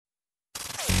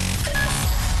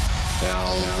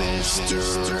Elvis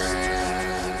Duran.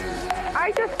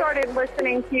 I just started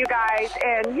listening to you guys,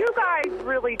 and you guys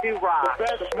really do rock.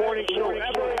 Best morning show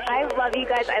ever. I love you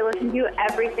guys. I listen to you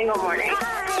every single morning.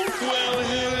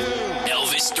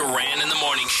 Elvis Duran in the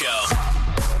Morning Show.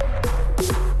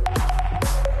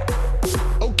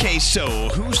 Okay, so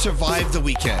who survived the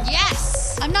weekend?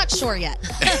 Yes. I'm not sure yet.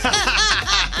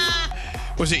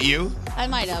 Was it you? I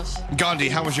might have. Gandhi,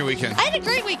 how was your weekend? I had a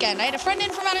great weekend. I had a friend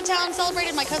in from out of town,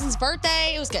 celebrated my cousin's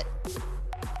birthday. It was good.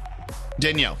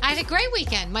 Danielle. I had a great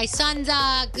weekend. My son's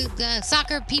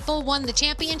soccer people won the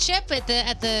championship at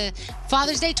the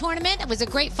Father's Day tournament. It was a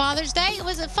great Father's Day. It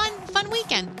was a fun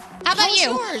weekend. How about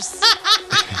you? Yours?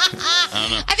 I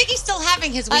don't know. I think he's still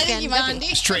having his weekend. I think you might be.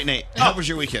 Gandhi. Straight Nate, how was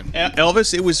your weekend?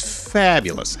 Elvis, it was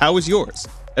fabulous. How was yours?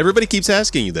 Everybody keeps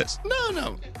asking you this.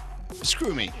 No.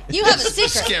 Screw me. You have a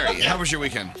secret. Scary. How was your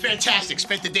weekend? Fantastic.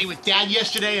 Spent the day with Dad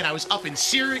yesterday, and I was up in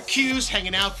Syracuse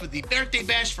hanging out for the birthday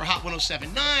bash for Hot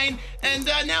 107.9, and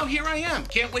now here I am.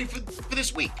 Can't wait for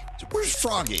this week. Where's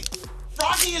Froggy?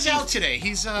 Froggy is out today.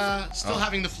 He's still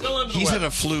having the flu. He's had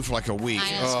a flu for like a week. I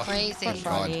know, it's crazy. Poor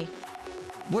Froggy.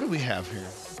 What do we have here?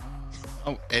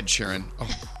 Oh, Ed Sheeran. Oh,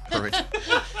 perfect.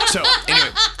 So anyway,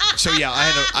 yeah,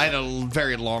 I had a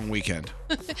very long weekend.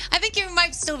 I think you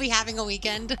might still be having a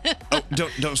weekend. Oh,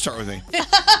 don't start with me.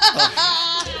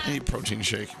 I need protein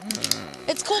shake.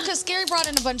 It's cool because Scary brought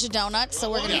in a bunch of donuts,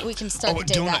 so we can start the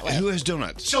day that way. Who has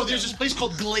donuts? So there's this place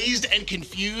called Glazed and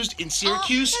Confused in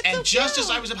Syracuse, that's and so just cute.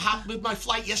 as I was hot with my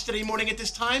flight yesterday morning at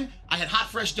this time, I had hot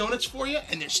fresh donuts for you,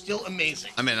 and they're still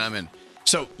amazing. I'm in.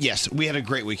 So yes, we had a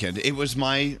great weekend. It was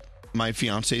my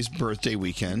fiance's birthday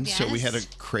weekend, so we had a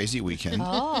crazy weekend.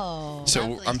 Oh. So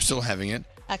lovely. I'm still having it.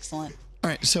 Excellent. All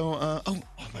right, so oh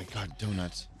my God,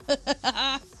 donuts.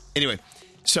 Anyway,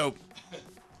 so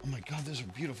oh my God, those are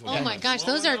beautiful. Oh my gosh,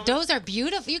 those are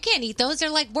beautiful. You can't eat those.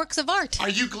 They're like works of art. Are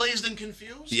you glazed and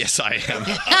confused? Yes, I am.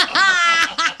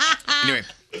 Anyway,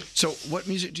 so what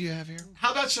music do you have here?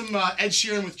 How about some Ed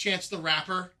Sheeran with Chance the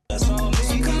Rapper?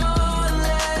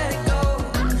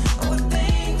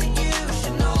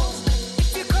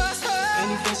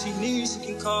 Anything she needs, she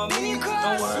can call me.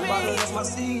 Don't worry about it, that's my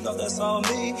seed, no, that's on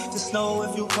me. Just know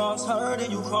if you cross her, then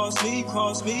you cross me. If you,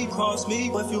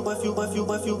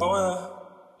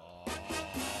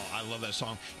 I love that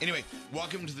song. Anyway,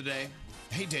 welcome to the day.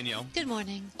 Hey Danielle. Good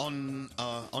morning. On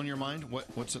your mind,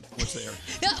 what's there?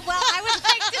 Well, I would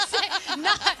like to say,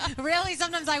 not really.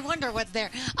 Sometimes I wonder what's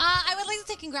there. I would like to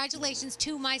say congratulations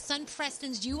to my son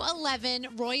Preston's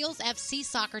U11 Royals FC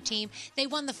soccer team. They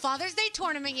won the Father's Day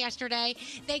tournament yesterday.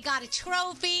 They got a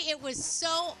trophy. It was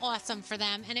so awesome for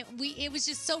them, and it was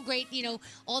just so great. You know,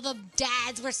 all the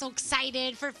dads were so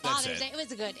excited for Father's Day. It was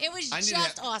good. It was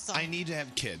just awesome. I need to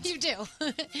have kids. You do.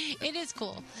 It is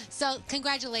cool. So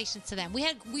congratulations to them.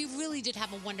 We really did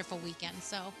have a wonderful weekend.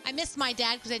 So I missed my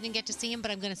dad because I didn't get to see him, but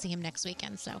I'm going to see him next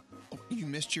weekend. So You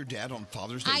missed your dad on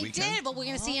Father's Day I weekend? did, but we're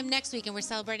going to see him next week, and we're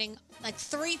celebrating like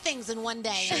 3 things in one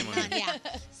day. Shame on you. Yeah.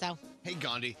 So Hey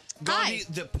Gandhi. Hi. Gandhi,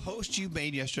 the post you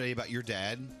made yesterday about your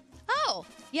dad. Oh,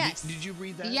 yes. Did you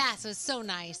read that? yes, it was so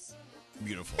nice.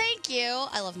 Beautiful. Thank you.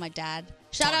 I love my dad.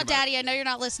 Shout Talk out, about Daddy. I know you're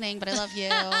not listening, but I love you.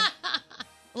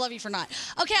 I love you for not.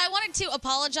 Okay, I wanted to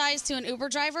apologize to an Uber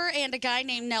driver and a guy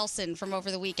named Nelson from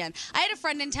over the weekend. I had a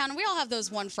friend in town, and we all have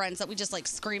those one friends that we just like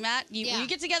scream at. You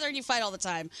get together and you fight all the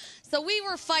time. So we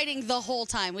were fighting the whole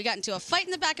time. We got into a fight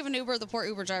in the back of an Uber. The poor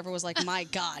Uber driver was like, my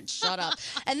God, shut up.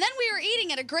 And then we were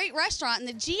eating at a great restaurant, and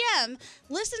the GM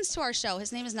listens to our show.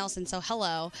 His name is Nelson, so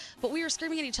hello. But we were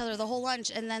screaming at each other the whole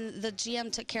lunch, and then the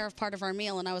GM took care of part of our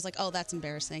meal, and I was like, oh, that's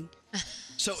embarrassing.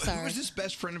 So who Sorry. was this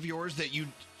best friend of yours that you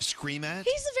scream at?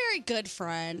 He's a very good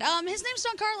friend. His name's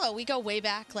Giancarlo. We go way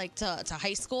back, like to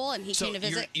high school, and he So came to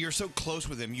visit. you're so close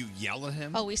with him, you yell at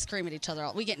him? Oh, we scream at each other.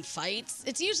 We get in fights.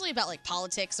 It's usually about like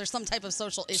politics or some type of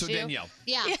social issue. So Danielle,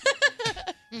 Yeah.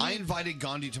 I invited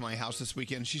Gandhi to my house this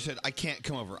weekend. She said, I can't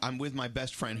come over. I'm with my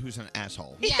best friend who's an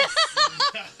asshole. Yes.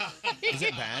 Is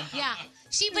that bad? Yeah.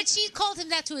 But she called him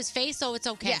that to his face, so it's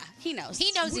okay. Yeah, he knows.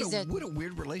 He knows he's a. What a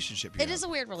weird relationship you It have. is a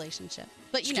weird relationship,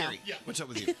 but you Scary. know. Yeah. What's up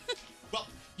with you? Well,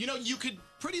 you know, you could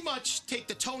pretty much take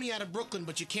the Tony out of Brooklyn,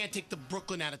 but you can't take the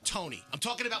Brooklyn out of Tony. I'm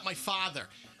talking about my father.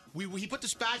 He put the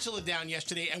spatula down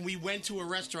yesterday, and we went to a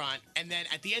restaurant, and then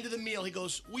at the end of the meal, he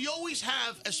goes, we always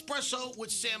have espresso with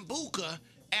Sambuca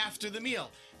after the meal.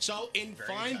 So in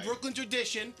fine Brooklyn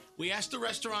tradition, we asked the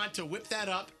restaurant to whip that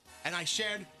up, and I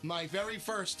shared my very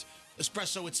first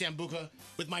espresso with Sambuca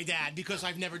with my dad because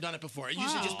I've never done it before. It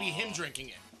used to just be him drinking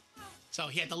it. So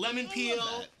he had the lemon peel,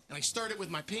 and I stirred it with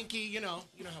my pinky. You know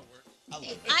how it works.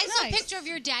 I saw a picture of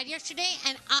your dad yesterday,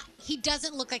 and he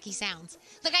doesn't look like he sounds.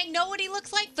 Like, I know what he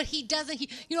looks like, but he doesn't. He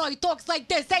talks like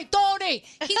this. Hey, Tony!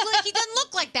 He doesn't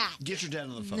look like that. Get your dad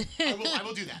on the phone. I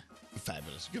will do that.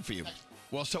 Fabulous. Good for you.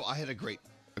 Well, so I had a great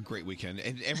weekend,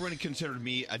 and everyone considered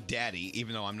me a daddy,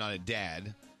 even though I'm not a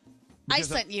dad. I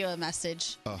sent you a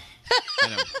message. I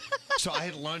know. So I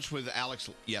had lunch with Alex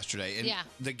yesterday, and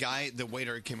the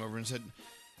waiter came over and said,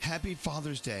 "Happy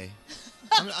Father's Day."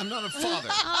 I'm not a father.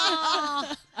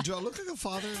 Do I look like a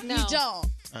father? No. You don't.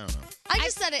 I don't know. I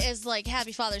just said it as like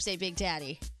Happy Father's Day, Big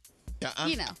Daddy. Yeah,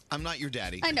 I'm not your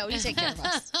daddy. I know. You take care of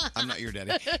us. I'm not your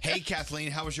daddy. Hey,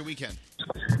 Kathleen, how was your weekend?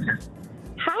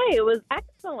 Hi, it was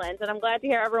excellent, and I'm glad to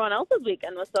hear everyone else's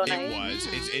weekend was so nice.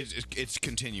 It was. It's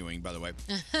continuing, by the way.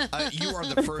 You are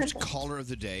the first caller of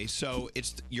the day, so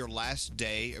it's your last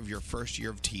day of your first year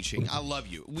of teaching. I love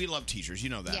you. We love teachers. You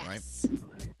know that, right?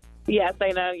 Yes, I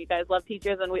know. You guys love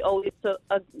teachers, and we always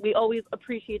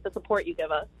appreciate the support you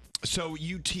give us. So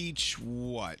you teach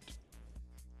what?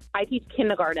 I teach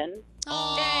kindergarten.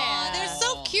 Oh, they're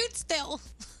so cute still.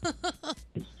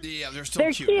 Yeah, they're still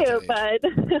They're cute, but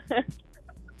they're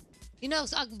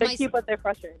cute, but they're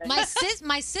frustrating.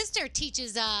 My sister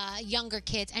teaches younger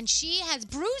kids, and she has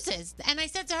bruises. And I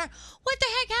said to her, "What the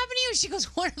heck happened to you?" She goes,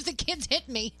 "One of the kids hit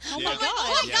me." Oh my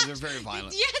God! Yeah, they're very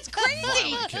violent. Yeah, it's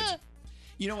crazy. Violent kids.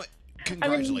 You know what?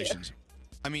 Congratulations.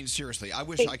 I mean, seriously, I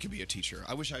wish I could be a teacher.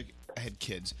 I wish I had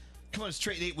kids. Come on,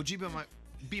 straight date. Would you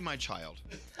be my child?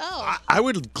 Oh. I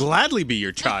would gladly be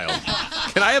your child.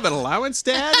 Can I have an allowance,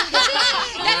 Dad?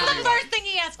 That's the first thing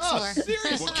he asks for.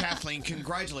 Seriously. Well, Kathleen,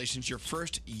 congratulations. Your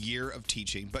first year of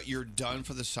teaching, but you're done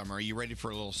for the summer. Are you ready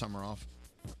for a little summer off?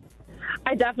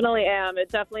 I definitely am.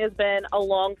 It definitely has been a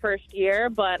long first year,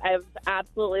 but I've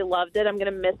absolutely loved it. I'm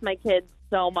going to miss my kids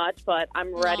so much, but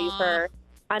I'm ready for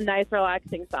a nice,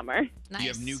 relaxing summer. Nice. You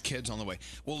have new kids on the way.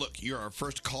 Well, look, you're our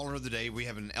first caller of the day. We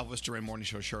have an Elvis Duran Morning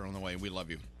Show shirt on the way. We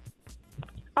love you.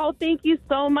 Oh, thank you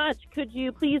so much. Could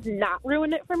you please not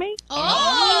ruin it for me?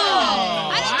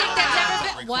 I don't think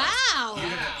that's ever been. Wow.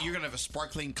 You're gonna have a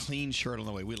sparkling, clean shirt on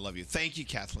the way. We love you. Thank you,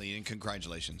 Kathleen, and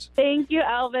congratulations. Thank you,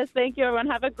 Elvis. Thank you, everyone.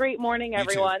 Have a great morning,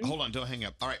 everyone. You too. Hold on, don't hang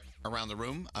up. All right, around the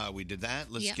room, we did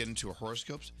that. Let's get into our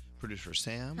horoscopes. Producer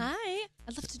Sam. Hi.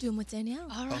 I'd love to do them with Danielle.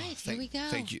 All right, here we go.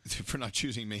 Thank you for not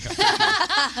choosing me.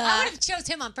 I would have chose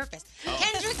him on purpose.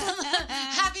 Kendrick Lamar.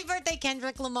 Happy birthday,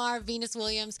 Kendrick Lamar, Venus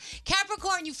Williams.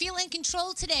 Capricorn, you feel in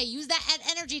control today. Use that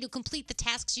energy to complete the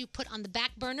tasks you put on the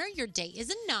back burner. Your day is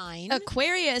a 9.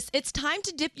 Aquarius, it's time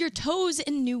to dip your toes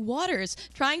in new waters.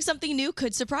 Trying something new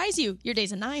could surprise you. Your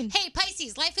day's a 9. Hey,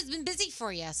 Pisces, life has been busy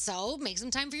for you, so make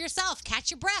some time for yourself. Catch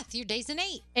your breath. Your day's an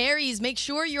 8. Aries, make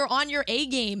sure you're on your A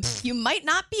game. You might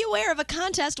not be aware of a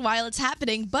contest while it's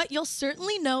happening, but you'll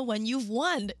certainly know when you've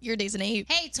won. Your day's an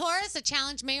 8. Hey, Taurus, a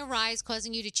challenge may arise,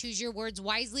 causing you to choose your words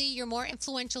wisely. You're more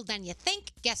influential than you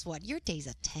think. Guess what? Your day's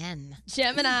a 10.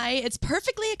 Gemini, it's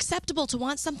perfectly acceptable to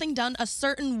want something done a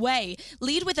certain way.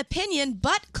 Lead with opinion,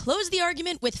 but close the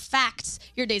argument with facts.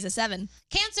 Your day's a 7.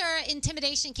 Cancer,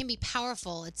 intimidation can be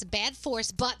powerful. It's a bad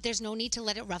force, but there's no need to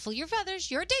let it ruffle your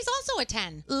feathers. Your day's also a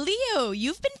 10. Leo,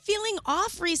 you've been feeling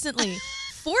off recently.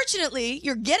 Fortunately,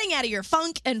 you're getting out of your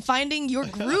funk and finding your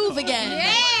groove again.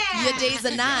 Yeah! Your day's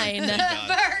a 9.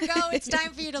 Virgo, it's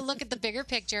time for you to look at the bigger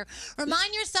picture.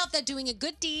 Remind yourself that doing a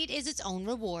good deed is its own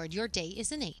reward. Your day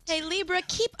is an 8. Hey, Libra,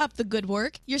 keep up the good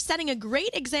work. You're setting a great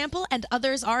example and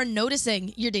others are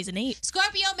noticing. Your day's an 8.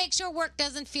 Scorpio, make sure work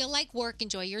doesn't feel like work.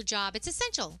 Enjoy your job. It's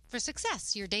essential for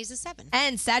success. Your day's a 7.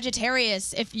 And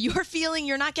Sagittarius, if you're feeling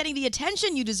you're not getting the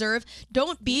attention you deserve,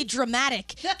 don't be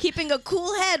dramatic. Keeping a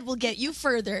cool head will get you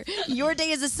further. Your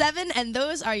day is a 7, and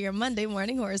those are your Monday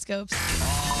morning horoscopes.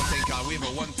 Oh, thank God. We have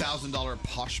a $1,000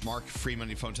 Poshmark free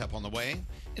money phone tap on the way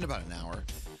in about an hour.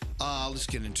 Let's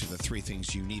get into the 3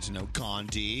 things you need to know.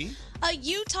 Gandhi. A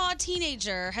Utah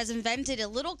teenager has invented a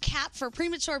little cap for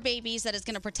premature babies that is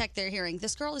going to protect their hearing.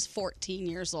 This girl is 14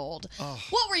 years old. Oh.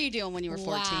 What were you doing when you were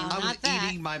 14? I was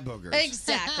eating my boogers.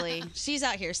 Exactly. She's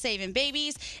out here saving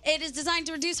babies. It is designed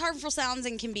to reduce harmful sounds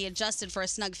and can be adjusted for a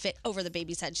snug fit over the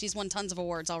baby's head. She's won tons of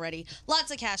awards already,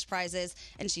 lots of cash prizes,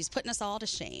 and she's putting us all to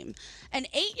shame. An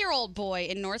 8-year-old boy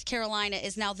in North Carolina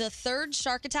is now the 3rd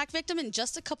shark attack victim in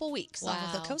just a couple weeks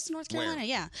off of the coast of North Carolina. Where?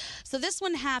 Yeah. So this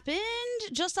one happened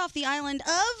just off the island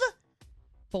of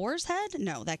Boar's Head?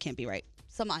 No, that can't be right.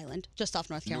 some island just off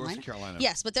North Carolina. North Carolina.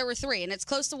 Yes, but there were 3, and it's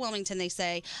close to Wilmington, they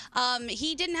say.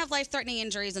 He didn't have life-threatening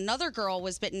injuries. Another girl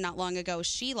was bitten not long ago.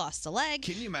 She lost a leg.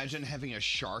 Can you imagine having a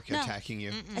shark No. attacking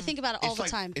you? I think about it all It's the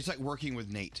like- time. It's like working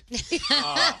with Nate.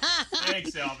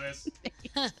 Thanks, Elvis.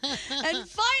 And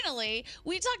finally,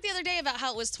 we talked the other day about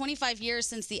how it was 25 years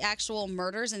since the actual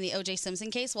murders in the O.J.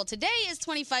 Simpson case. Well, today is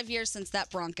 25 years since that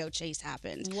Bronco chase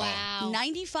happened. Wow.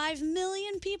 95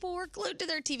 million people were glued to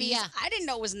their TVs. Yeah. I didn't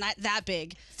know it was not that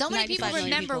big. So many people 95 million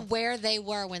remember people. where they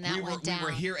were when that we went down.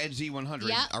 were here at Z100,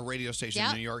 Yep. our radio station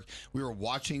Yep. in New York. We were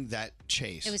watching that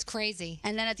chase. It was crazy.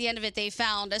 And then at the end of it, they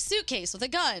found a suitcase with a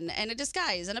gun and a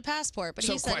disguise and a passport. But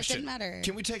So he said question, it didn't matter.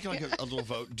 Can we take like a little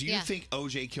vote? Do you Yeah. think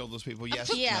OJ killed those people?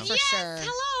 Yes. Yeah, No? for sure.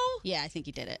 Hello. Yeah, I think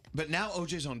he did it. But now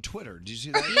OJ's on Twitter. Did you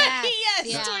see that? yes,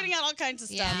 Yeah. tweeting out all kinds of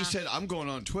stuff. He said, "I'm going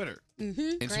on Twitter,"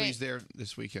 Mm-hmm. and so he's there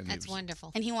this weekend. That's He was-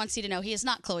 wonderful. And he wants you to know he is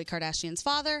not Khloe Kardashian's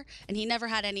father, and he never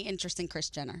had any interest in Kris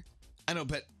Jenner. I know,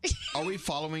 but are we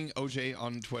following OJ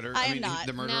on Twitter? I am not.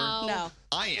 The murderer. No.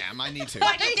 I am. I need to.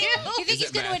 Why do you think, you think Is he's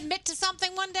it going to bad? admit to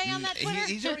something one day on that Twitter?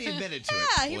 He's already admitted to it.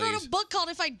 Yeah, he wrote please. a book called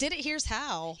 "If I Did It, Here's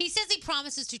How." He says he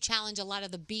promises to challenge a lot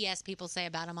of the BS people say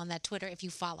about him on that Twitter if you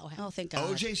follow him. Oh, thank God.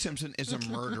 OJ Simpson is a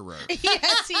murderer.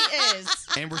 Yes, he is.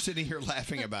 And we're sitting here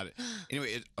laughing about it.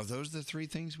 Anyway, are those the 3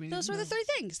 things we need Those to were the know? 3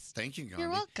 things. Thank you, Gandhi.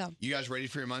 You're welcome. You guys ready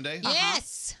for your Monday?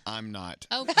 Yes. I'm not.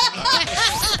 Okay.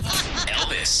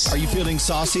 Elvis, Are you feeling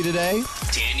saucy today?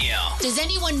 Danielle, Does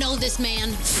anyone know this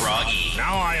man? Froggy,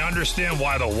 Now I understand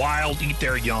why the wild eat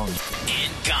their young.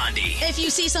 and Gandhi. If you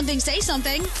see something, say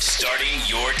something. Starting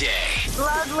your day.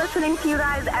 Love listening to you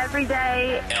guys every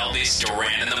day. Elvis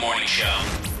Duran in the Morning Show.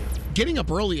 Getting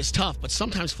up early is tough, but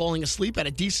sometimes falling asleep at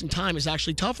a decent time is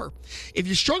actually tougher. If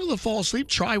you struggle to fall asleep,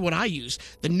 try what I use,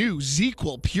 the new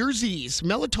ZzzQuil Pure Z's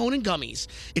melatonin gummies.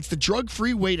 It's the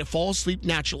drug-free way to fall asleep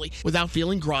naturally without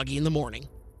feeling groggy in the morning.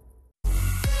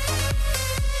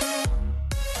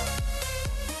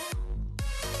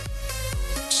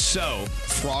 So,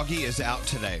 Froggy is out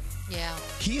today. Yeah.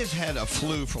 He has had a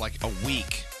flu for like a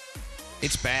week.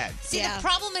 It's bad. See, the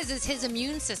problem is his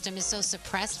immune system is so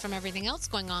suppressed from everything else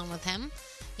going on with him,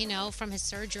 you know, from his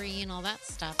surgery and all that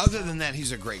stuff. Other than that,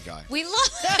 he's a great guy. We love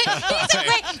it. He's a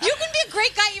great. You can be a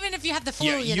great guy even if you have the flu.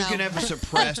 Yeah, you know. can have a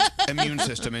suppressed immune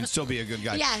system and still be a good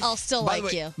guy. Yes. I'll still By the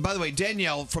like way, you. By the way,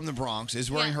 Danielle from the Bronx is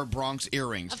wearing Yeah. her Bronx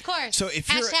earrings. Of course. So if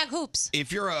Hashtag hoops.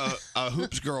 If you're a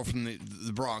hoops girl from the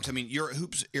Bronx, I mean, your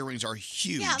hoops earrings are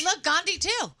huge. Yeah, look, Gandhi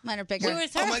too. Mine are bigger.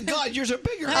 Oh my God, yours are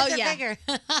bigger. Hers are bigger.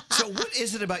 So what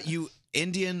is it about you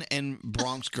Indian and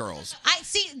Bronx girls? I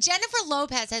see. Jennifer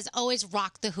Lopez has always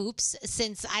rocked the hoops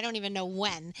since I don't even know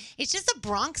when. It's just a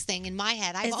Bronx thing in my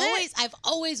head. I've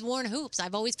always worn hoops.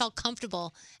 I've always felt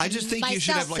comfortable. I just think you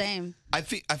should have like. Same. I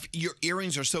think your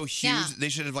earrings are so huge. Yeah. They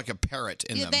should have like a parrot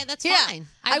in them. That's Yeah. fine.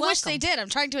 I wish welcome. they did. I'm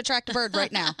trying to attract a bird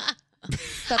right now.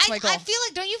 That's my goal. I feel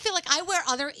like, don't you feel like I wear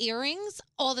other earrings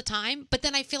all the time, but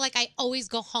then I feel like I always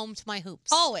go home to my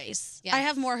hoops. Always. Yeah. I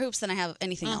have more hoops than I have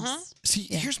anything else. See,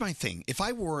 here's my thing. If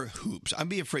I wore hoops, I'd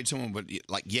be afraid someone would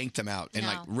like yank them out and No.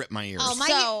 like rip my ears. Oh,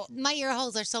 So- my ear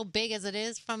holes are so big as it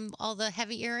is from all the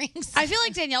heavy earrings. I feel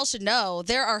like Danielle should know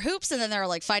there are hoops and then there are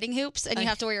like fighting hoops, and you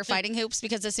have to wear your fighting hoops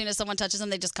because as soon as someone touches them,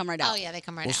 they just come right out. Oh, yeah, they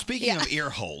come right Well, out. speaking of ear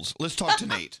holes, let's talk to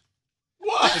Nate.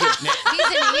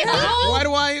 He's an ear hole?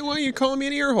 Why are you calling me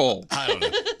an ear hole? I don't know.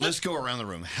 Let's go around the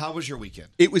room. How was your weekend?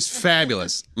 It was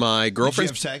fabulous. My Did you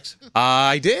girlfriend's have sex?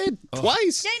 I did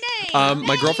twice. Yay,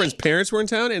 My girlfriend's parents were in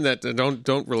town, and that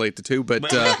don't relate the two, but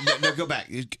No, go back.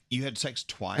 You had sex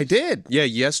twice? I did. Yeah,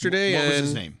 yesterday. What was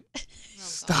his and- name?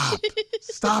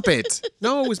 Stop it.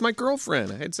 No, it was my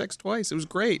girlfriend. I had sex twice. It was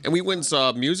great. And we went and saw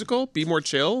a musical, Be More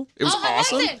Chill. It was how was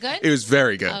awesome. it? Good? It was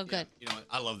very good. Oh, good. You know what?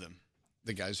 I love them.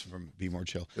 The guys from Be More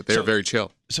Chill. They're very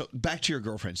chill. So back to your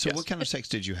girlfriend. So what kind of sex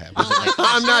did you have? Was it like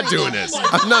I'm not doing this.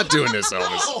 I'm not doing this,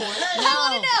 Elvis.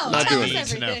 No. Not Tell doing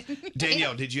us this. everything.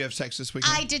 Danielle, did you have sex this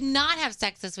weekend? I did not have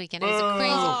sex this weekend. It was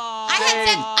crazy.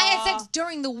 I had sex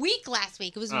during the week last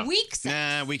week. It was week sex.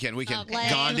 Nah, weekend. Okay.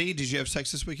 Gandhi, did you have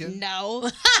sex this weekend? No.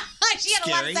 She had a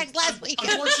lot of Scary. sex last week.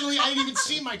 Unfortunately, I didn't even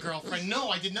see my girlfriend. No,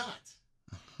 I did not.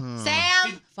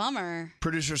 Sam. Bummer.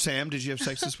 Producer Sam, did you have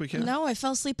sex this weekend? No, I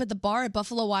fell asleep at the bar at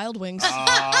Buffalo Wild Wings.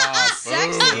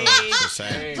 Sexy. So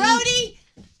sad. Brody.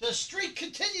 The streak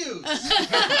continues.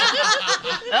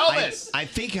 I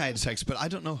think I had sex, but I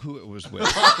don't know who it was with.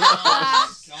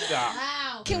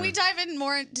 Wow. Can we dive in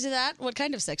more into that? What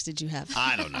kind of sex did you have?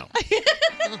 I don't know.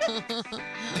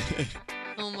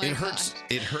 Oh my It God. hurts.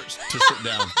 It hurts to sit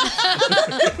down.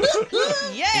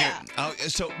 Yeah.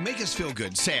 So make us feel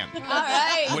good, Sam. All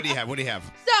right. What do you have? What do you have?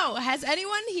 So, has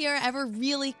anyone here ever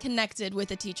really connected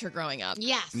with a teacher growing up?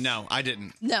 Yes. No, I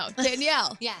didn't. No.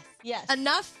 Danielle? Yes. Yes.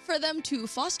 Enough for them to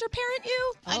foster parent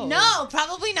you? No,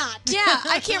 probably not. Yeah,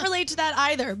 I can't relate to that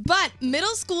either. But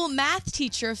middle school math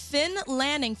teacher Finn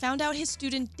Lanning found out his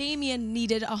student Damien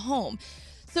needed a home.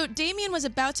 So Damien was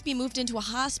about to be moved into a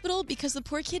hospital because the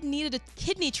poor kid needed a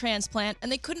kidney transplant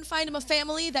and they couldn't find him a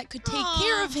family that could take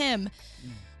care of him.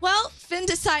 Well, Finn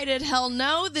decided, hell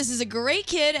no, this is a great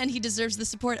kid and he deserves the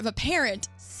support of a parent.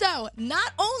 So,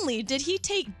 not only did he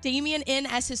take Damien in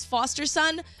as his foster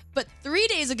son, but 3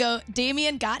 days ago,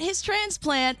 Damien got his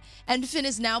transplant, and Finn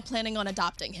is now planning on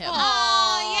adopting him.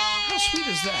 Oh, yay! How sweet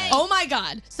is that? Oh my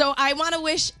God. So I want to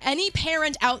wish any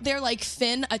parent out there like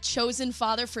Finn, a chosen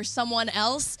father for someone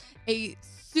else, a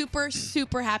super,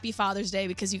 super happy Father's Day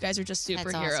because you guys are just That's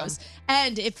superheroes. awesome.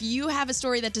 And if you have a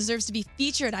story that deserves to be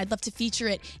featured, I'd love to feature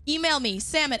it. Email me,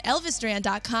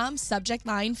 sam@elvisduran.com, subject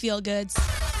line, feel goods.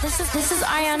 This is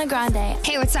Ariana Grande.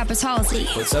 Hey, what's up? It's Halsey.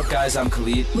 What's up, guys? I'm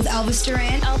Khalid. With Elvis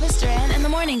Duran. Elvis Duran and the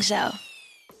Morning Show.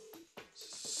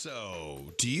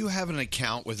 So, do you have an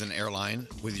account with an airline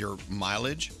with your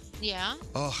mileage? Yeah.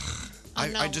 Ugh.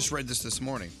 no. I just read this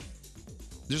morning.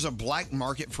 There's a black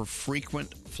market for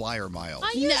frequent flyer miles.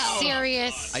 Are you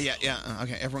serious? Yeah.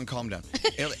 Okay, everyone calm down.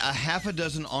 A half a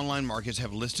dozen online markets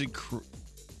have listed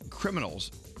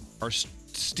criminals are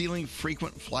stealing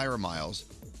frequent flyer miles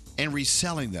and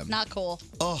reselling them. Not cool.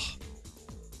 Ugh.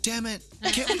 Damn it.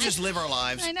 Can't we just live our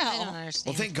lives? I know. I don't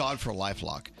understand. Well, thank God for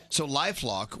LifeLock. So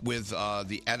LifeLock, with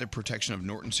the added protection of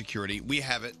Norton Security, we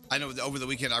have it. I know over the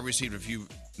weekend I received a few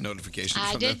notifications.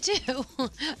 I from did too.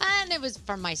 And it was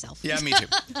from myself. Yeah, me too.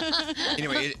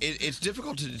 Anyway, it's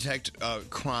difficult to detect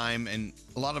crime, and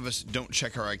a lot of us don't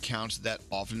check our accounts that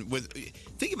often.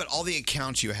 Think about all the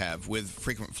accounts you have with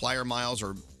frequent flyer miles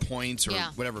or points or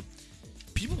whatever.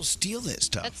 People steal this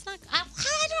stuff. That's not. I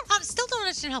still don't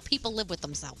understand how people live with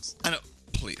themselves. I know.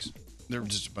 Please. They're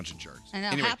just a bunch of jerks. I know,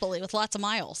 Anyway, happily with lots of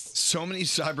miles. so many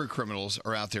cyber criminals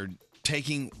are out there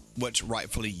taking what's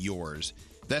rightfully yours.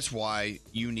 That's why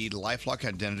you need LifeLock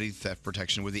identity theft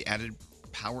protection with the added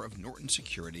power of Norton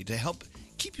Security to help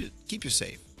keep you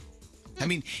safe. I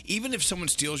mean, even if someone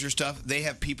steals your stuff, they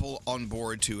have people on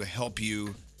board to help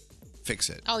you fix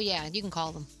it. Oh yeah, you can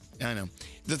call them. I know.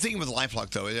 The thing with LifeLock,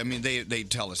 though, I mean, they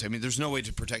tell us. I mean, there's no way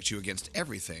to protect you against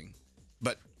everything.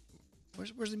 But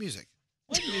where's the music?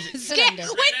 Where's the music?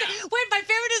 Wait, my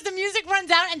favorite is the music runs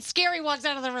out and Scary walks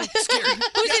out of the room. Scary.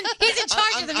 He's in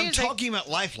charge of the music. I'm talking about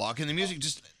LifeLock, and the music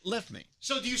just left me.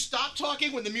 So do you stop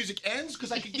talking when the music ends?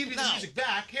 Because I can give you the music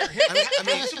back. Here. I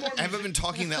mean, have I been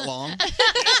talking that long?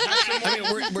 I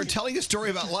mean, we're telling a story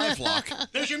about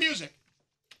LifeLock. There's your music.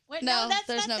 Wait, No,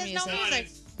 there's no there's music. no music.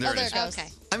 There Oh, it there is. it goes. Okay.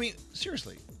 I mean,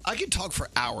 seriously, I could talk for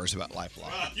hours about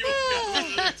LifeLock.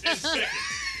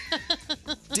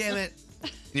 Damn it.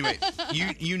 Anyway,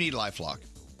 you need LifeLock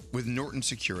with Norton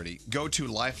Security. Go to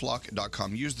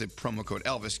lifelock.com. Use the promo code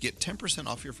Elvis. Get 10%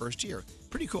 off your first year.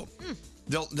 Pretty cool.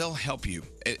 They'll help you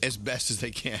as best as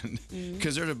they can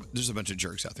because there's a bunch of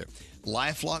jerks out there.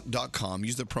 Lifelock.com.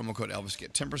 Use the promo code Elvis.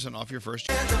 Get 10% off your first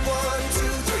year.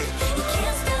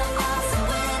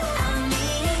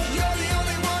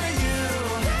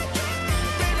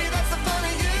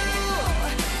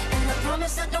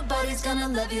 Nobody's gonna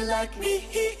love you like me.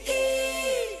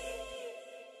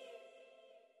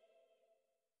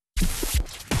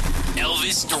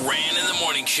 Elvis Duran in the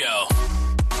Morning Show.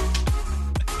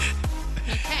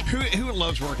 Who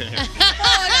loves working here? Oh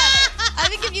my God. I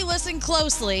think if you listen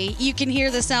closely, you can hear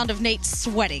the sound of Nate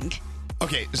sweating.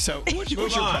 Okay, so what's your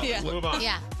Move on. Yeah. Move on.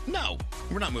 Yeah. No,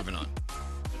 we're not moving on.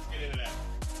 Let's get into that.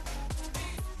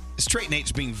 Straight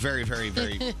Nate's being very, very,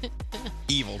 very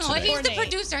evil Oh, today. he's the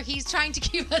producer. He's trying to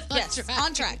keep us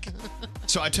on track.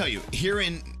 So I tell you, here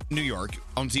in New York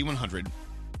on Z100,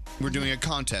 we're doing a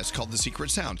contest called The Secret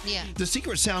Sound. Yeah. The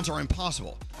secret sounds are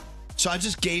impossible. So I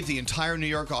just gave the entire New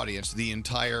York audience the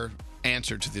entire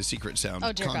answer to the secret sound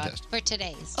Oh, dear contest. God. For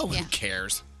today's. Oh, yeah. who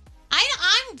cares?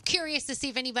 I'm curious to see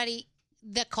if anybody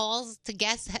that calls to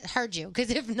guess heard you. Because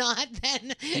if not,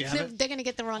 then You have it? they're going to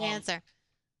get the wrong answer.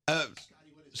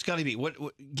 Scotty B, what?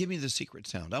 Give me the secret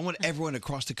sound. I want everyone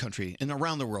across the country and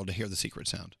around the world to hear the secret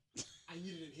sound. I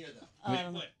needed to hear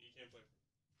that.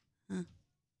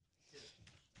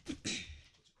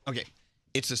 Okay,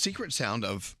 it's the secret sound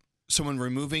of someone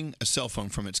removing a cell phone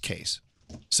from its case.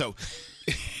 So,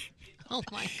 Oh,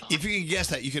 my God. if you can guess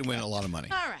that, you can win a lot of money.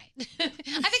 All right. I think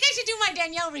I should do my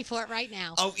Danielle report right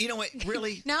now. Oh, you know what?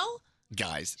 Really? No?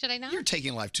 Guys, Should I not? You're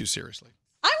taking life too seriously.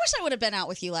 I wish I would have been out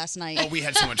with you last night. Oh, we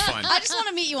had so much fun. I just want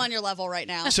to meet you on your level right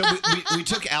now. So we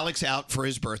took Alex out for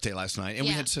his birthday last night, and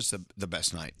we had such the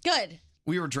best night. Good.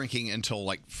 We were drinking until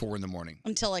like 4 in the morning.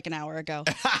 Until like an hour ago.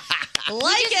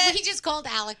 He just called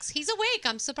Alex. He's awake.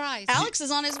 I'm surprised. Alex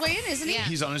is on his way in, isn't he? Yeah.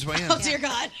 He's on his way in. Oh, dear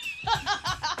God.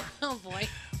 Oh, boy.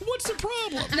 What's the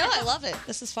problem? No, I love it.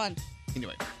 This is fun.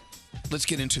 Anyway, let's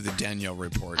get into the Danielle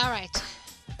report. All right.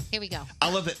 Here we go.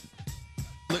 I love it.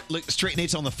 Look, Straight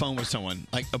Nate's on the phone with someone,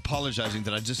 like apologizing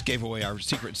that I just gave away our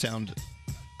secret sound.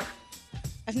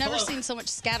 I've never seen so much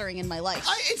scattering in my life.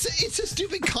 It's a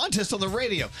stupid contest on the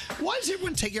radio. Why does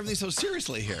everyone take everything so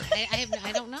seriously here?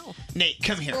 I don't know. Nate,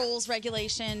 come here. Rules,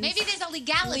 regulations. Maybe there's a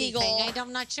legality thing.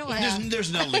 I'm not sure.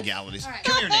 There's no legalities. All right.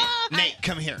 Come here, Nate. Nate,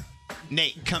 come here.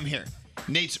 Nate, come here.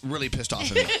 Nate's really pissed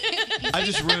off at me. I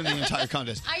just ruined the entire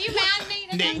contest. Are you mad,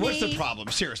 Nate? Nate, what's the problem?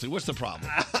 Seriously, what's the problem?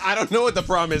 I don't know what the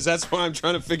problem is. That's why I'm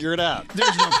trying to figure it out.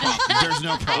 There's no problem. There's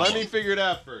no problem. Let me figure it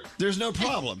out first. There's no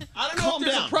problem. I don't know Calm if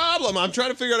there's down. a problem. I'm trying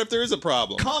to figure out if there is a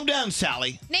problem. Calm down,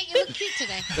 Sally. Nate, you look cute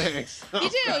today. Thanks. You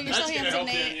do. You're so handsome,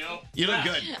 Nate. You look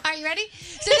good. Are you ready?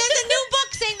 So there's a new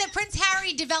book saying that Prince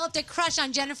Harry developed a crush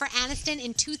on Jennifer Aniston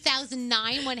in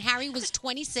 2009 when Harry was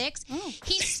 26.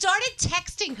 He started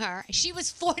texting her. She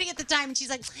was 40 at the time, and she's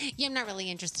like, yeah, I'm not really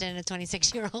interested in a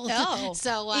 26-year-old. No.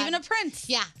 So Even a prince.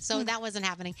 Yeah, so that wasn't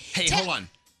happening. Hey, hold on.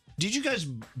 Did you guys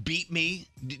beat me?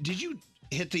 Did you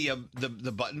hit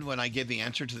the button when I gave the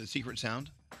answer to the secret sound?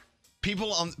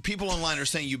 People online are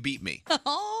saying you beat me.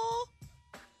 Oh.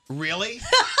 Really?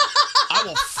 I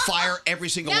will fire every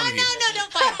single one of you. No,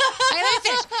 don't fire. I gotta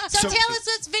finish. So So- Taylor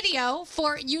Swift's video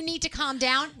for "You Need to Calm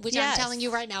Down," which Yes. I'm telling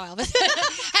you right now, Elvis,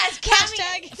 has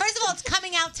First of all, it's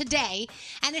coming out today,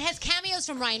 and it has cameos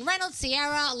from Ryan Reynolds,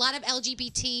 Ciara, a lot of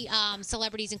LGBT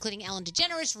celebrities, including Ellen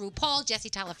DeGeneres, RuPaul, Jesse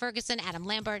Tyler Ferguson, Adam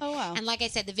Lambert. Oh, wow. And like I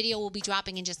said, the video will be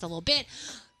dropping in just a little bit.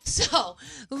 So,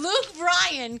 Luke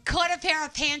Bryan caught a pair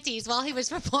of panties while he was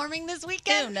performing this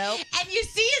weekend. Ew, nope. And you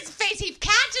see his face, he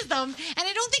catches them, and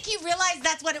I don't think he realized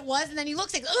that's what it was, and then he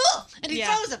looks like, ugh, and he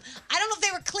throws them. I don't know if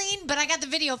they were clean, but I got the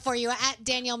video for you at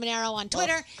Danielle Monero on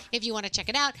Twitter if you want to check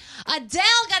it out. Adele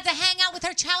got to hang out with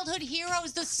her childhood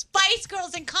heroes, the Spice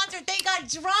Girls, in concert. They got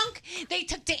drunk. They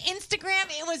took to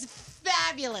Instagram. It was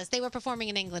fabulous. They were performing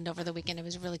in England over the weekend. It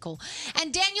was really cool.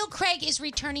 And Daniel Craig is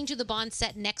returning to the Bond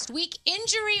set next week.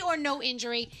 Injury or no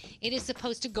injury, it is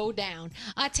supposed to go down.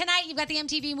 Tonight, you've got the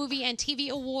MTV Movie and TV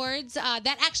Awards.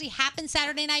 That actually happened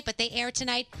Saturday night, but they air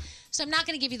tonight. So I'm not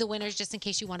going to give you the winners just in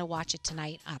case you want to watch it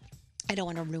tonight. I don't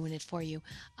want to ruin it for you.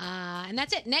 And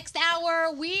that's it. Next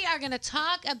hour, we are going to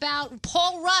talk about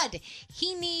Paul Rudd.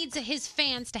 He needs his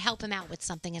fans to help him out with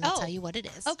something, and I'll tell you what it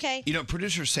is. Okay. You know,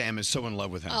 producer Sam is so in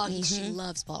love with him. Oh, she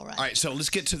loves Paul Rudd. All right, so let's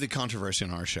get to the controversy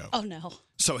on our show. Oh, no.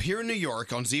 So here in New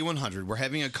York on Z100, we're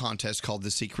having a contest called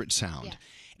The Secret Sound.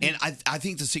 And I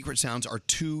think the secret sounds are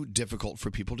too difficult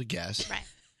for people to guess. Right.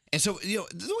 And so, you know,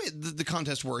 the way the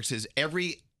contest works is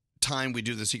every time we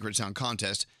do the secret sound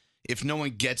contest, if no one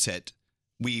gets it,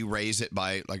 we raise it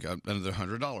by like another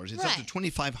 $100. It's up to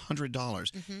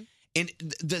 $2,500. And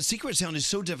the secret sound is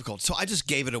so difficult. So I just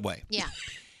gave it away. Yeah.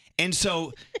 And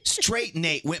so Straight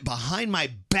Nate went behind my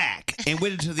back and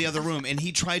went into the other room and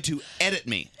he tried to edit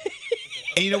me.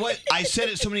 And you know what? I said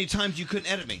it so many times you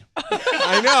couldn't edit me.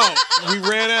 I know. We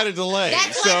ran out of delay.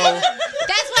 That's so why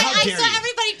I dare saw you.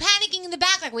 everybody panicking in the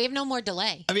back like, we have no more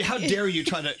delay. I mean, how dare you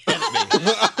try to edit me?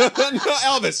 No,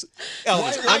 Elvis,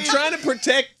 I'm trying to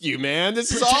protect you, man.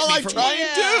 This is Protect all me I from try what?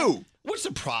 and do. What's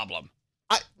the problem?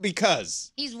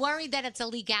 Because. He's worried that it's a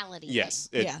legality. Yes.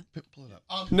 thing. Pull it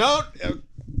up. No.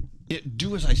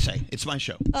 Do as I say. It's my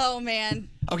show. Oh, man.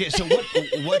 Okay, so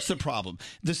what's the problem?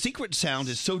 The secret sound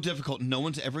is so difficult, no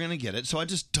one's ever going to get it. So I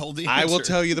just told the answer. I will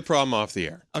tell you the problem off the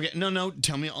air. Okay, no,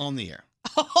 tell me on the air.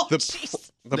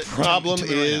 The problem tell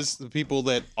me right is the people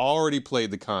that already played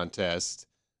the contest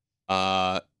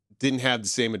didn't have the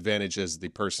same advantage as the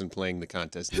person playing the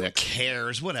contest Who next.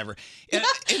 cares? Whatever. In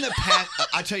the past,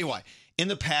 I tell you why. In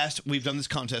the past, we've done this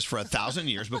contest for 1,000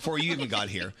 years before you even got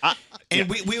here. And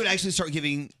we would actually start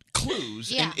giving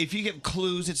clues. Yeah. And if you give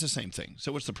clues, it's the same thing.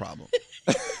 So what's the problem?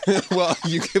 Well,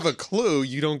 you give a clue,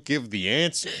 you don't give the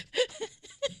answer.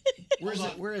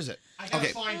 Where is it? I gotta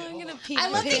Okay. find it. Hold on. I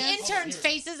love the interns'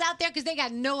 faces out there because they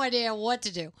got no idea what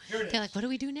to do. Here it is. They're like, what do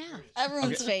we do now?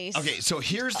 Everyone's face. Okay, so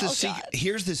here's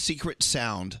the secret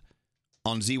sound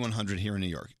on Z100 here in New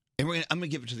York. And I'm going to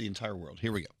give it to the entire world.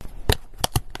 Here we go.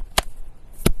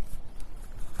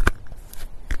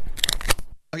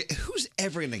 Okay, who's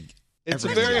ever going to... It's a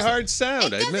very hard sound,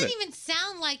 It I admit doesn't it. even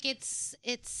sound like it's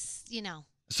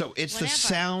So it's the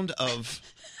sound of.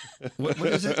 What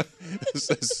is it? It's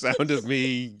the sound of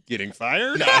me getting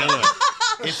fired? No.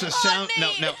 It's the sound.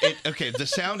 No. Okay, the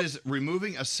sound is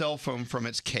removing a cell phone from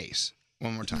its case.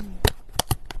 One more time.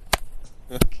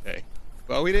 Okay.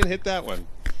 Well, we didn't hit that one.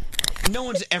 No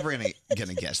one's ever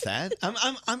gonna guess that.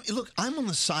 Look, I'm on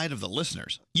the side of the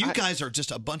listeners. You guys are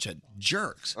just a bunch of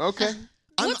jerks. Okay.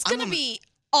 What's going to be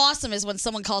awesome is when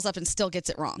someone calls up and still gets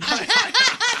it wrong.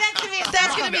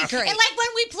 That's gonna be great. And like when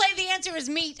we play The Answer is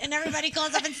Meat and everybody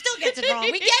calls up and still gets it wrong.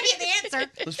 We gave you the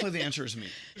answer. Let's play The Answer is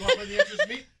Meat. You want to play The Answer is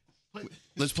Meat?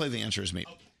 Let's play The Answer is Meat.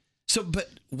 So, but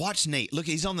watch Nate. Look,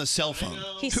 he's on the cell phone.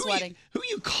 He's sweating. Who are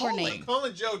you calling? I'm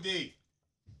calling Joe D.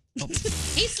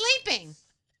 He's sleeping.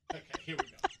 Okay, here we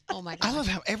go. Oh, my God. I love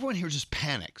how everyone here just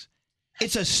panics.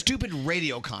 It's a stupid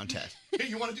radio contest. Hey,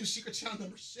 you want to do secret sound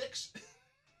number 6?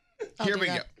 Here we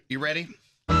go. You ready?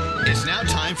 It's now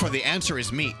time for The Answer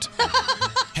is Meat.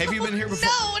 Have you been here before?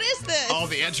 No, what is this? Oh,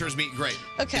 The Answer is Meat. Great.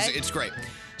 Okay. It's great.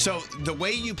 So the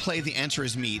way you play The Answer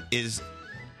is Meat is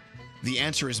the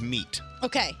answer is meat.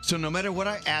 Okay. So no matter what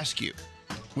I ask you,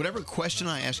 whatever question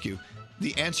I ask you,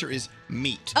 the answer is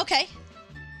meat. Okay.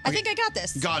 I think I got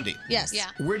this. Gandhi. Yes. Yeah.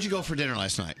 Where'd you go for dinner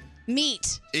last night?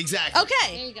 Meat. Exactly.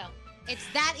 Okay. There you go. It's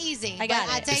that easy. I got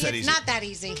but it. I tell It's you, that it's easy. not that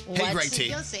easy. Hey, Greg T.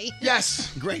 You'll see.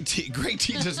 Yes. Greg T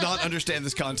does not understand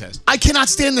this contest. I cannot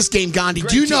stand this game, Gandhi.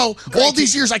 Greg Do you T. know Greg all T.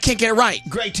 these years I can't get it right?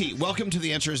 Greg T, welcome to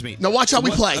The Answer is Meat. Now watch how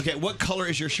we play. Okay, what color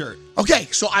is your shirt? Okay,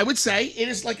 so I would say it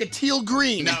is like a teal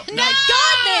green. No. My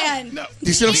God, man. No. Do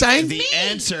you see what I'm saying? The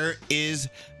answer is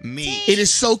meat. It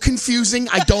is so confusing.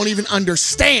 I don't even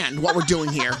understand what we're doing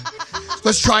here.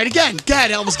 Let's try it again. Go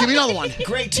ahead, Elvis. Give me another one.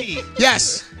 Greg T,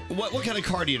 Yes. what kind of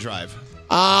car do you drive?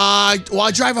 Well,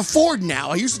 I drive a Ford now.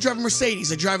 I used to drive a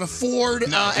Mercedes. I drive a Ford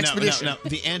Expedition. No.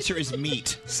 The answer is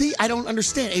meat. See, I don't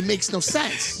understand. It makes no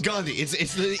sense. Gandhi, it's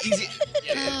the easy.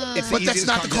 It's the But that's easiest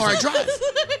not the car I contest.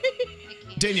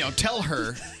 drive. Danielle, tell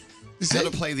her how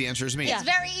to play The Answer is Meat. It's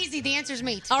very easy. The answer's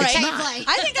meat. All right. That's how you play.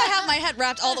 I think I have my head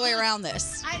wrapped all the way around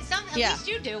this. At Yeah. least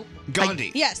you do.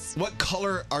 Gandhi. Yes. What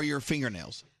color are your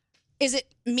fingernails? Is it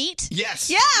meat? Yes.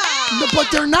 Yeah. No,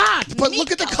 but they're not. But Meat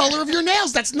look at the color. color of your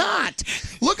nails. That's not.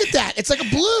 Look at that. It's like a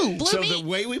blue. Blue So meat. the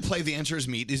way we play The Answer is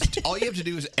Meat is all you have to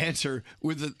do is answer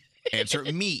with the answer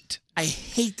meat. I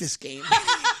hate this game.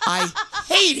 I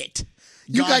hate it.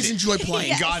 You guys Gandhi. enjoy playing.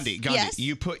 Yes. Gandhi, Yes.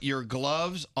 you put your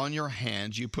gloves on your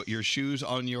hands. You put your shoes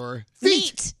on your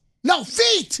Meat. No,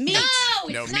 feet. Meat. No,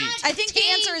 No, it's meat. not. I think the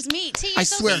answer is meat. I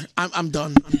swear, I'm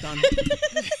done. I'm done.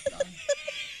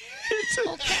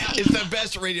 It's the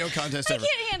best radio contest I ever.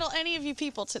 can't handle any of you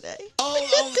people today.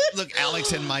 Oh, look,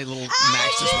 Alex and my little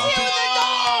Max just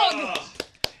walked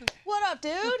in. What up,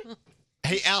 dude?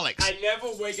 Hey, Alex. I never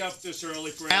wake up this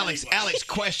early for Alex, anybody.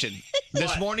 question. This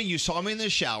What? morning you saw me in the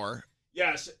shower.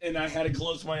 Yes, and I had to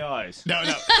close my eyes. No.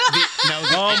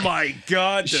 Oh my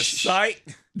God, the sight.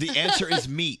 The answer is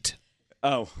meat.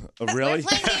 Oh, really? playing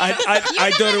the- I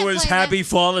You thought know it how was to play Happy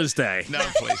Father's Day. No,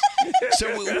 please.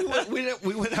 So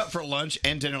we went out for lunch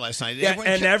and dinner last night. Yeah, Everyone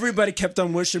and kept- everybody kept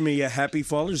on wishing me a Happy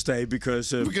Father's Day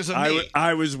because of me.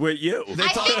 I was with you. They I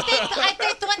thought- think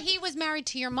they thought he was married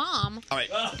to your mom All right,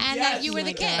 and that you were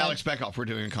the kid. Alex, back off. We're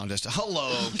doing a contest.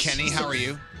 Hello, Kenny. How are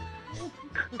you?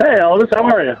 Hey, Elvis, how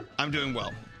are you? I'm doing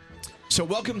well. So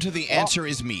welcome to The Answer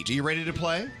is Meat. Are you ready to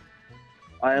play?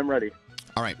 I am ready.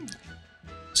 All right.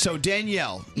 So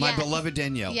Danielle, my Yes. beloved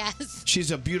Danielle. Yes.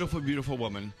 She's a beautiful, beautiful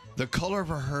woman. The color of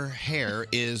her hair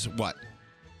is what?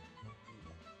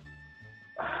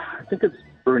 I think it's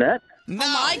brunette. No. Oh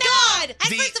my God!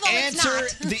 And first of all, it's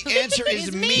not. The answer is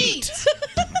It's meat.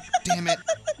 Damn it.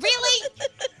 Really?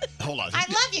 Hold on. I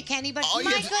love you, Kenny, but All you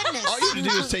my have to- goodness. All you have to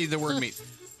do is say the word meat.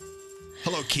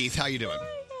 Hello, Keith. How you doing?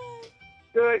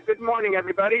 Good. Good morning,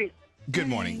 everybody. Good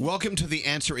morning. Welcome to The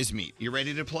Answer is Meat. You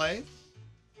ready to play?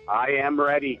 I am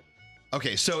ready.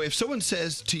 Okay, so if someone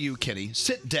says to you, Kenny,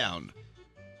 sit down.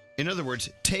 In other words,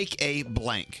 take a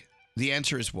blank. The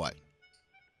answer is what?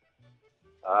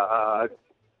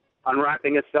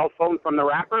 Unwrapping a cell phone from the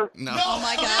wrapper. No. Oh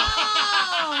my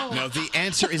God. No, the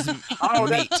answer is Oh,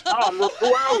 meat. that's I'm too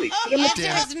early. The answer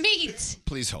Damn it. is meat.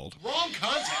 Please hold. Wrong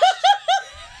context.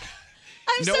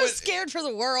 I'm No so one- scared for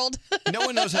the world. No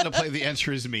one knows how to play The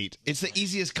Answer is Meat. It's the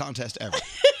easiest contest ever.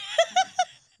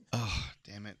 Oh,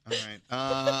 damn it. All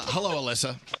right. Hello,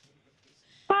 Alyssa.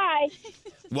 Hi.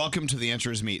 Welcome to The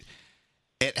Answer is Meat.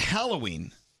 At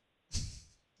Halloween,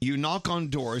 you knock on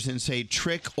doors and say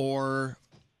trick or...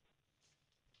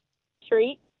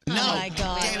 Treat. No. Oh my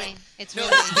God. It's No,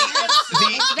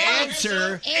 really the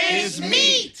answer is is meat.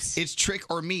 meat. It's trick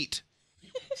or meat.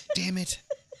 Damn it.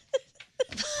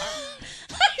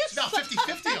 No,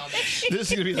 50-50 on this. This is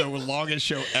going to be the longest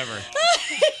show ever.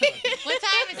 What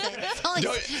time is it? It's only-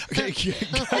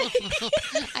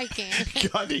 I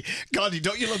can't. Gandhi,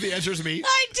 don't you love The Answer Is Me?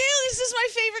 I do. This is my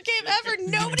favorite game ever.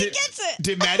 Nobody gets it.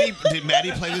 Did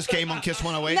Maddie play this game on Kiss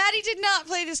 108? Maddie did not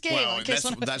play this game Well, on Kiss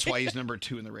 108. that's why he's number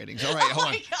 2 in the ratings. All right,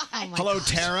 hold on. Hello,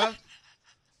 Tara.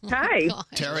 Hi.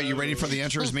 Tara, you ready for The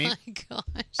Answer Is Me?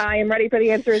 I am ready for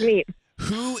The Answer Is Me.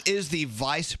 Who is the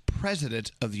Vice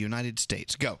President of the United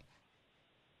States? Go.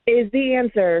 Is the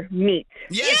answer meat?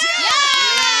 Yes.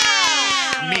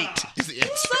 Meat is the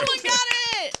answer. Someone got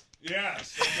it.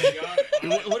 Yes.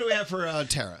 What do we have for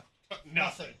Tara?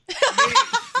 Nothing.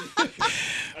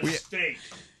 We- Steak.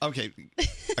 Okay.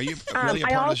 Are you really a I part of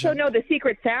the also show? know the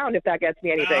secret sound if that gets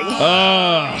me anything.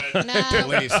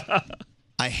 Please.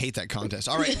 I hate that contest.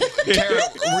 All right, Tara,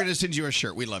 we're going to send you a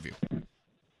shirt. We love you.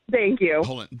 Thank you.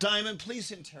 Hold on. Diamond, please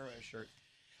send Tara a shirt.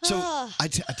 So I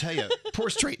tell you, poor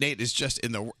Straight Nate is just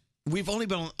in the. We've only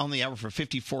been on the air for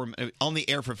 54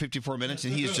 minutes,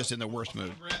 and he is just in the worst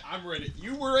mood. I'm ready.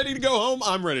 You were ready to go home.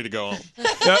 I'm ready to go home.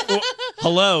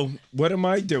 Hello. What am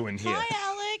I doing here?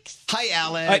 Hi,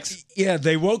 Alex. Yeah,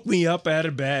 they woke me up out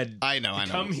of bed. I know.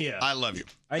 Come here. I love you.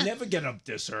 I never get up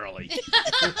this early.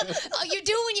 Oh, you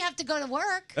do when you have to go to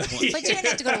work. But you didn't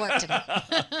have to go to work today.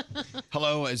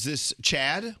 Hello, is this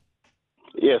Chad?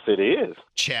 Yes, it is.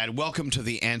 Chad, welcome to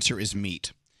The Answer Is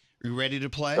Meat. Are you ready to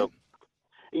play?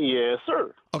 Yes,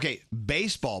 sir. Okay,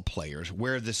 baseball players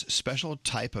wear this special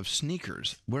type of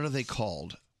sneakers. What are they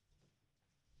called?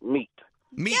 Meat.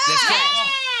 Meat, that's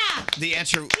correct. The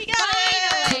answer could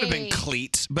have been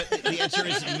cleats, but the answer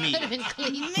is meat. Could have been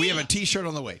clean. We have a T-shirt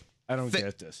on the way. I don't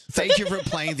get this. Thank you for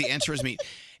playing. The answer is meat.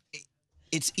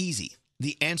 It's easy.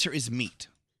 The answer is meat.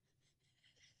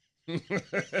 Yeah,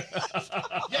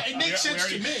 it makes sense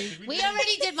to me. We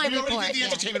already did my report. We already did the yeah.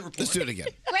 entertainment report. Let's do it again.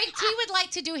 Greg T would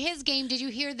like to do his game. Did you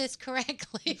hear this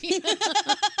correctly?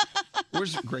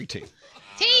 Where's Greg T?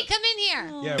 T, come in here.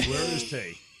 Yeah, where is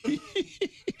T?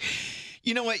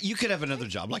 You know what? You could have another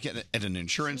job, like at an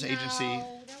insurance agency.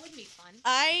 That would be fun.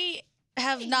 I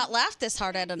have not laughed this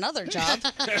hard at another job.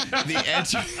 The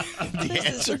answer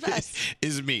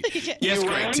is meat. Yes,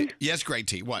 Greg T. Yes, Greg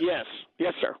T. What? Yes.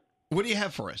 Yes, sir. What do you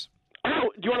have for us?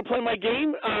 Oh, do you want to play my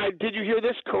game? Did you hear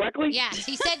this correctly? Yes,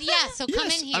 he said yes, so come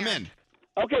in here. I'm in.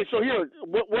 Okay, so here,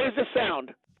 what is the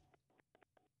sound?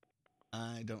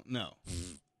 I don't know.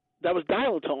 That was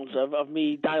dial tones of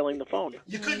me dialing the phone.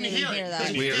 You couldn't hear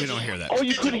it. We don't hear that. Oh,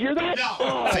 you couldn't hear that? No.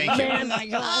 Oh, Thank you. man.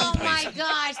 Oh my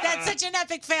gosh, that's such an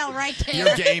epic fail right there.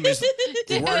 Your game is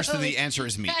worse than the answer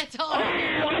is meat. That's all. Oh,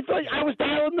 I thought I was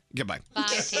dialing. Goodbye. Bye,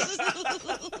 T.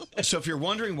 So if you're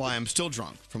wondering why I'm still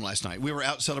drunk from last night, we were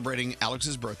out celebrating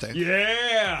Alex's birthday.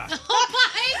 Yeah. Oh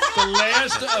my The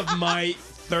last of my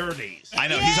 30s. I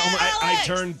know. He's almost. I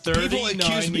turned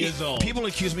 39 years old. People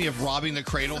accuse me of robbing the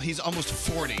cradle. He's almost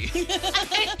 40.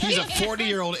 He's a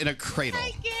 40-year-old in a cradle.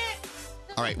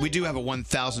 All right, we do have a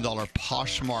 $1,000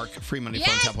 Poshmark free money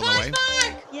phone tap on the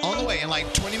way. On the way in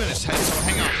like 20 minutes. So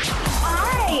hang on.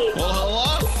 Hi. Well,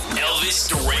 hello. Elvis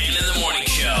Duran in the morning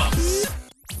show.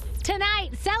 Tonight,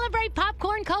 celebrate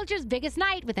popcorn culture's biggest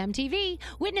night with MTV.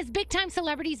 Witness big-time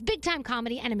celebrities, big-time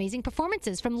comedy, and amazing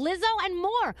performances from Lizzo and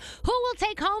more. Who will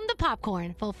take home the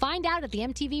popcorn? We'll find out at the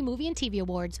MTV Movie and TV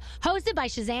Awards, hosted by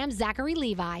Shazam's Zachary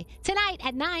Levi. Tonight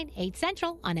at 9, 8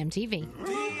 Central on MTV.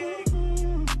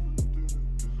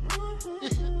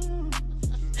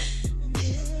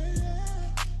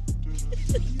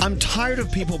 I'm tired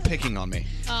of people picking on me.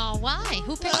 Oh, why?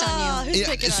 Who picked on you? Who's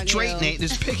picking on Straight you? Nate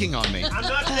is picking on me. I'm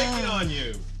not picking on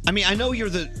you. I mean, I know you're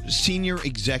the senior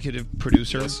executive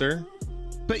producer. Yes, sir.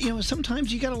 But you know,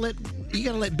 sometimes you gotta let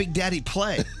Big Daddy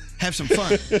play. Have some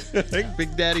fun. I think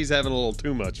Big Daddy's having a little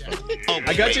too much fun. Oh,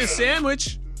 I got you a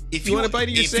sandwich. If you want a bite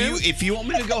of your sandwich? If you want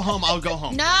me to go home, I'll go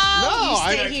home. No, No, you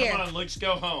stay I- here. Come on, let's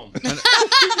go home.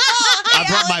 I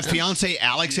brought my fiance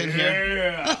Alex in here.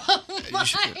 Yeah.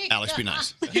 Alex, be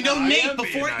nice. You know, I Nate, am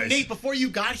being nice. before you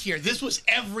got here, this was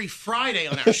every Friday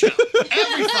on our show.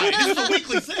 Every Friday. This is a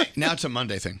weekly thing. Now it's a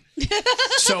Monday thing.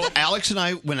 So Alex and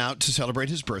I went out to celebrate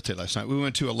his birthday last night. We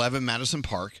went to 11 Madison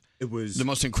Park. It was the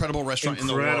most incredible restaurant in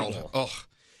the incredible. world. Oh,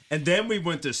 And then we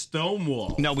went to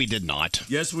Stonewall. no, we did not.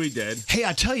 Yes, we did. Hey,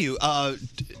 I tell you,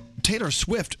 Taylor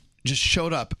Swift just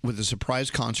showed up with a surprise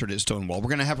concert at Stonewall. We're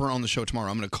going to have her on the show tomorrow.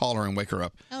 I'm going to call her and wake her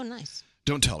up. Oh, nice.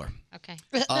 Don't tell her. Okay.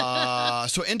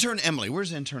 So intern Emily,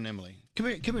 where's intern Emily? Come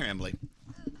here, Emily.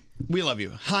 We love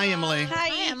you. Hi, Emily.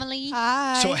 Hi, Emily.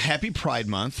 Hi. So happy Pride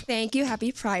Month. Thank you.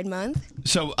 Happy Pride Month.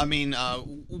 So, I mean,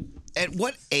 at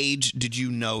what age did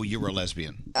you know you were a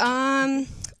lesbian?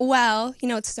 Well,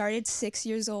 it started 6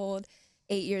 years old,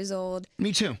 8 years old.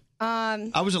 Me too.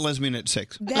 I was a lesbian at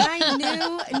 6. Then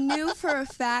I knew for a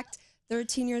fact,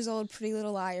 13 years old, Pretty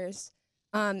Little Liars,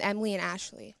 Emily and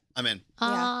Ashley. I'm in.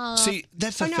 Yeah. See,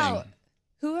 that's the thing. No.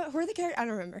 Who are the characters? I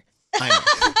don't remember.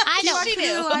 I know. She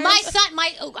knew. My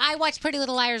son, I watched Pretty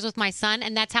Little Liars with my son,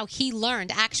 and that's how he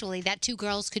learned, actually, that 2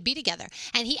 girls could be together.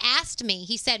 And he asked me,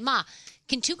 he said, Ma,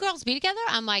 can 2 girls be together?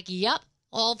 I'm like, yep.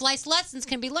 All of life's lessons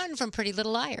can be learned from Pretty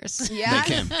Little Liars. Yeah. They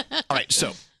can. All right,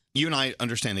 so you and I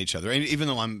understand each other, and even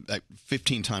though I'm like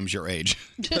 15 times your age.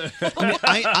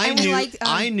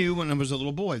 I knew when I was a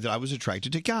little boy that I was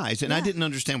attracted to guys, and I didn't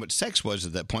understand what sex was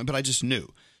at that point, but I just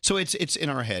knew. So it's in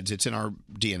our heads. It's in our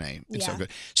DNA. It's so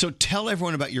good. So tell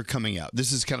everyone about your coming out.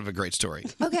 This is kind of a great story.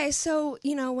 Okay, so,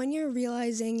 when you're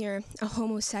realizing you're a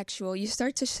homosexual, you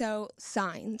start to show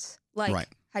signs, like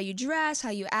how you dress, how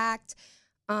you act.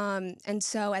 And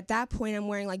so at that point, I'm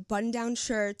wearing like button-down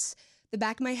shirts. The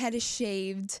back of my head is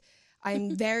shaved.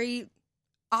 I'm very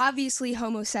obviously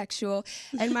homosexual.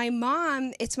 And my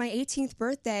mom, it's my 18th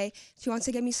birthday. She wants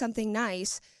to get me something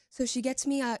nice. So she gets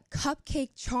me a cupcake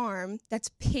charm that's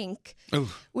pink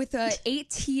with a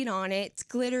 18 on it. It's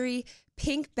glittery,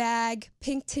 pink bag,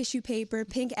 pink tissue paper,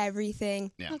 pink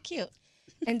everything. Yeah. Oh, cute.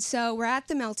 And so we're at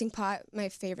the Melting Pot, my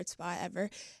favorite spot ever.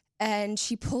 And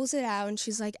she pulls it out and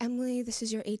she's like, Emily, this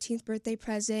is your 18th birthday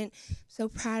present. So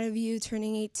proud of you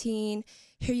turning 18.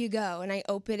 Here you go. And I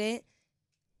open it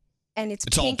and it's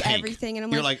pink, all pink everything. And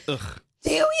I'm You're like, ugh. Do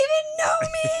you even know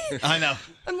me? I know.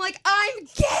 I'm like, I'm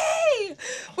gay.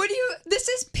 This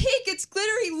is pink. It's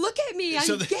glittery. Look at me.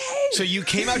 I'm gay. So you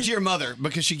came out to your mother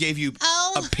because she gave you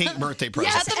a pink birthday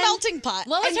present. At the Melting Pot.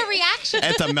 What was her reaction?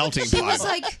 At the Melting She Pot. was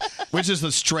like, which is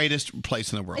the straightest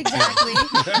place in the world. Exactly.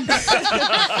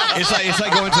 It's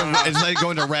like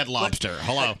going to Red Lobster.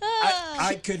 Hello.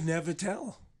 I could never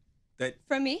tell.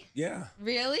 From me? Yeah.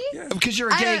 Really? Yeah. Because you're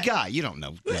a gay guy. You don't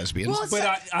know lesbians. Well,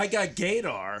 but I got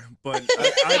gaydar, but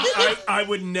I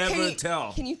would never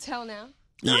tell. Can you tell now?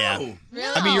 Yeah. Really?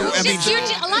 I mean,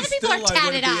 a lot of people are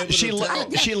tatted up.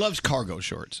 She loves cargo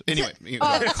shorts. Anyway.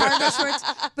 Cargo shorts.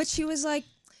 But she was like,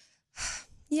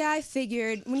 yeah, I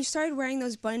figured. When you started wearing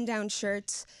those button-down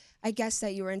shirts, I guess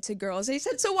that you were into girls. They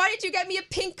said, so why did you get me a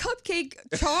pink cupcake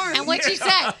charm? And what'd she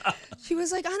say? She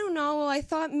was like, I don't know. I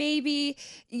thought maybe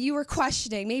you were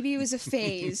questioning. Maybe it was a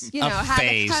phase. You know,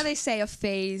 phase. how they say a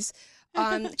phase.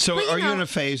 So are you in a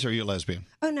phase or are you a lesbian?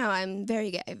 Oh, no, I'm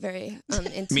very gay, very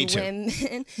into Me too. women.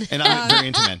 And I'm very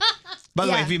into men. By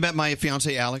the way, have you met my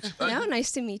fiance, Alex? No,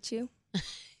 nice to meet you.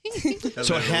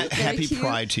 So happy cute.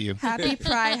 Pride to you. Happy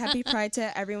Pride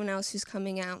to everyone else who's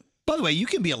coming out. By the way, you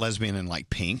can be a lesbian in like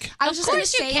pink. I was just going to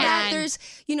say that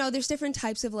can. there's different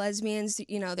types of lesbians.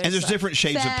 There's different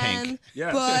shades of pink.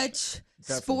 Yeah. Butch,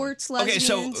 sports lesbians.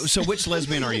 Okay, so which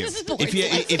lesbian are you?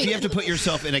 If you have to put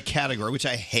yourself in a category, which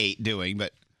I hate doing,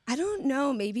 but I don't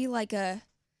know, maybe like an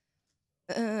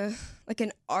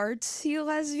artsy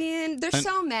lesbian. There's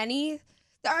so many.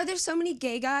 Are there so many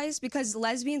gay guys? Because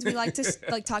lesbians, we like to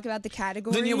talk about the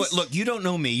categories. then you know what? Look, you don't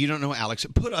know me. You don't know Alex.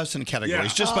 Put us in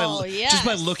categories just by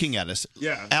looking at us.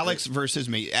 Yeah. Alex versus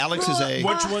me. Alex is a.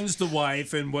 Which one's the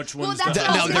wife and which one's the that's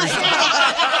husband?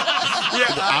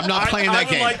 I'm not playing that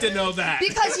game. I would like to know that.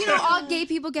 Because, all gay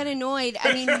people get annoyed.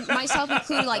 I mean, myself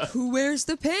included, like, who wears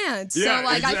the pants? Yeah, so,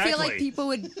 like, exactly. I feel like people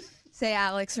would say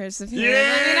Alex versus the Yeah. I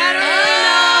mean, I don't know.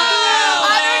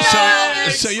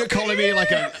 So you're calling me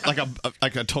like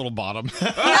a total bottom.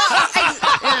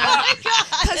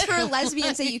 Because for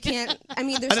lesbians, you can't. I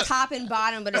mean, there's top and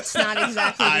bottom, but it's not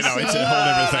exactly. I know, the it's same. a whole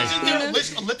different thing. Isn't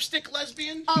there a lipstick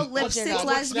lesbian? Oh, lipstick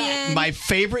lesbian. My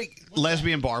favorite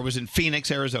lesbian bar was in Phoenix,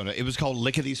 Arizona. It was called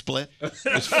Lickety Split. It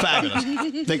was fabulous.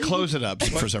 They closed it up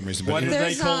for some reason. Why But did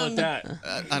they call it that?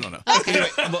 I don't know. Anyway,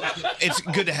 well, it's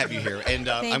good to have you here, and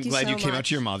I'm glad you came out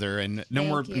to your mother. And no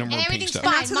more And pink everything's stuff.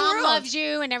 fine. Mom loves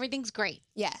you, and everything's great.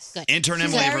 Yes. Good. Intern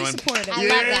She's Emily, very everyone. supportive. I love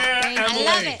that. Emily.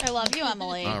 I love it. I love you,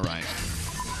 Emily. All right.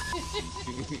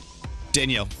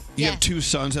 Danielle, you have 2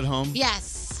 sons at home.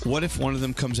 Yes. What if one of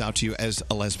them comes out to you as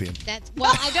a lesbian?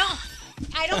 I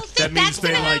don't think That means that's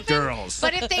they gonna like happen. girls.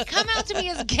 But if they come out to me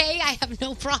as gay, I have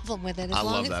no problem with it. As I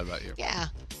long love as, that about you. Yeah.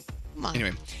 Come on.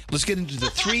 Anyway, let's get into the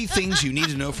 3 things you need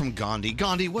to know from Gandhi.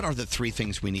 Gandhi, what are the 3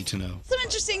 things we need to know? Some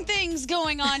interesting things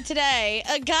going on today.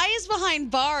 A guy is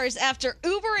behind bars after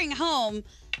Ubering home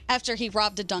after he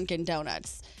robbed a Dunkin'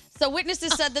 Donuts. So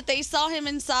witnesses said that they saw him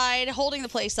inside holding the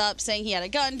place up, saying he had a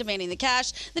gun, demanding the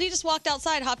cash. Then he just walked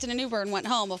outside, hopped in an Uber, and went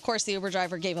home. Of course, the Uber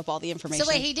driver gave up all the information. So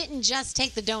wait, he didn't just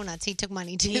take the donuts; he took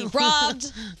money too. He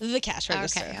robbed the cash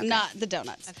register, Okay. not the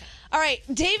donuts. All right,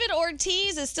 David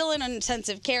Ortiz is still in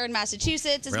intensive care in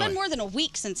Massachusetts. It's Really? been more than a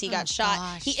week since he got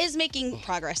shot. He is making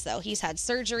progress, though. He's had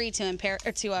surgery to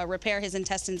repair his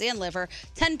intestines and liver.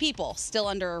 10 people still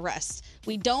under arrest.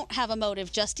 We don't have a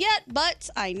motive just yet, but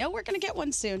I know we're going to get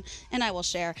one soon, and I will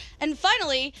share. And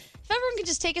finally, if everyone could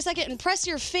just take a second and press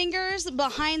your fingers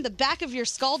behind the back of your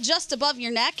skull, just above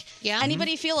your neck. Yeah.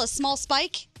 Anybody feel a small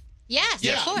spike? Yes,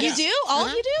 Yeah. of course. You do? All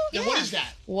of you do? Yeah, what is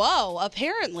that? Whoa,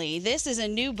 apparently this is a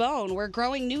new bone. We're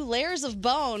growing new layers of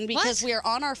bone because we are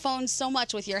on our phones so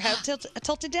much with your head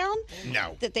tilted down.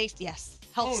 No. That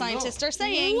health scientists are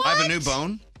saying. I have a new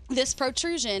bone. This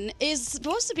protrusion is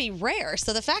supposed to be rare.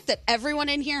 So the fact that everyone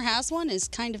in here has one is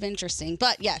kind of interesting.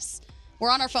 But yes,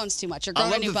 we're on our phones too much. You're growing I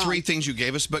a love new the bone. 3 things you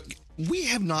gave us, but we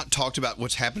have not talked about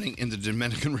what's happening in the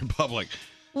Dominican Republic.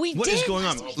 What is going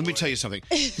on? Let me tell you something.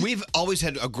 We've always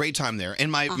had a great time there, and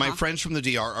my friends from the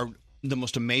DR are the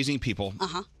most amazing people.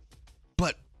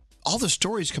 But all the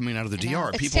stories coming out of the DR,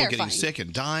 It's people are terrifying. getting sick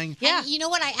and dying. And you know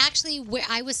what?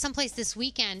 I was someplace this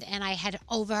weekend and I had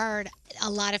overheard a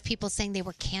lot of people saying they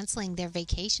were canceling their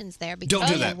vacations there because Don't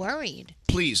do they that. were worried.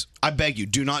 Please, I beg you,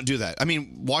 do not do that. I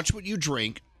mean, watch what you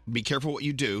drink. Be careful what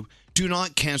you do. Do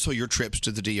not cancel your trips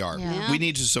to the DR. Yeah. We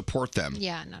need to support them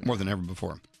Yeah, no. more than ever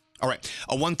before. All right,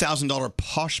 a $1,000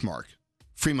 Poshmark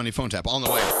free money phone tap on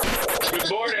the way. Good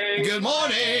morning. Good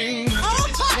morning. Oh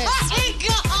my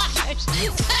gosh!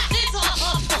 That is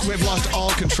awful. We've lost all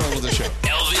control of the show.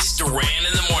 Elvis Duran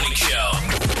in the morning show.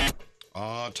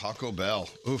 Taco Bell.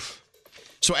 Oof.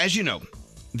 So as you know,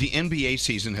 the NBA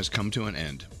season has come to an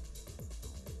end.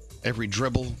 Every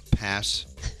dribble, pass,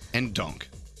 and dunk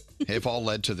have all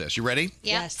led to this. You ready?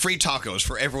 Yes. Free tacos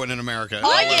for everyone in America.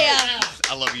 Oh, yeah.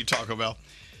 I love you, Taco Bell.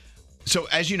 So,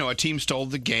 as you know, a team stole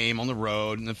the game on the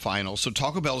road in the finals. So,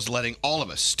 Taco Bell is letting all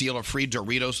of us steal a free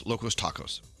Doritos Locos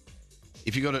Tacos.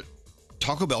 If you go to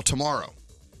Taco Bell tomorrow,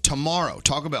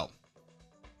 Taco Bell,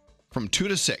 from 2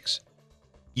 to 6,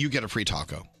 you get a free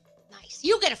taco.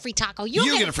 You get a free taco. You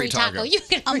get a free taco. You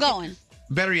get a I'm free- going.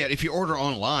 Better yet, if you order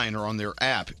online or on their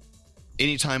app,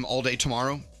 anytime, all day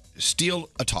tomorrow, steal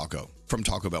a taco from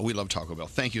Taco Bell. We love Taco Bell.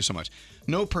 Thank you so much.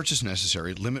 No purchase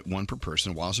necessary. Limit 1 per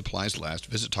person while supplies last.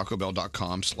 Visit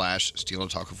TacoBell.com/steal a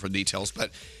taco for details.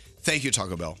 But thank you,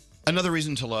 Taco Bell. Another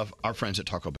reason to love our friends at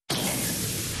Taco Bell.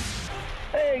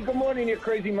 Hey, good morning, you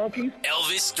crazy monkeys.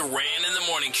 Elvis Duran in the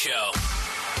morning show.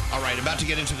 All right, about to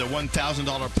get into the $1,000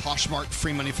 Poshmark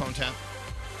free money phone tap.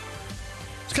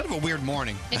 It's kind of a weird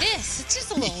morning. It is. It's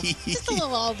just a little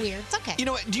weird. It's okay. You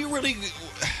know what? Do you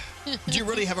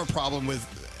really have a problem with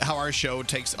how our show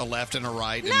takes a left and a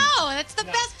right? And No, that's the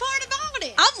best part about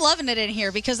it. I'm loving it in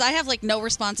here because I have like no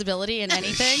responsibility in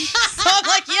anything. So I'm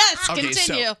like, yes,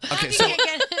 continue.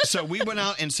 So we went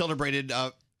out and celebrated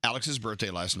Alex's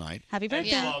birthday last night. Happy birthday.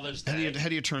 Yeah. How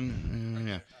do you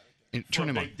turn? Turn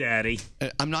him on. Big Daddy.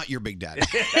 I'm not your big daddy.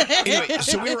 Anyway,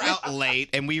 so we were out late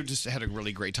and we just had a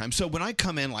really great time. So when I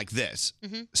come in like this,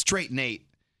 straight Nate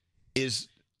is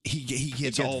he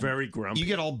gets all very grumpy. You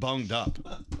get all bunged up.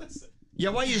 Yeah,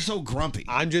 why are you so grumpy?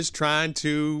 I'm just trying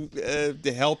to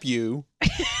help you.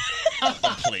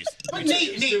 Oh, please. But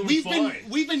Nate,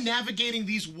 we've been navigating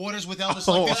these waters with Elvis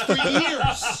like this for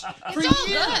years.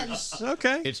 It's all good.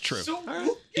 Okay. It's true. So,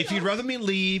 If you'd rather me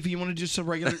leave, you want to just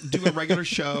do a regular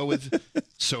show with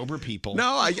sober people.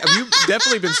 No, you've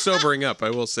definitely been sobering up. I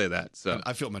will say that. So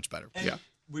I feel much better. And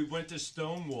we went to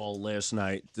Stonewall last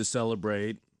night to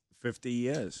celebrate 50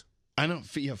 years. I know.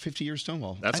 50 years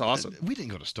Stonewall. That's awesome. We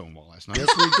didn't go to Stonewall last night. Yes,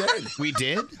 we did. We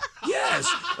did?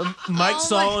 Yes. Mike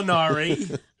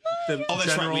Solinari, the Oh, that's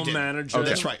right. We general did. manager. Oh,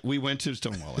 that's right. We went to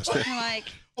Stonewall last night. Like,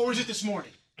 or is it this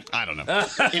morning? I don't know.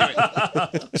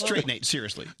 Anyway, straight Nate,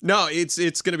 seriously. No,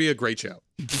 it's going to be a great show.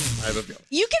 I have a feeling.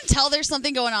 you can tell there's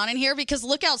something going on in here because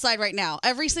look outside right now.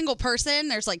 Every single person,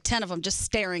 there's like 10 of them just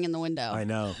staring in the window. I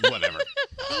know. Whatever.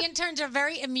 The interns are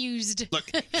very amused.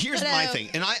 Look, here's my thing,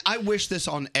 and I wish this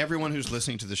on everyone who's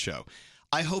listening to the show.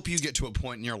 I hope you get to a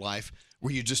point in your life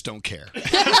where you just don't care.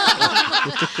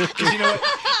 Because you know what?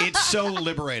 It's so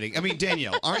liberating. I mean,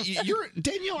 Danielle, aren't you?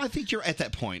 Danielle, I think you're at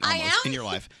that point I almost am? in your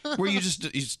life where you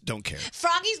just don't care.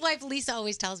 Froggy's wife, Lisa,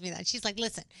 always tells me that. She's like,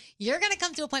 listen, you're going to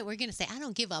come to a point where you're going to say, I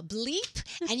don't give a bleep,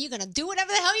 and you're going to do whatever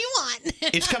the hell you want.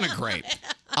 It's kind of great.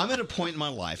 I'm at a point in my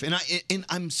life, and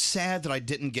I'm sad that I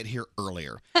didn't get here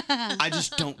earlier. I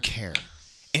just don't care.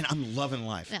 And I'm loving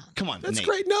life. Come on, That's Nate.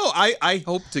 great. No, I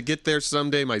hope to get there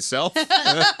someday myself.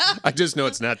 I just know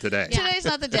it's not today. Today's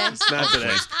not the day. It's not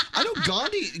today. I know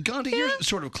Gandhi, you're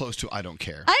sort of close to I don't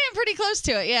care. I am pretty close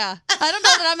to it, yeah. I don't know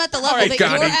that I'm at the level All right, that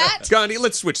Gandhi. you're at. Gandhi,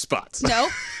 let's switch spots. No.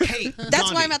 Hey, That's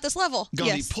Gandhi, why I'm at this level.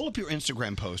 Gandhi, Yes. pull up your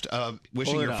Instagram post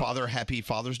wishing Pull it your up. father happy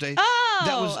Father's Day.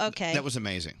 Oh, okay. That was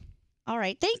amazing. All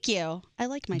right, thank you. I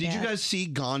like my Did dad. you guys see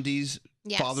Gandhi's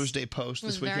Yes. Father's Day post It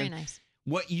was this weekend? very nice.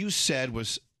 What you said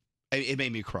was, it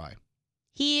made me cry.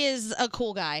 He is a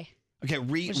cool guy. Okay,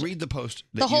 read the post.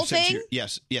 That The you whole sent to thing? your-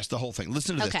 yes, the whole thing.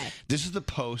 Listen to this. Okay. This is the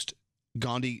post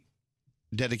Gandhi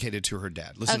dedicated to her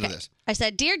dad. Listen to this. I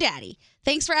said, Dear Daddy,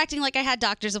 thanks for acting like I had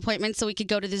doctor's appointments so we could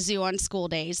go to the zoo on school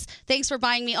days. Thanks for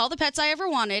buying me all the pets I ever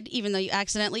wanted, even though you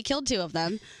accidentally killed 2 of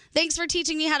them. Thanks for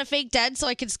teaching me how to fake dead so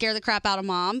I could scare the crap out of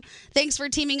Mom. Thanks for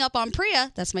teaming up on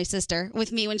Priya, that's my sister,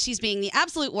 with me when she's being the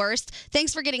absolute worst.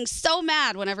 Thanks for getting so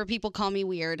mad whenever people call me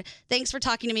weird. Thanks for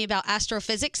talking to me about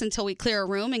astrophysics until we clear a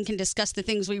room and can discuss the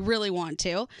things we really want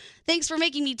to. Thanks for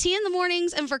making me tea in the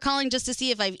mornings and for calling just to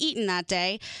see if I've eaten that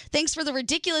day. Thanks for the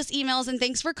ridiculous emails and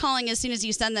thanks for calling as soon as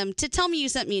you send them to tell me you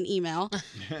sent me an email.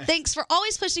 Thanks for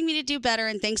always pushing me to do better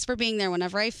and thanks for being there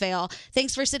whenever I fail.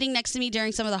 Thanks for sitting next to me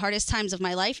during some of the hardest times of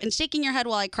my life and shaking your head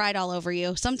while I cried all over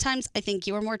you. Sometimes I think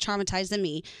you were more traumatized than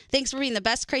me. Thanks for being the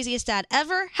best, craziest dad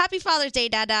ever. Happy Father's Day,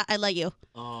 Dada. I love you.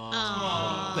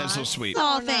 That's so sweet.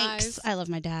 Oh, thanks. I love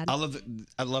my dad.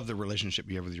 I love the relationship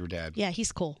you have with your dad. Yeah,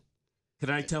 he's cool. Can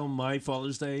I tell my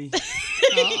Father's Day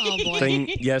Oh, boy. thing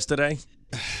yesterday?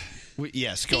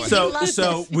 Yes, go ahead.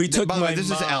 So we took By the my way, this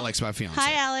is mom- Alex, my fiance.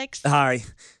 Hi, Alex. Hi.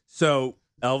 So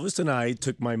Elvis and I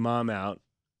took my mom out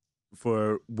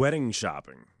for wedding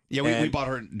shopping. Yeah, we bought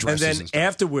her dresses And then and stuff.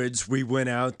 afterwards, we went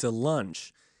out to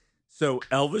lunch. So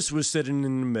Elvis was sitting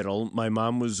in the middle. My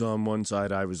mom was on one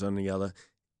side. I was on the other.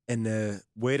 And the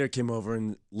waiter came over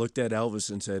and looked at Elvis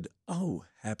and said, "Oh,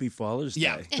 happy Father's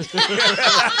Day." He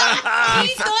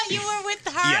thought you were with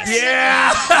her.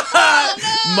 Yeah.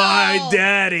 Oh, My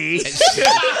daddy.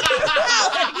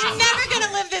 You're never going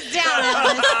to live this down,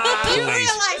 Elvis. You Please.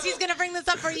 realize he's going to bring this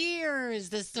up for years,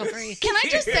 this story. Can I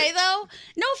just say, though,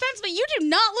 no offense, but you do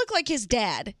not look like his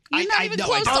dad. You're not even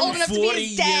close to I'm old enough to be 40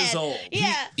 his dad. years old.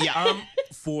 Yeah. Yeah, I'm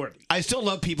 40. I still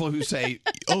love people who say,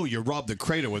 "Oh, you robbed the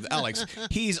cradle with Alex."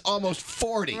 He's almost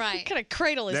 40. Right. What kind of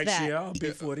cradle is Next that? year, I'll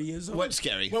be 40 years old. What's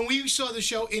scary? When we saw the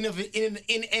show in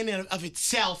and of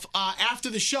itself, after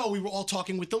the show, we were all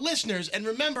talking with the listeners. And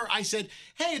remember, I said,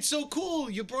 "Hey, it's so cool.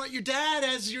 You brought your dad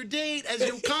as your date, as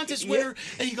your contest winner."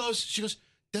 And she goes,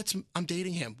 I'm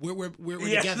dating him. We're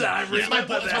Yes, together. I It's my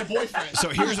remember it's my that. boyfriend. So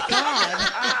here's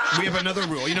we have another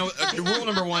rule. You know, rule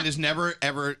number 1 is never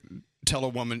ever tell a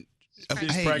woman,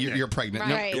 She's "Hey, pregnant." you're pregnant."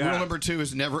 No, Right. Rule Yeah. number 2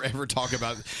 is never ever talk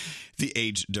about the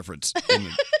age difference.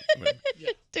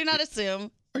 Do not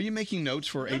assume. Are you making notes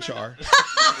for HR?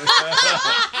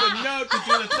 The note to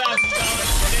do the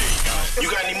 $1,000.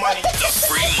 You got any money? The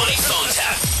free money phone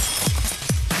tap.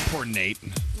 Poor Nate.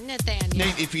 Nathaniel.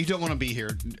 Nate, if you don't want to be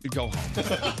here, go home.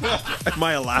 Am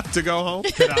I allowed to go home?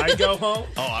 Could I go home?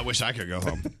 Oh, I wish I could go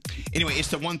home. Anyway, it's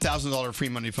the $1,000 free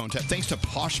money phone tap. Thanks to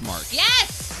Poshmark.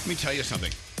 Yes. Let me tell you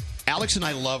something. Alex and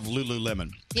I love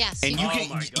Lululemon. Yes. And you Oh can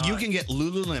my God. you can get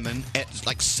Lululemon at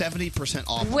like 70%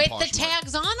 off on with the Poshmark.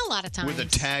 tags on a lot of times. With the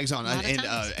tags on, A lot of and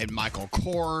times. and Michael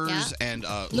Kors Yeah. and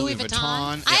Louis Vuitton.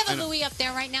 I Yeah, have a and, Louis up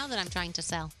there right now that I'm trying to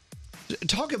sell.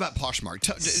 Talk about Poshmark.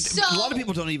 So- A lot of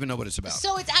people don't even know what it's about.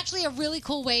 So it's actually a really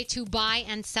cool way to buy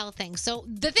and sell things. So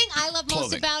the thing I love most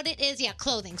Clothing. about it is,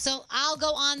 clothing. So I'll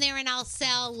go on there and I'll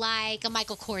sell like a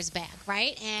Michael Kors bag,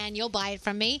 right? And you'll buy it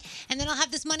from me. And then I'll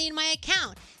have this money in my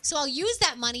account. So I'll use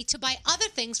that money to buy other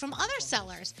things from other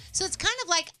sellers. So it's kind of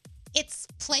like, it's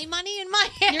play money in my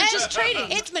head. You're just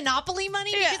trading. It's Monopoly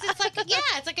money because it's like,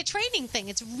 it's like a trading thing.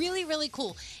 It's really, really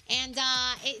cool. And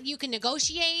you can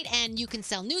negotiate and you can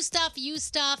sell new stuff, used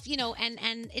stuff, and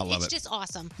I love it's it. just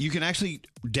awesome. You can actually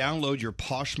download your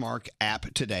Poshmark app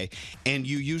today, and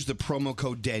you use the promo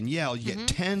code Danielle. You get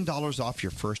 $10 off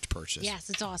your first purchase. Yes,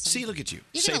 it's awesome. See, look at you,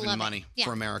 You're gonna saving love it. money Yeah.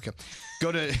 for America.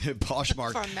 Go to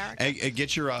Poshmark For America. and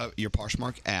get your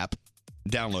Poshmark app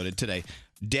downloaded today.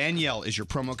 Danielle is your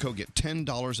promo code. Get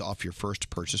 $10 off your first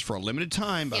purchase for a limited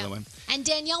time, by the way. And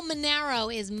Danielle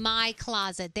Monaro is my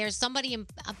closet. There's somebody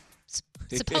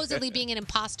supposedly being an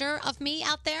imposter of me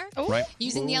out there. Right.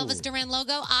 Using the Ooh. Elvis Duran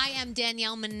logo. I am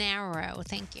Danielle Monaro.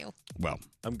 Thank you. Well,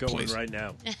 I'm going please. right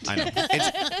now. I know.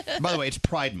 By the way, it's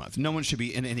Pride Month. No one should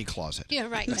be in any closet. Yeah,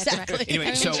 right. That's right. Anyway,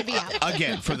 Everyone so should be out.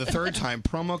 again, for the third time,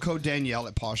 promo code Danielle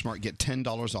at Poshmark, get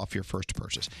 $10 off your first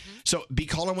purchase. So be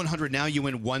caller 100 now. You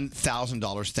win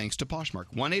 $1,000 thanks to Poshmark.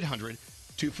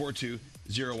 1-800-242-0260.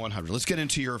 0100. Let's get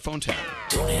into your phone tap.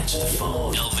 Don't answer the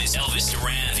phone. Elvis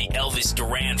Duran, the Elvis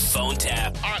Duran phone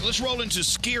tap. All right, let's roll into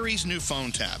Scary's new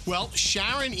phone tap. Well,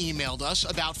 Sharon emailed us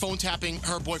about phone tapping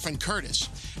her boyfriend Curtis.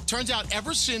 Turns out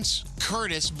ever since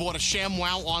Curtis bought a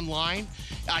ShamWow online,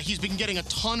 he's been getting a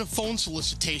ton of phone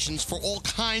solicitations for all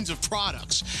kinds of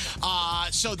products.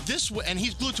 And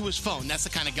he's glued to his phone. That's the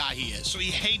kind of guy he is. So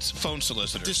he hates phone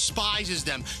solicitors. Despises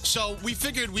them. So we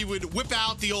figured we would whip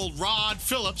out the old Rod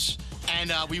Phillips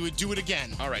and we would do it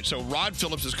again. All right, so Rod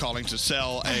Phillips is calling to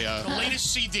sell a... the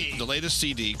latest CD. The latest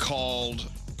CD called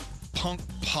Punk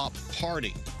Pop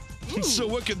Party. So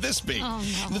what could this be? Oh,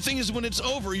 no. The thing is, when it's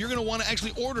over, you're going to want to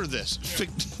actually order this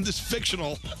this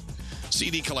fictional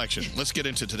CD collection. Let's get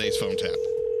into today's phone tap.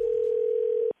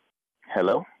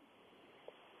 Hello?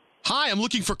 Hi, I'm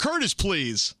looking for Curtis,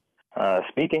 please.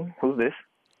 Speaking. Who's this?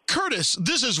 Curtis,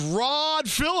 this is Rod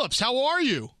Phillips. How are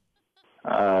you?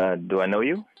 Do I know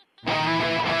you?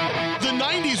 The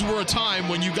 90s were a time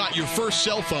when you got your first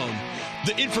cell phone.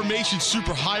 The information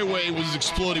superhighway was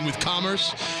exploding with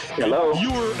commerce. Hello?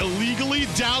 You were illegally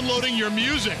downloading your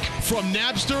music from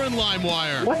Napster and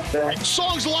LimeWire. What the?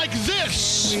 Songs like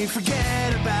this. We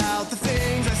forget about the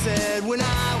things I said when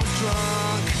I was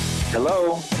drunk.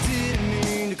 Hello? Didn't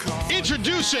mean to call.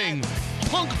 Introducing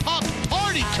Punk Pop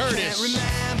Party, Curtis.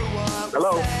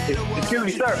 Hello? Excuse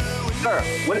me, sir. Sir,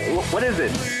 what is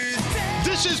it?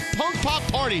 This is Punk Pop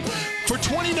Party for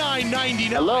 $29.99.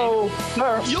 Hello,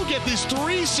 sir. You'll get this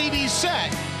 3 CD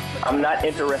set. I'm not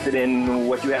interested in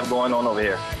what you have going on over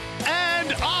here.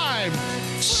 And I'm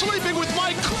sleeping with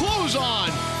my clothes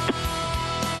on.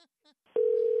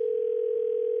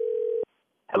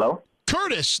 Hello?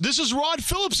 Curtis, this is Rod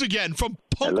Phillips again from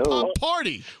Punk Pop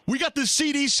Party. We got the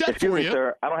CD set Excuse for me, you.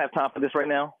 sir. I don't have time for this right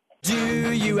now.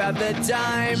 Do you have the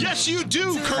time? Yes, you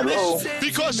do, Curtis. Hello?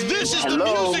 Because this is Hello?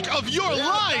 the music of your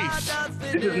life.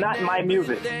 This is not my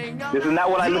music. This is not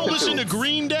what I You don't listen listen to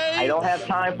Green Day? I don't have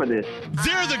time for this.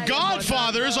 They're the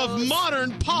godfathers of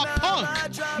modern pop punk.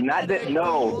 Not that.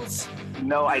 No.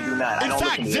 No, I do not. I In don't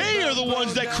fact, listen to they this. are the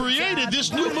ones that created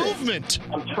this new movement.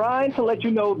 I'm trying to let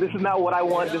you know this is not what I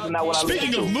want. This is not what I listen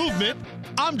Speaking to. of movement,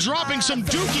 I'm dropping some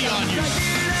dookie on you.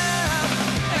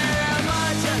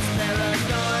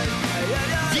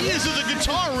 These are the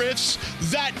guitar riffs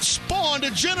that spawned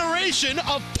a generation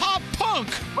of pop punk.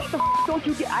 What the don't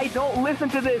you get? I don't listen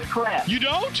to this crap. You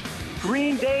don't?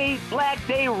 Green Day, Black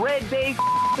Day, Red Day,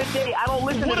 Day. I don't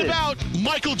listen What to this. about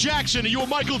Michael Jackson? Are you a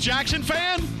Michael Jackson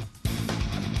fan?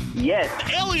 Yes.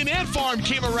 Alien Ant Farm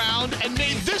came around and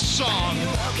made this song.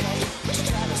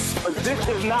 But this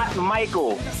is not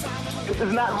Michael. This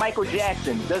is not Michael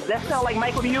Jackson. Does that sound like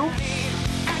Michael to you?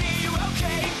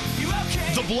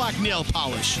 The black nail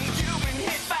polish.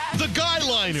 The guy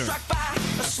liner.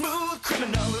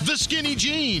 The skinny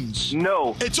jeans.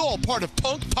 No. It's all part of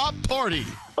Punk Pop Party.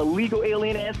 Illegal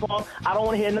Alien Ant Farm. I don't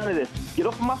want to hear none of this. Get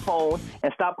off of my phone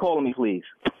and stop calling me, please.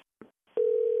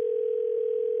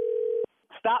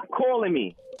 Stop calling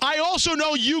me. I also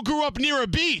know you grew up near a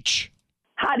beach.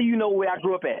 How do you know where I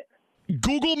grew up at?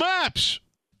 Google Maps.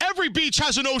 Every beach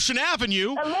has an Ocean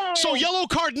Avenue. Hello? So Yellow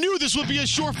Card knew this would be a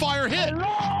surefire hit.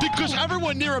 Hello? Because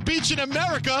everyone near a beach in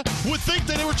America would think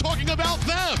that they were talking about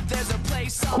them.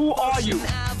 Who are you?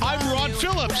 I'm Rod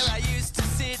Phillips.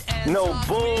 No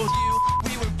bull.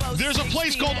 There's a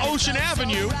place called Ocean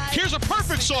Avenue. Here's a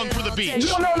perfect song for the beach.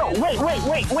 No.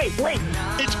 Wait.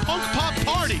 It's Punk Pop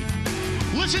Party.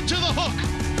 Listen to the hook.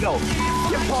 No.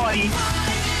 Your party.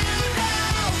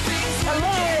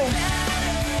 Hello.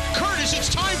 Curtis, it's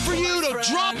time for you to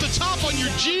drop the top on your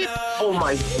Jeep. Oh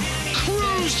my.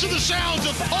 Cruise to the sounds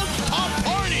of Punk Pop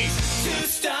Party.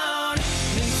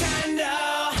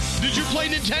 Did you play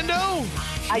Nintendo?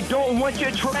 I don't want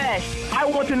your trash. I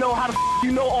want to know how the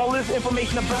you know all this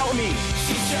information about me.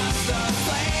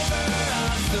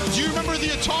 Do you remember the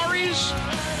Ataris?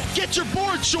 Get your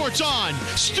board shorts on.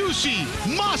 Stussy,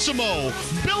 Massimo,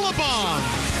 Billabong.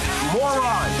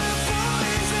 Moron.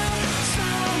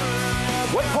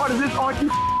 What part of this aren't you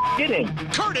getting?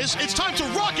 Curtis, it's time to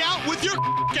rock out with your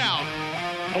out.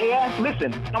 Hey, ass,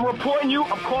 listen. I'm reporting you.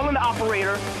 I'm calling the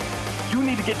operator. You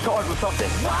need to get charged with something.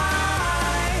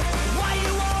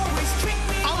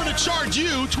 I'm going to charge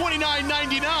you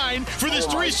 $29.99 for this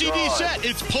 3 CD set.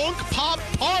 It's Punk Pop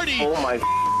Party. Oh, my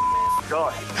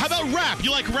God. How about rap?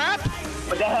 You like rap?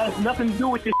 But that has nothing to do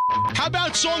with this. How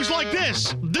about songs like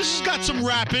this? This has got some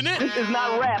rap in it. This is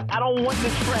not rap. I don't want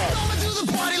this trash.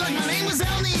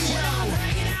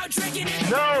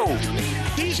 No.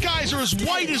 These guys are as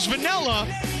white as vanilla,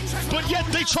 but yet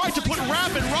they tried to put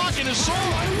rap and rock in a song.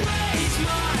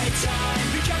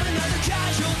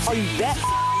 Are you that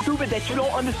stupid that you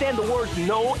don't understand the words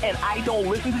no and I don't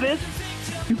listen to this?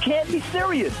 You can't be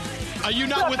serious. Are you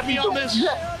not with me on this?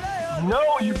 No,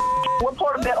 you. What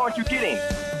part of that aren't you getting?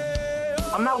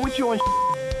 I'm not with you on.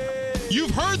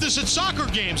 You've heard this at soccer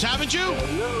games, haven't you?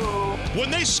 No.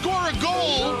 When they score a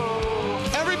goal,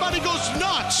 everybody goes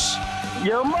nuts.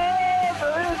 Your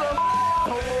mother is a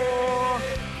whore.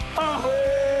 A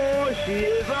whore. She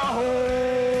is a whore.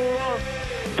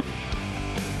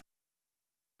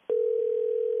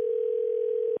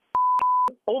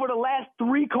 Over the last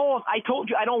 3 calls, I told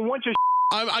you I don't want your.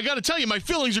 I got to tell you, my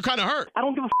feelings are kind of hurt. I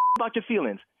don't give a about your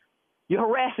feelings. You're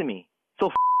harassing me. So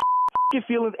your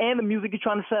feelings and the music you're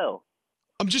trying to sell.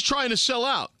 I'm just trying to sell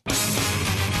out.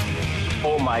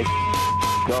 Oh my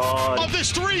God. Of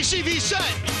this 3 CD set.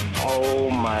 Oh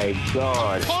my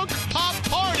God. Punk Pop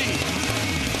Party.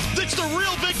 That's the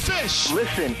real big fish.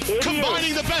 Listen, idiot.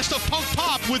 Combining the best of punk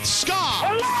pop with ska.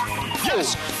 Hello.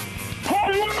 Yes.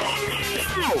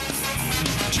 Hello.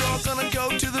 You're gonna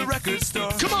go to the record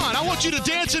store. Come on, I want you to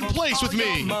dance in place with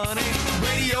me.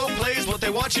 Radio plays what they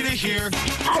want you to hear.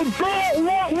 I don't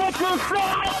want what you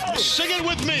say. Sing it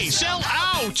with me. Sell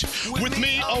out with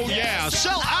me. Oh yeah.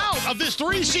 Sell out of this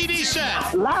 3 CD set.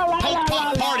 Punk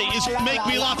Pop Party is make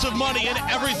me lots of money and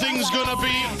everything's gonna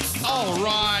be all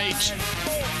right.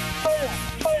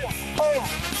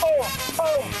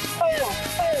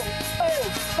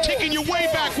 Taking you way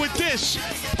back with this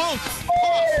punk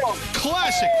pop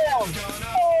classic.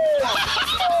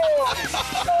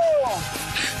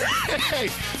 Hey,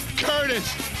 Curtis.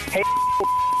 Hey,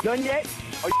 done yet?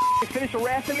 Are you finished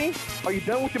harassing me? Are you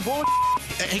done with your bullshit?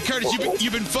 Hey, Curtis,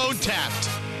 you've been phone tapped.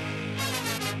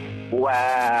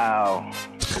 Wow.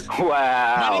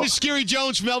 Wow. My name is Scary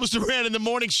Jones from Elvis Duran in the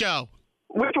Morning Show.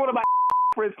 Which one of my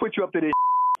friends put you up to this?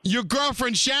 Your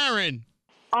girlfriend, Sharon.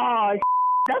 Oh,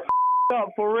 that's up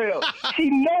for real. She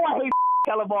know I hate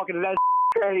telemarketers. That's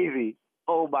crazy.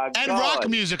 Oh, my God. And rock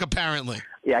music, apparently.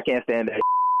 Yeah, I can't stand that.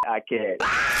 I can't. The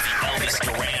Elvis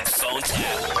Duran phone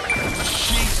tap.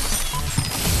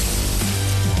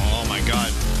 Oh, my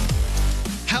God.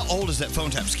 How old is that phone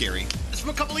tap, Scary? It's from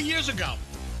a couple of years ago.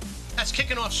 That's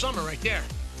kicking off summer right there.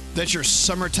 That's your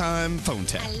summertime phone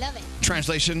tap. I love it.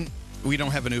 Translation, we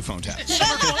don't have a new phone tap.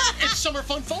 It's summer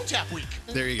fun phone tap week.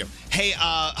 There you go. Hey,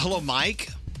 hello, Mike.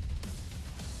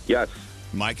 Yes.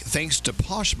 Mike, thanks to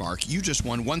Poshmark, you just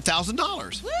won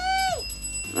 $1,000. Woo!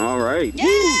 All right.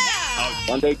 Yeah!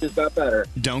 One day just got better.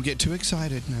 Don't get too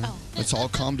excited now. Let's all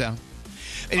calm down.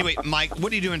 Anyway, Mike,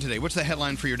 what are you doing today? What's the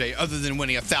headline for your day other than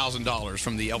winning $1,000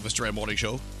 from the Elvis Duran Morning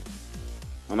Show?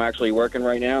 I'm actually working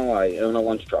right now. I own a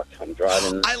lunch truck. I'm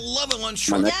driving. I love a lunch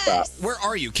my truck. next stop. Where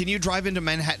are you? Can you drive into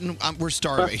Manhattan? We're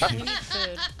starving. We need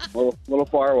food. A little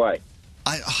far away.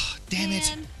 Damn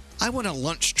it. I want a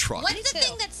lunch truck. What's the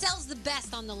thing that sells the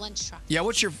best on the lunch truck? Yeah,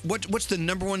 what's the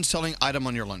number one selling item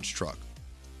on your lunch truck?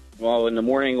 Well, in the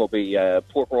morning will be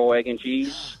pork roll, egg, and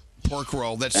cheese. Pork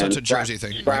roll. That's such a Jersey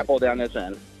thing. Scrapple down this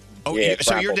end. Oh, yeah,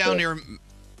 so you're down too. near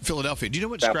Philadelphia. Do you know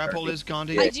what That's scrapple right. is,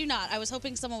 Gandhi? I do not. I was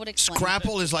hoping someone would explain.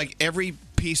 Scrapple is like every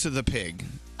piece of the pig.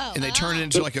 Oh. And they turn it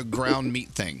into like a ground meat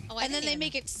thing. Oh, and then they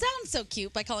make it sound so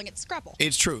cute by calling it Scrapple.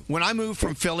 It's true. When I moved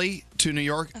from Philly to New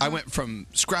York, I went from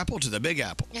Scrapple to the Big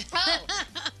Apple.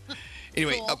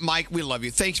 Anyway, Cool. Mike, we love you.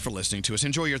 Thanks for listening to us.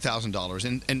 Enjoy your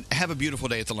 $1,000 and have a beautiful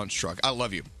day at the lunch truck. I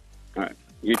love you. All right.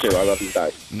 You too. I love you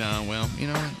guys. No, well, you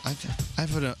know,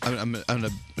 I've an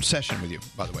obsession with you,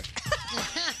 by the way.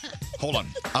 Hold on.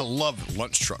 I love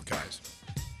lunch truck guys.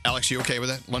 Alex, you okay with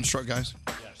that? Lunch truck guys?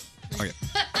 Yes. Okay.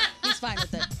 He's fine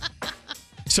with it.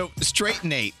 So, Straight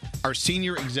Nate, our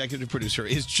senior executive producer,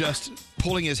 is just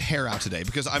pulling his hair out today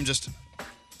because I'm just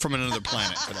from another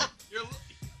planet today.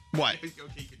 What?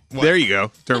 There you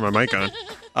go. Turn my mic on.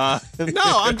 No,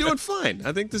 I'm doing fine.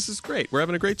 I think this is great. We're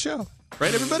having a great show.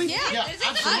 Right, everybody? Yeah.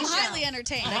 I'm highly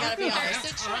entertained, I gotta be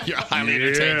honest. You're highly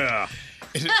entertained.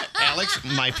 Is it Alex,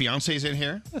 my fiance's in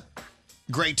here.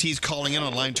 Greg T's calling in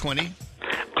on line 20.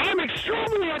 I'm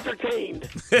extremely entertained.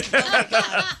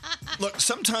 Look,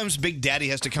 sometimes Big Daddy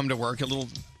has to come to work a little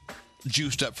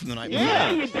juiced up from the night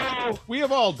Yeah. before. We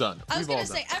have all done. I was going to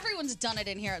say, everyone's done it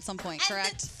in here at some point,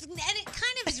 correct? And it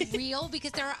kind of is real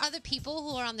because there are other people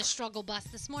who are on the struggle bus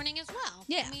this morning as well.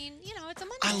 Yeah. I mean, you know, it's a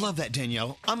Monday. I love that,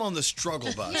 Danielle. I'm on the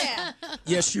struggle bus. Yeah.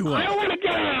 Yes, you I are. don't want to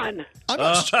get on. I'm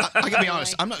not, I can be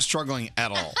honest, I'm not struggling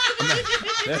at all.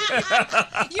 You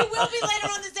will be later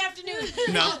on this afternoon.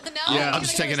 No. No? Yeah, You're I'm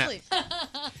just gonna taking go a to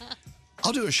nap.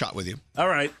 I'll do a shot with you. All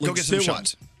right. Go let's get some do one.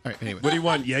 shots. All right, anyway. What do you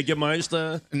want?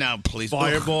 Jägermeister? No, please.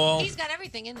 Fireball? He's got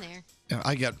everything in there.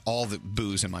 I got all the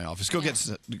booze in my office. Go get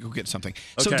something.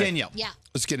 So Okay. Danielle, Yeah.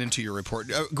 let's get into your report.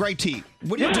 Greg T,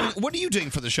 what are you doing? What are you doing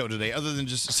for the show today, other than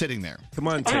just sitting there? Come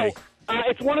on, Oh,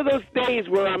 it's one of those days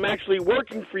where I'm actually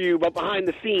working for you, but behind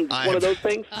the scenes. It's one of those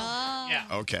things. Yeah.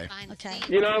 Okay.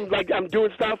 You know, I'm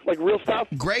doing stuff, like real stuff.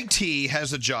 Greg T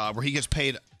has a job where he gets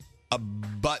paid a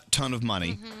butt ton of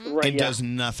money Right, and yeah. does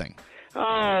nothing.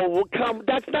 Oh, well,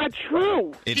 that's not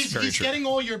true. It's very he's true. getting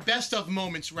all your best of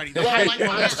moments ready. The highlight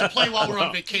moments to play while we're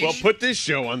on vacation. Well, put this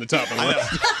show on the top of the list.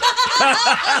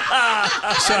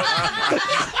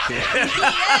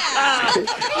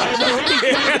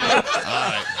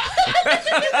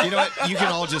 You know what? You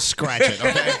can all just scratch it,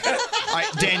 okay? All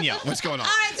right, Danielle, what's going on?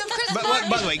 All right, so Chris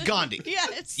By the way, Gandhi,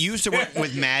 Yes. you used to work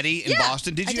with Maddie in Yeah,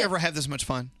 Boston. Did I you did. ever have this much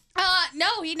fun?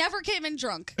 No, he never came in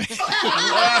drunk. I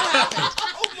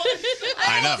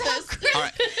know. All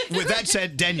right. With that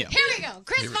said, Danielle. Here we go.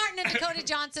 Chris Martin and Dakota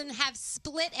Johnson have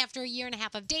split after a year and a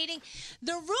half of dating.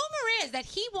 The rumor is that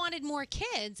he wanted more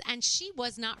kids, and she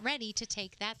was not ready to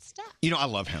take that step. You know, I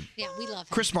love him. Yeah, we love him.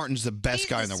 Chris Martin's the best He's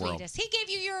guy in the world. sweetest. He gave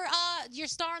you your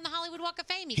star on the Hollywood Walk of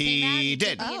Fame. He came out and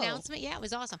did. the Oh. announcement. Yeah, it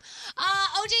was awesome.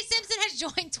 O.J. Simpson has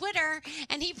joined Twitter,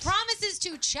 and he promises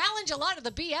to challenge a lot of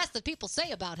the BS that people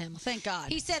say about him. Thank God.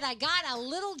 He said, "I got a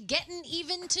little getting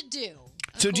even to do."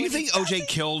 So do you think OJ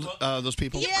killed those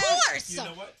people? Of course.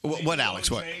 What, Alex?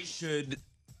 What? Should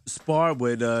spar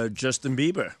with Justin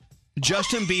Bieber.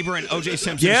 Justin Bieber and OJ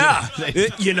Simpson. Yeah.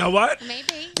 should- You know what?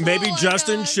 Maybe. Maybe Oh, my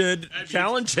Justin God. should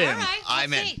challenge him. All right,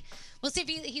 I'm in. see. We'll see if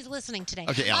he's listening today.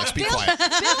 Okay, Alex, be Bill, quiet. Bill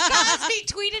Cosby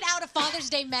tweeted out a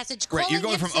Father's Day message. Right, you're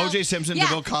calling going from himself- O.J. Simpson to Yeah,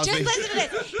 Bill Cosby? Just listen to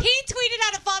this. He tweeted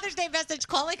out a Father's Day message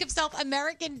calling himself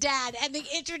American Dad, and the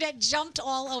internet jumped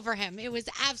all over him. It was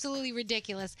absolutely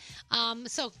ridiculous.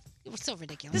 It was so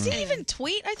ridiculous. Does he Anyway. even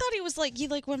tweet? I thought he was like he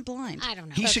went blind. I don't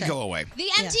know. He should go away. The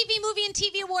MTV Movie and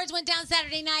TV Awards went down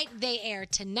Saturday night. They air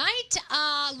tonight.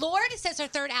 Lorde says her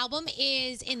third album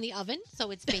is in the oven,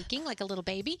 so it's baking like a little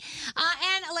baby.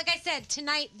 And like I said,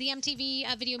 tonight the MTV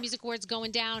Video Music Awards going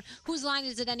down. Whose line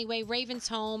is it anyway? Raven's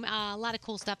Home. A lot of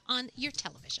cool stuff on your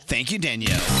television. Thank you,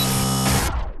 Danielle.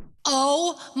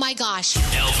 Oh my gosh.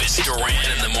 Elvis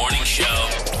Duran in the morning show.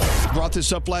 Brought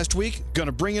this up last week.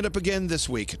 Gonna bring it up again this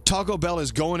week. Taco Bell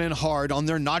is going in hard on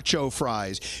their nacho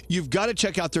fries. You've got to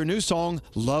check out their new song,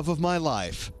 Love of My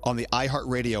Life, on the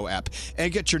iHeartRadio app.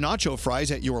 And get your nacho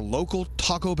fries at your local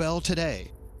Taco Bell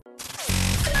today.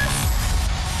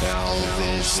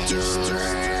 Elvis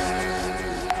Duran.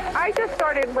 I just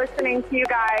started listening to you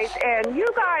guys, and you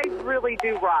guys really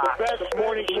do rock. The best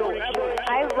morning show ever.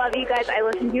 I love you guys. I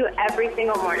listen to you every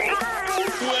single morning.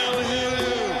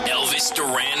 Elvis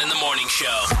Duran in the morning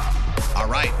show. All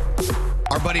right.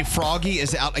 Our buddy Froggy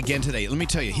is out again today. Let me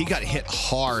tell you, he got hit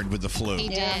hard with the flu. He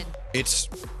did. It's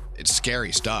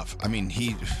scary stuff. I mean,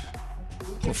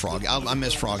 poor Froggy. I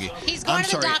miss Froggy. He's going I'm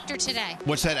to the sorry. doctor today.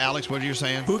 What's that, Alex? What are you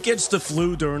saying? Who gets the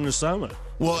flu during the summer?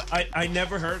 Well, I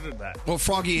never heard of that. Well,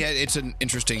 Froggy, it's an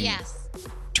interesting Yes.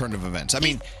 turn of events. I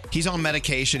mean, he's on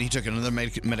medication. He took another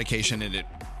medication, and it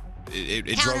drove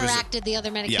his Counteracted the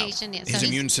other medication. Yeah. So his he's-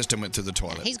 immune system went through the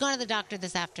toilet. He's going to the doctor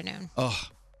this afternoon. Oh,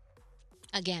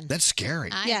 Again. that's scary.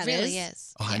 It really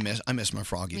is. Oh, I miss my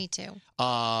Froggy. Me too.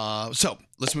 So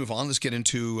let's move on. Let's get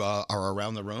into our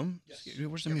Around the Room.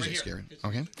 Where's the music, Scary?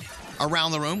 Okay.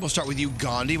 Around the Room. We'll start with you,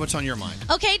 Gandhi. What's on your mind?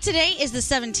 Okay, today is the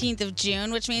 17th of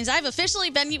June, which means I've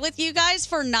officially been with you guys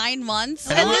for 9 months.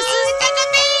 And And this is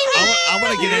I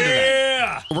want to get into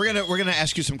that. We're gonna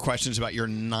ask you some questions about your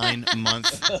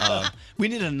 9-month. We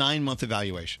need a 9-month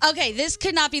evaluation. Okay, this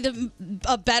could not be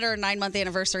a better 9-month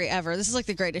anniversary ever. This is like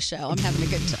the greatest show. I'm having a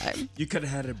good time. You could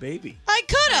have had a baby. I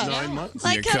could have. 9 months.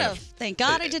 I You could could. have. Thank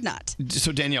God I did not.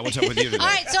 So Danielle, what's up with you today? All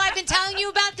right, so I've been telling you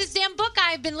about this damn book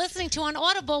I've been listening to on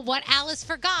Audible, What Alice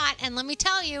Forgot, and let me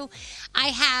tell you, I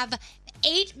have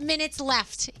 8 minutes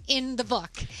left in the book.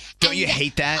 Don't you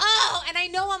hate that? Oh, and I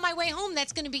know on my way home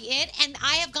that's going to be it. And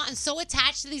I have gotten so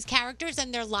attached to these characters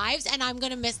and their lives, and I'm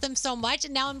going to miss them so much.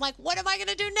 And now I'm like, what am I going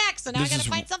to do next? And now I got to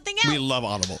find something else. We love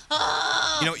Audible.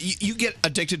 You know, you get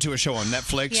addicted to a show on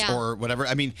Netflix Yeah. or whatever.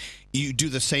 I mean, you do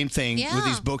the same thing with Yeah.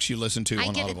 these books you listen to I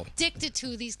on get Audible. addicted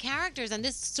to these characters, and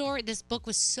this book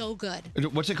was so good.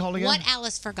 What's it called again? What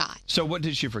Alice Forgot. So what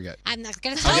did she forget? I'm not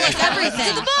going to tell you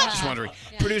everything. Just wondering.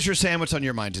 Producer Sam, what's what's on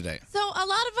your mind today? So a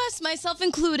lot of us, myself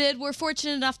included, were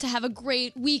fortunate enough to have a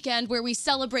great weekend where we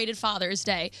celebrated Father's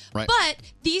Day. Right. But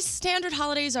these standard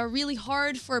holidays are really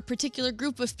hard for a particular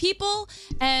group of people,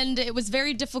 and it was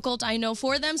very difficult, I know,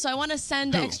 for them. So I want to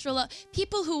send extra love.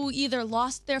 People who either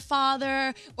lost their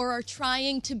father or are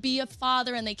trying to be a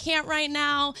father and they can't right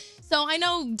now. So I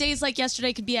know days like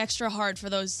yesterday could be extra hard for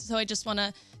those. So I just want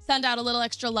to send out a little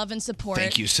extra love and support.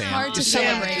 Thank you, Sam. Hard to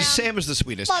celebrate. Sam is the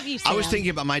sweetest. Love you, I was Sam.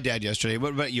 thinking about my dad yesterday.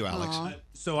 What about you, Alex?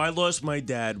 So I lost my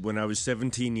dad when I was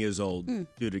 17 years old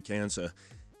due to cancer.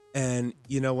 And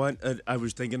you know what? I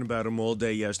was thinking about him all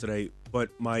day yesterday. But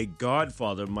my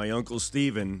godfather, my Uncle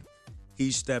Stephen,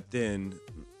 he stepped in.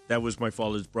 That was my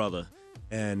father's brother.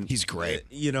 And he's great.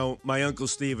 My Uncle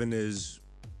Stephen is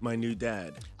my new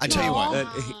dad. I tell you what.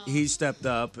 He stepped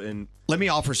up and... Let me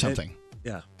offer something.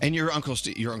 Yeah. And your Uncle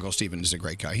Stephen is a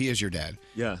great guy. He is your dad.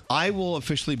 Yeah. I will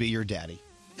officially be your daddy.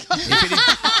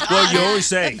 Well, you always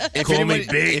say, call me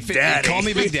Big Daddy. Call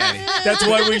me Big Daddy. That's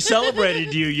why we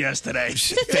celebrated you yesterday.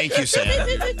 Thank you, Sam.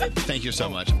 Thank you so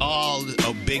much.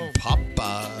 Oh, Big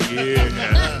Papa.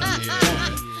 Yeah.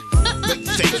 But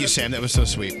thank you, Sam. That was so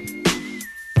sweet.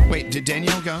 Wait, did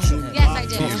Danielle go? Yes, I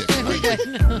did.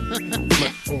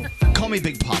 Look, call me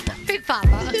Big Papa. Big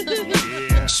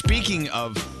Papa. Speaking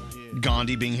of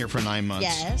Gandhi being here for 9 months.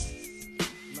 Yes.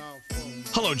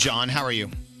 Hello, John. How are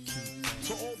you?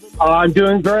 I'm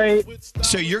doing great.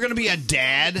 So you're going to be a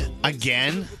dad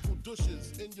again?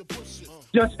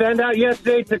 Just found out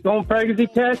yesterday, took home pregnancy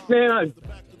test, man. I'm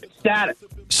ecstatic.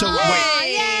 So wait,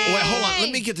 hold on.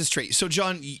 Let me get this straight. So,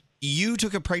 John, you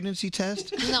took a pregnancy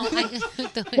test? No,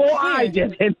 Well, I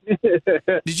didn't.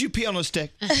 Did you pee on a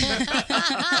stick? But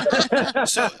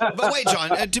wait,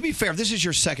 John, to be fair, this is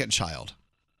your second child.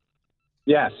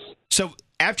 Yes. So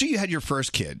after you had your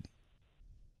first kid,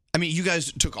 I mean, you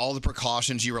guys took all the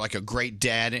precautions. You were like a great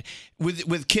dad.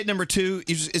 With kid number 2,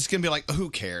 it's going to be like,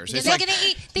 who cares? It's They're like, gonna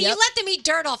eat. You let them eat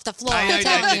dirt off the floor.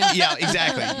 yeah,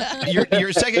 exactly.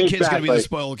 Your second kid's going to be the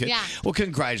spoiled kid. Yeah. Well,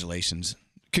 congratulations.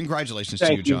 Congratulations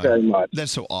Thank to you, John. you very much.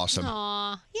 That's so awesome.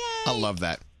 Aw, yay. I love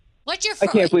that. What's your? I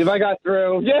can't believe I got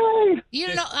through. Yay! You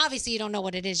don't know. Obviously, you don't know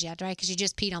what it is yet, right? Because you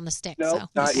just peed on the stick. No, so.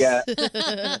 not yet.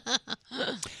 I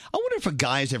wonder if a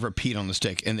guy's ever peed on the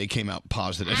stick and they came out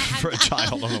positive for a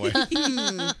child on the way.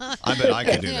 I bet I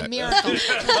could do that. Miracle.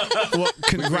 Well,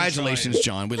 congratulations,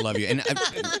 John. We love you. And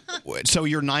so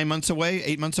you're 9 months away,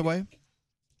 8 months away?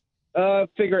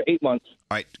 Figure 8 months.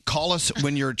 All right. Call us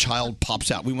when your child pops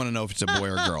out. We want to know if it's a boy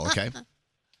or a girl, okay?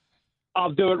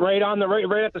 I'll do it right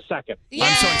at the second.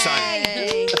 I'm so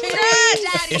excited.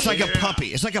 It's like a puppy.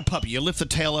 It's like a puppy. You lift the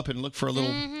tail up and look for a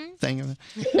little thing. All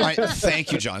right.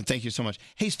 Thank you, John. Thank you so much.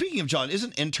 Hey, speaking of John,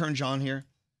 isn't intern John here?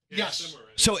 Yes.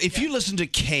 So if you listen to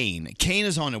Kane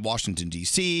is on in Washington,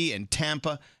 D.C. and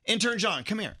Tampa. Intern John,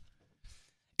 come here.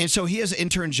 And so he has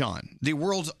intern John, the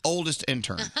world's oldest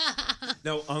intern.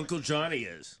 No, Uncle Johnny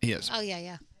is. He is. Oh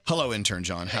yeah. Hello, intern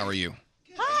John. How are you?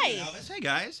 Hi. Hey,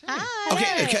 guys.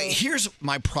 Hi. Okay. Here's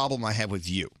my problem I have with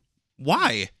you.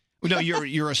 Why? No,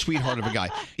 you're a sweetheart of a guy.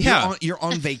 Yeah. You're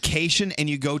on vacation and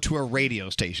you go to a radio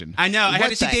station. I know. I had What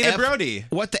to see the David F- Brody.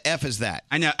 What the F is that?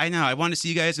 I know. I want to see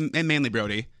you guys and Manly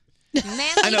Brody.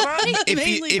 I know. Brody?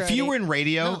 If you were in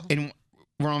radio and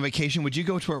we're on vacation, would you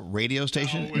go to a radio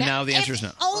station? No, the answer is no.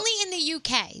 Only in the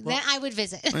UK. Then I would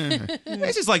visit.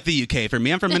 This is like the UK for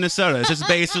me. I'm from Minnesota. It's just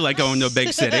basically like going to a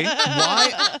big city.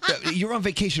 Why? You're on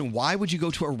vacation. Why would you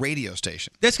go to a radio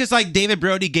station? That's because like David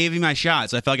Brody gave me my shot,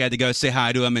 so I felt like I had to go say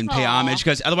hi to him and pay homage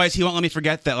because otherwise he won't let me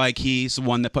forget that like he's the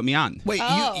one that put me on. Wait,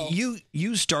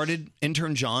 you started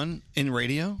intern John in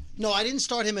radio? No, I didn't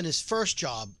start him in his first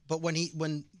job, but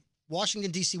when Washington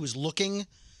D.C. was looking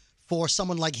for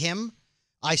someone like him,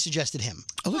 I suggested him.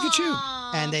 Oh, look at you.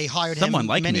 And they hired Someone him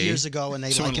like many me. years ago, and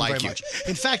they Someone like him like very much.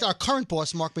 In fact, our current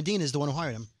boss, Mark Medina, is the one who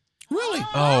hired him. Really?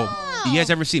 Oh, you guys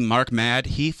ever seen Mark mad?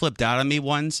 He flipped out on me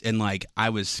once, and like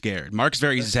I was scared. Mark's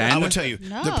very zen. I will tell you,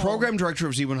 the program director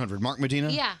of Z100, Mark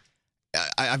Medina. Yeah.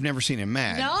 I've never seen him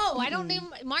mad. No, I don't even.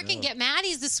 Mark can get mad.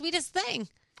 He's the sweetest thing.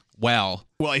 Well,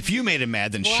 if you made him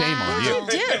mad, then shame on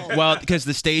you. Well, because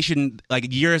the station,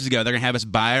 like years ago, they're going to have us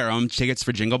buy our own tickets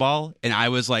for Jingle Ball. And I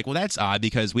was like, well, that's odd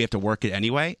because we have to work it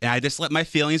anyway. And I just let my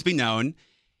feelings be known.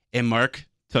 And Mark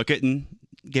took it and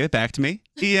gave it back to me,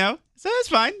 you know? So it's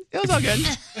fine. It was all good.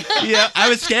 Yeah, I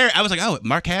was scared. I was like, oh,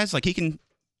 Mark has, like, he can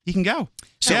go.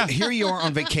 So yeah. here you are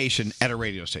on vacation at a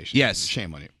radio station. Yes.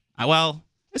 Shame on you. Well,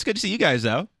 it's good to see you guys,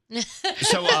 though.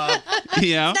 So,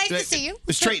 you know? Nice to see you.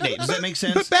 Straight Nate, does that make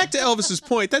sense? But back to Elvis's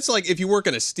point, that's like if you work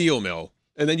in a steel mill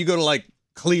and then you go to like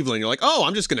Cleveland, you're like, oh,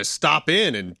 I'm just going to stop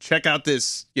in and check out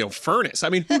this, furnace. I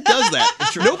mean, who does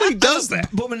that? Nobody does that.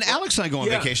 But when Alex and I go on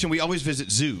vacation, we always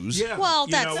visit zoos. Yeah. Well,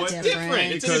 You that's know what?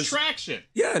 different. It's an attraction.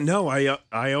 Yeah, no,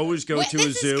 I always go to a This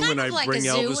is zoo kind and of I like bring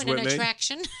a zoo Elvis and with an me.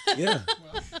 attraction. Yeah.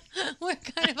 We're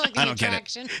kind of like I an don't get it.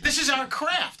 attraction. This is our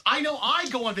craft. I know I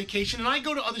go on vacation and I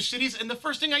go to other cities, and the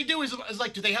first thing I do is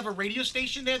like, do they have a radio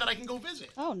station there that I can go visit?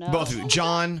 Oh, no. Both of you.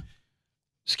 John,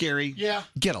 Scary. Yeah.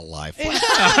 Get a life.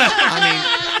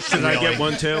 Should I get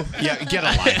one too? Yeah, get a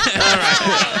life. All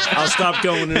right. I'll stop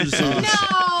going to the zoo.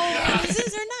 No,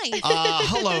 zoos are nice.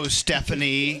 Hello,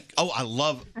 Stephanie. Oh, I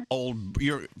love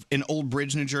you're in Old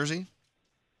Bridge, New Jersey?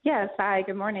 Yes, hi,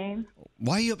 good morning.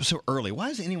 Why are you up so early? Why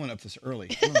is anyone up this early?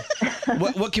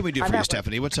 What can we do for you,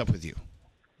 Stephanie? What's up with you?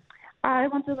 I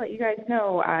want to let you guys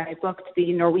know I booked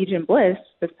the Norwegian Bliss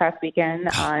this past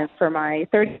weekend for my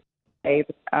 30th day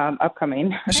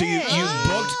upcoming. So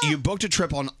you booked a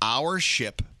trip on our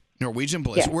ship, Norwegian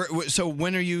Bliss. Yes. So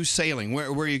when are you sailing?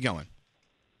 Where are you going?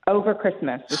 Over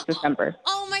Christmas, this December.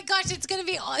 Oh my gosh, it's going to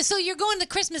be. So you're going to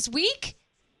Christmas week?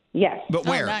 Yes. But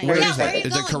where? nice. Where Yeah, is where that? are you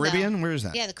Is it going, Caribbean? though? Where is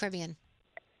that? Yeah, the Caribbean.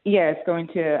 Yes, going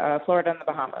to Florida and the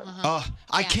Bahamas.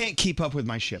 I can't keep up with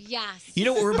my ship. Yes. You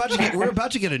know, we're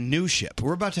about to get a new ship.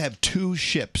 We're about to have 2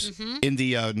 ships in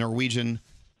the Norwegian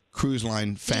cruise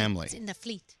line family. It's in the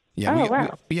fleet. Yeah, Oh, we,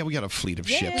 wow. we got a fleet of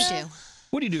ships. We do.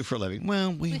 What do you do for a living?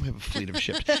 Well, we have a fleet of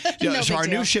ships. No So big our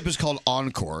deal. new ship is called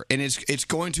Encore, and it's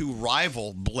going to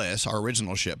rival Bliss, our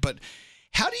original ship. But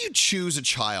how do you choose a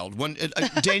child? When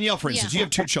Danielle, for instance, you have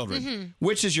 2 children. Mhm.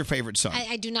 Which is your favorite son?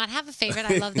 I do not have a favorite.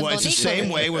 I love them Well, both it's the same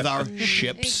equally. way with our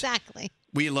ships. Exactly.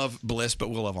 We love Bliss, but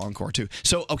we'll love Encore too.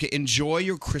 So, okay, enjoy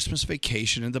your Christmas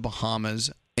vacation in the Bahamas,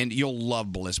 and you'll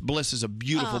love Bliss. Bliss is a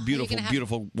beautiful, Oh, you're beautiful, gonna have-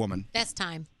 beautiful woman. Best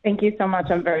time. Thank you so much.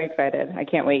 I'm very excited. I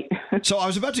can't wait. So I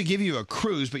was about to give you a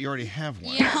cruise, but you already have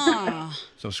one. Yeah.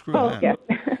 So screw Oh, that. yeah.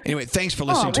 Anyway, thanks for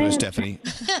listening to us, man. Stephanie.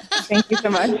 Thank you so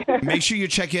much. Make sure you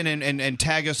check in and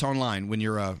tag us online when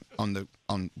you're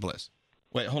on Bliss.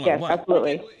 Wait, hold on. Yes, What?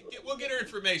 absolutely. We'll get her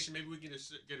information. Maybe we can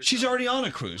just get her. She's already on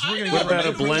a cruise. We're gonna What about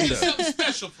a Maybe we can do blender? something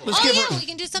special for her. Let's Oh give yeah, her we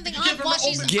can do something on while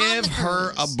she's on give the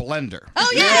her a cruise. blender.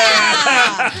 Oh,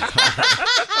 yeah.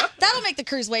 That'll make the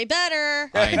cruise way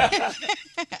better. I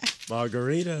know.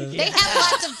 Margarita. They have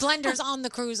lots of blenders on the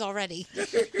cruise already.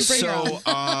 So,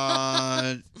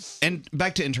 and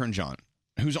back to intern John,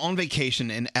 who's on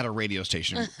vacation and at a radio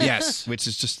station. Yes. Which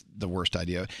is just the worst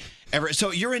idea ever.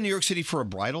 So you're in New York City for a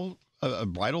bridal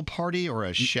party or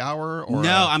a shower? Or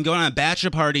No, I'm going on a bachelor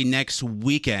party next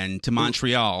weekend to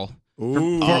Montreal.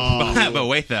 Ooh. But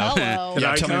wait, though. Hello. Can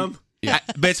I tell me- come?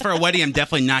 But it's for a wedding I'm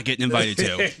definitely not getting invited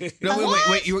to. No,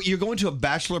 wait. You're going to a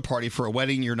bachelor party for a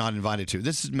wedding you're not invited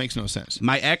to. Makes no sense.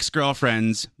 My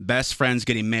ex-girlfriend's best friend's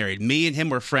getting married. Me and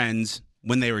him were friends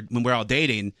when we were all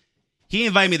dating. He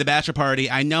invited me to the bachelor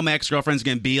party. I know my ex-girlfriend's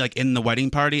going to be like in the wedding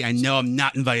party. I know I'm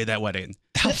not invited to that wedding.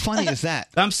 How funny is that?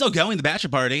 I'm still going to the bachelor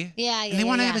party. Yeah, yeah. And they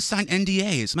want to yeah. have us sign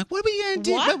NDAs. I'm like, what are we going to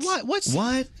do? What?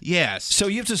 What? Yes. So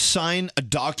you have to sign a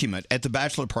document at the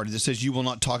bachelor party that says you will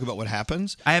not talk about what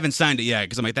happens? I haven't signed it yet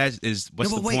because I'm like, what's No, the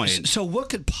but wait, point? so what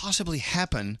could possibly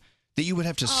happen that you would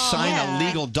have to sign a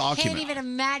legal document? Can't even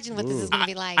imagine what this is going to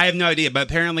be like. I have no idea, but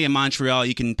apparently in Montreal,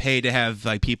 you can pay to have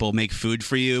like people make food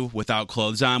for you without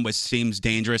clothes on, which seems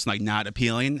dangerous and like not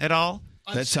appealing at all.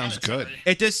 That sounds good.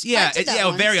 It just, I did that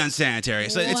once. very unsanitary.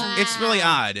 So it's really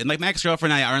odd. And like my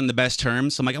ex-girlfriend and I are on the best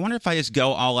terms. So I'm like, I wonder if I just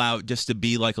go all out just to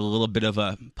be like a little bit of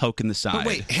a poke in the side. But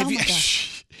wait,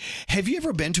 have you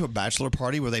ever been to a bachelor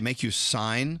party where they make you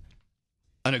sign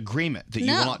an agreement that you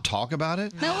No. will not talk about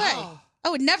it? No way. I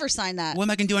would never sign that. What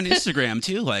am I going to do on Instagram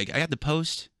too? Like I have to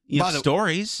post By the-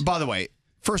 stories. By the way,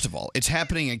 first of all, it's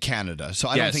happening in Canada, so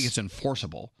I don't Yes. think it's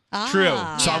enforceable. True.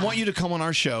 So I want you to come on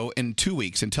our show in 2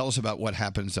 weeks and tell us about what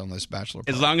happens on this bachelor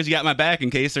party. As long as you got my back in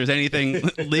case there's anything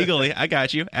legally, I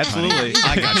got you. Absolutely.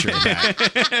 I got your back.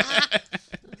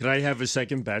 Can I have a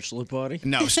second bachelor party?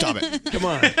 No, stop it. Come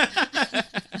on.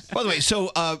 By the way,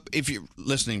 so if you're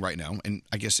listening right now, and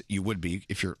I guess you would be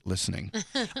if you're listening,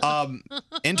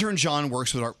 intern John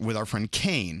works with our friend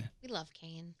Kane we love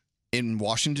Kane. in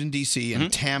Washington D.C.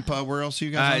 and Tampa. Where else are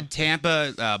you guys? on?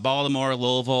 Tampa, Baltimore,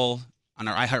 Louisville. On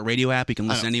our iHeartRadio app, you can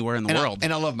listen anywhere in the and world.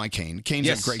 and I love my Kane. Kane's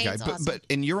Yes. a great guy. Kane's awesome. But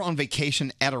you're on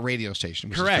vacation at a radio station.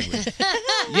 Which Correct. Is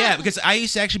totally- Yeah, because I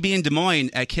used to actually be in Des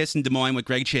Moines at Kiss in Des Moines with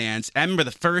Greg Chance. I remember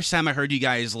the first time I heard you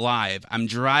guys live. I'm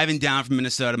driving down from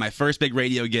Minnesota, my first big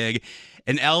radio gig,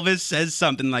 and Elvis says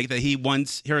something like that he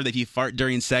once heard that if you fart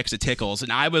during sex, it tickles.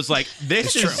 And I was like,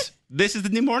 this It's is this is the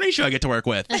new morning show I get to work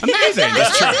with. Amazing.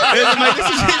 That's true. I'm like,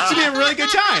 this should be a really good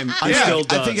time.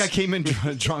 I think I came in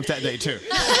drunk that day too.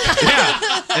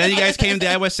 And then you guys came to the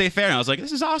Iowa State Fair, and I was like,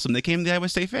 this is awesome. They came to the Iowa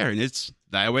State Fair, and the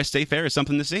Iowa State Fair is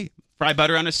something to see. Fry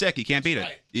butter on a stick. You can't beat it.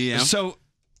 You know?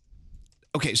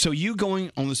 So you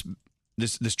going on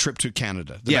this trip to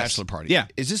Canada, the bachelor party. Yeah.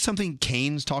 Is this something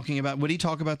Kane's talking about? Would he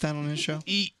talk about that on his show?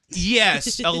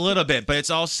 Yes, a little bit, but it's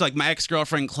also like my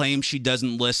ex-girlfriend claims she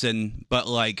doesn't listen, but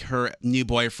like her new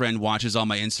boyfriend watches all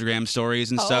my Instagram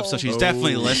stories and stuff, so she's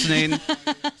definitely listening.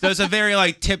 So it's a very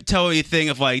like tiptoey thing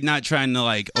of like not trying to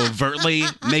like overtly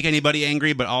make anybody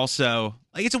angry, but also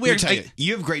like it's a weird.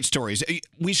 You have great stories.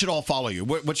 We should all follow you.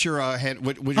 What's your thank you,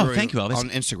 Elvis. On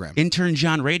Instagram? Intern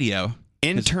John Radio.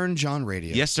 Intern John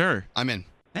Radio. Yes, sir. I'm in.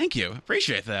 Thank you.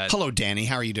 Appreciate that. Hello, Danny.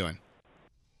 How are you doing?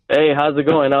 Hey, how's it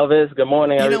going, Elvis? Good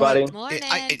morning, everybody. Morning.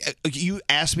 You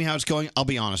asked me how it's going. I'll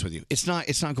be honest with you. It's not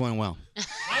going well.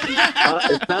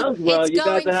 It sounds well. You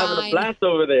guys are having a blast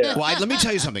over there. Well, let me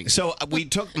tell you something. So we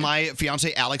took my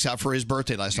fiance Alex out for his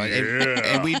birthday last night,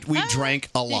 and we drank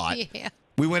a lot. Yeah.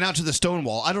 We went out to the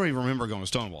Stonewall. I don't even remember going to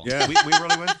Stonewall. Yeah. We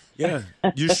really went? Yeah.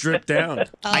 You stripped down.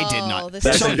 I did not.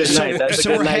 That's a good night. That's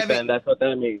a good night, then. That's what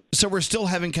that means. So we're still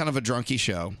having kind of a drunky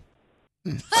show.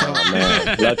 Oh,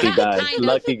 man. Lucky guys.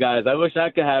 Lucky guys. I wish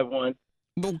I could have one.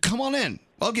 Well, come on in.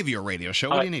 I'll give you a radio show.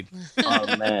 What do you need?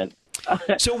 Oh, man.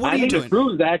 So what are I you need doing? a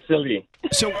cruise, actually.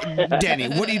 So, Danny,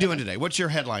 what are you doing today? What's your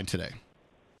headline today?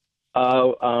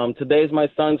 Today's my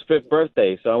son's 5th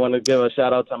birthday, so I want to give a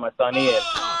shout out to my son Ian.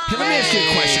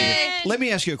 Hey, let me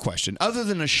ask you a question. Other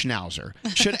than a schnauzer,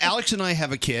 should Alex and I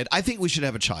have a kid? I think we should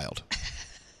have a child.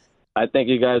 I think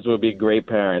you guys will be great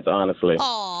parents, honestly.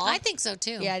 Aw, I think so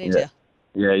too. Yeah, I do Yeah.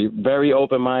 Yeah, you're very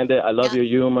open-minded. I love your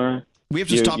humor. We have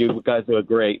to stop. You guys are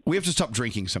great. We have to stop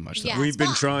drinking so much. Though. Yeah, We've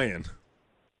been trying.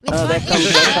 That comes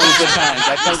with time.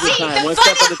 That comes with time. One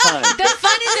step at a time. The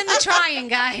fun is in the trying,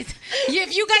 guys.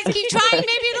 If you guys keep trying,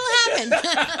 maybe it'll happen.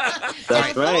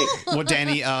 That's right. Well,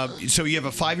 Danny, so you have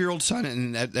a 5-year-old son,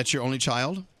 and that's your only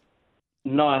child?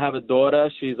 No, I have a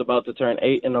daughter. She's about to turn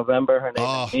 8 in November. Her name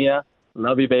is Mia.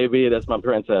 Love you, baby. That's my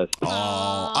princess.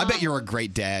 Oh, I bet you're a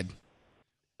great dad.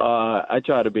 I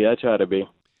try to be.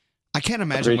 I can't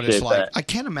imagine what it's Appreciate like. that. I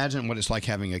can't imagine what it's like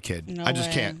having a kid. No I just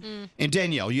way. can't. And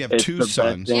Danielle, you have It's two the best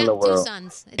sons. thing in the world. 2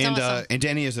 sons. It's And awesome. and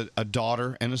Danny has a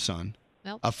daughter and a son.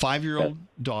 Yep. A 5-year-old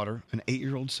daughter, an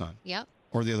 8-year-old son. Yep.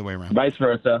 Or the other way around. Vice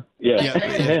versa. Yeah.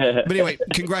 Yeah. But anyway,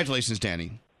 congratulations,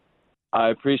 Danny. I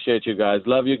appreciate you guys.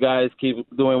 Love you guys. Keep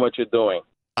doing what you're doing.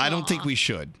 I don't think we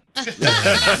should. This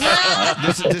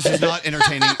is not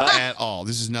entertaining at all.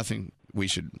 This is nothing we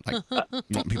should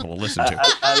want people to listen to.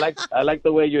 I like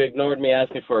the way you ignored me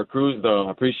asking for a cruise, though.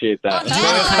 I appreciate that.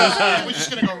 We're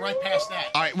just going to go right past that.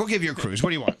 All right, we'll give you a cruise. What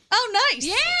do you want? Oh, nice.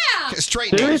 Yeah.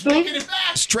 Straight Nate. Seriously?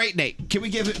 Straight Nate. Can we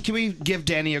give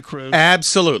Danny a cruise?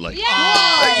 Absolutely.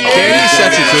 Yeah. Danny's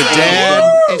such a good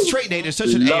dad. And Straight Nate is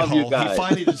such an Love you a-hole. He guys.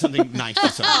 finally did something nice to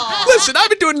someone. Listen, I've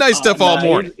been doing nice stuff all Nah,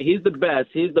 morning. He's the best.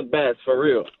 He's the best, for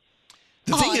real.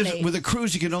 The thing is, Nate. with a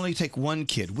cruise, you can only take one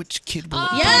kid. Which kid will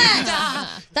it be? Yeah.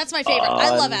 That's my favorite.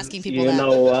 I love asking people You that.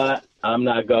 know what? I'm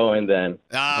not going then.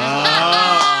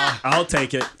 I'll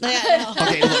take it.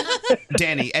 Okay, look,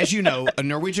 Danny, as you know, a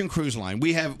Norwegian cruise line,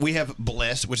 we have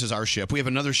Bliss, which is our ship. We have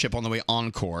another ship on the way,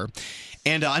 Encore.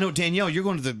 And I know, Danielle, you're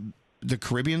going to the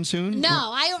Caribbean soon? No,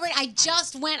 I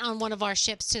just went on one of our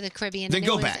ships to the Caribbean. Then and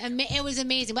go it was back. It was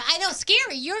amazing, but I know,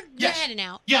 scary. You're heading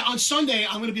out. Yeah, on Sunday,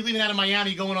 I'm going to be leaving out of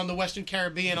Miami, going on the Western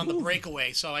Caribbean on the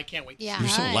breakaway, so I can't wait. Yeah. You're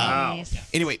so loud.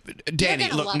 Anyway, Danny,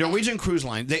 gonna look, love Norwegian Cruise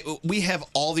Line, we have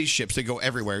all these ships that go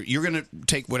everywhere. You're going to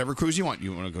take whatever cruise you want.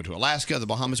 You want to go to Alaska, the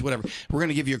Bahamas, whatever. We're going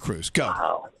to give you a cruise.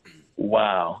 Go.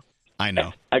 Wow. I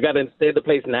know. I got to stay at the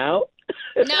place now?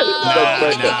 No.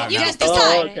 You just Oh,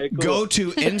 decide. okay, cool. Go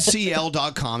to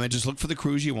ncl.com and just look for the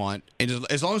cruise you want. And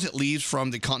as long as it leaves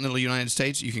from the continental United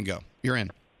States, you can go. You're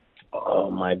in. Oh,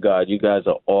 my God. You guys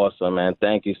are awesome, man.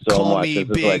 Thank you so Call much. me This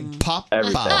is Big like Papa.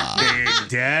 everything. Big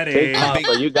Daddy. Big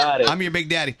Papa, you got it. I'm your big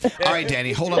daddy. All right,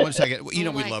 Danny, hold on one second. You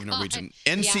know we my love God. Norwegian.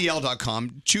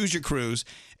 NCL.com. Choose your cruise.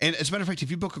 And as a matter of fact,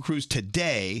 if you book a cruise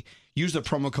today, use the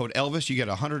promo code Elvis. You get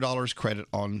 $100 credit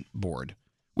on board,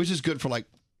 which is good for like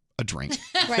a drink.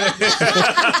 Right.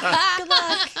 Good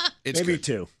luck. It's Maybe good.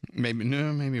 2.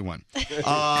 Maybe 1.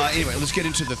 Anyway, let's get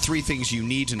into the 3 things you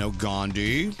need to know,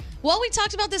 Gandhi. Well, we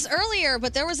talked about this earlier,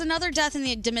 but there was another death in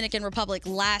the Dominican Republic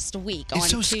last week on It's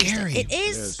so Tuesday. scary. It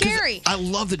is scary. I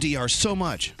love the DR so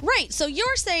much. Right. So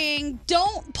you're saying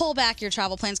don't pull back your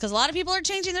travel plans because a lot of people are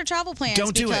changing their travel plans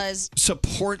Don't do because it.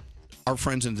 Support our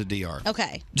friends in the DR.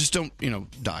 Okay. Just don't,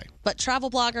 die. But travel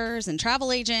bloggers and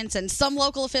travel agents and some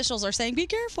local officials are saying, be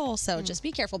careful. So just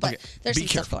be careful. But there's be some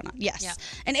careful. stuff going on. Yes.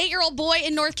 An 8-year-old boy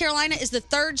in North Carolina is the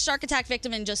 3rd shark attack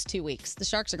victim in just 2 weeks. The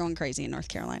sharks are going crazy in North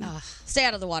Carolina. Stay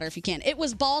out of the water if you can. It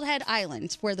was Bald Head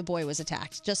Island where the boy was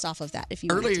attacked, just off of that. If you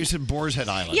wanted Earlier to you know. said Boar's Head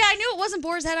Island. Yeah, I knew it wasn't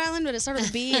Boar's Head Island, but it started with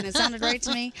a B and it sounded right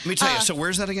to me. Let me tell you, so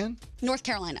where's that again? North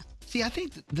Carolina. See, I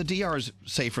think the DR is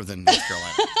safer than North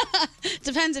Carolina.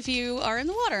 Depends if you are in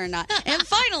the water or not. And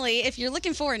finally, if you're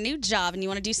looking for a new job and you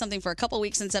want to do something for a couple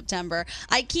weeks in September,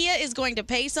 IKEA is going to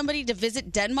pay somebody to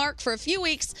visit Denmark for a few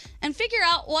weeks and figure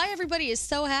out why everybody is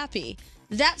so happy.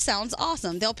 That sounds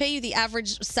awesome. They'll pay you the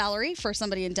average salary for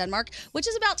somebody in Denmark, which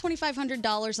is about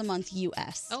 $2,500 a month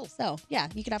U.S. Oh. So, yeah,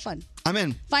 you can have fun. I'm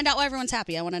in. Find out why everyone's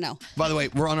happy. I want to know. By the way,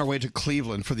 we're on our way to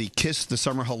Cleveland for the Kiss the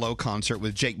Summer Hello concert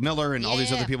with Jake Miller and all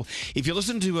these other people. If you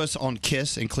listen to us on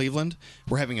Kiss in Cleveland,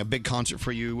 we're having a big concert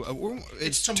for you.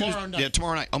 It's tomorrow night. Yeah,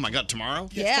 tomorrow night. Oh, my God, tomorrow?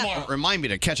 Yeah. Tomorrow. Remind me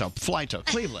to catch a flight to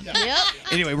Cleveland. Yep.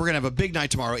 Anyway, we're going to have a big night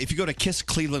tomorrow. If you go to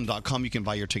kisscleveland.com, you can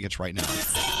buy your tickets right now.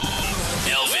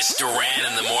 Elvis Duran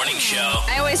in the morning show.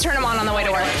 I always turn them on the way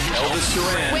to work. Elvis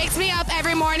Duran. Wakes me up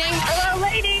every morning. Hello,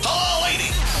 ladies. Hello,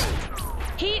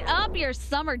 ladies. Heat up your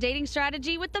summer dating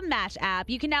strategy with the Match app.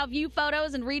 You can now view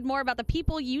photos and read more about the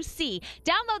people you see.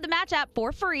 Download the Match app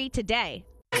for free today.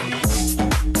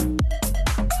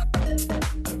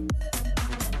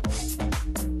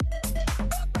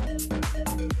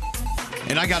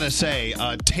 And I got to say,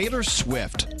 Taylor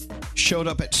Swift showed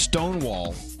up at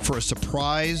Stonewall for a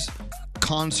surprise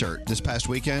concert this past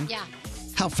weekend. Yeah.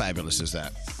 How fabulous is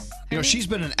that? She's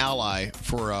been an ally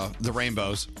for the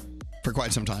Rainbows for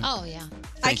quite some time. Oh, yeah.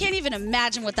 I can't even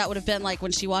imagine what that would have been like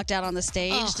when she walked out on the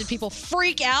stage. Oh. Did people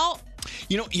freak out?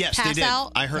 Yes, Pass they did.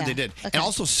 out? I heard Yeah. they did. Okay. And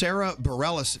also, Sarah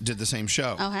Bareilles did the same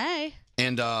show. Oh, hey.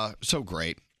 And so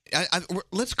great.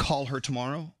 Let's call her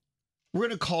tomorrow. We're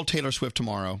going to call Taylor Swift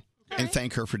tomorrow and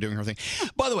thank her for doing her thing.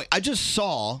 By the way, I just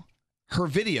saw her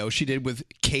video she did with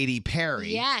Katy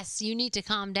Perry. Yes, you need to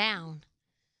calm down.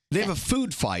 They have a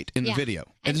food fight in the Yeah. video.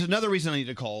 And there's another reason I need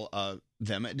to call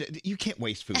them. You can't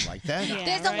waste food like that.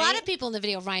 There's a lot of people in the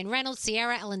video. Ryan Reynolds,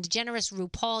 Ciara, Ellen DeGeneres,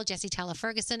 RuPaul, Jesse Tyler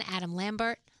Ferguson, Adam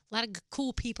Lambert. A lot of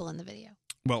cool people in the video.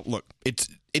 Well, look, it's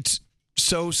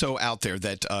so out there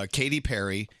that Katy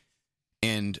Perry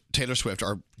and Taylor Swift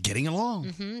are getting along.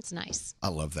 Mm-hmm, it's nice. I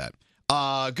love that.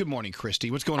 Good morning,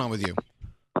 Christy. What's going on with you?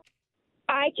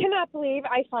 I cannot believe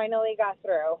I finally got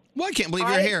through. Well, I can't believe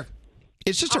you're here.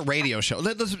 It's just a radio show.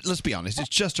 Let's be honest. It's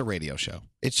just a radio show.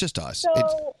 It's just us.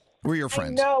 We're your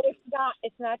friends. No, it's not.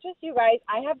 It's not just you guys.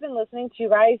 I have been listening to you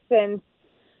guys since,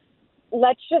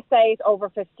 let's just say, it's over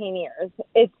 15 years.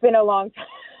 It's been a long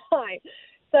time.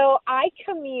 So I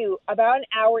commute about an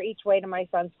hour each way to my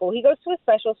son's school. He goes to a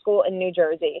special school in New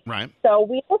Jersey. Right. So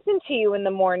we listen to you in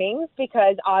the mornings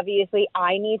because obviously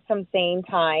I need some sane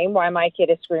time while my kid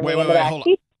is screaming in the back hold on.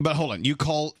 seat. But hold on. You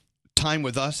call time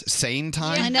with us sane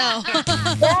time? I know.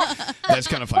 That's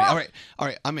kind of funny. All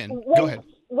right. I'm in. Go ahead.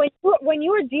 When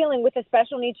you are dealing with a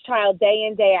special needs child day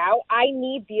in, day out, I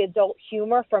need the adult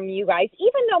humor from you guys,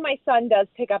 even though my son does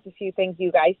pick up a few things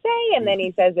you guys say, and then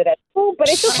he says it at school, but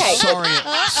it's okay.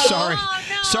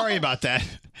 Sorry about that.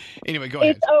 Anyway, go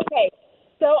ahead. It's okay.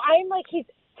 So I'm like,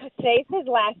 today's his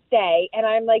last day, and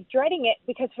I'm like dreading it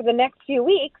because for the next few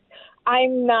weeks,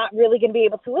 I'm not really going to be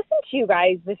able to listen to you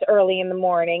guys this early in the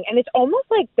morning. And it's almost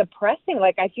like depressing.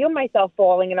 Like I feel myself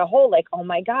falling in a hole like, oh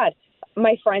my God,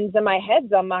 my friends in my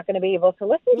heads I'm not going to be able to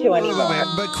listen to anymore.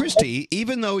 But Christy,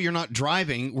 even though you're not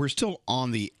driving, we're still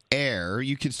on the air.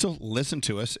 You can still listen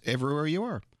to us everywhere you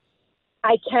are.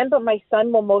 I can, but my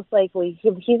son will most likely,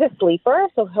 he's a sleeper,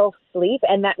 so he'll sleep.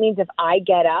 And that means if I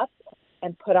get up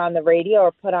and put on the radio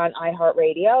or put on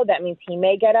iHeartRadio, that means he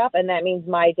may get up, and that means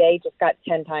my day just got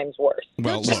 10 times worse.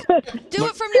 Well, Do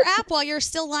it from your app while you're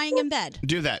still lying in bed.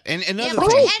 Do that. And another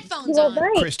put thing, headphones on.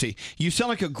 Christy, you sound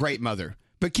like a great mother,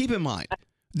 but keep in mind,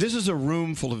 this is a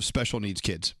room full of special needs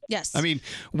kids. Yes. I mean,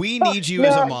 we need you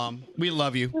as a mom. We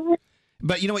love you.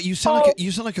 But you know what? You sound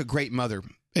like a great mother.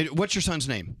 What's your son's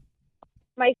name?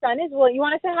 My son is William. You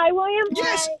want to say hi, William?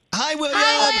 Yes. Hi, William.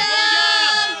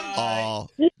 Oh,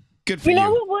 good for you. you. You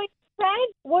know what William said?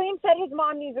 William said his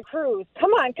mom needs a cruise.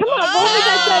 Come on. William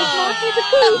said his mom needs a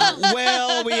cruise.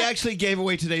 Well, we actually gave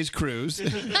away today's cruise.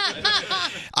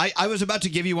 I was about to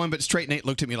give you one, but Straight Nate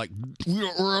looked at me like,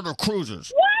 we're out of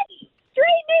cruises. What?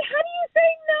 Straight Nate, how do you say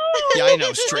no? Yeah, I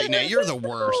know, Straight Nate. You're the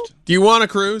worst. Do you want a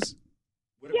cruise?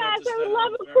 Yes, I would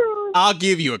love a cruise. I'll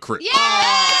give you a cruise. Yay!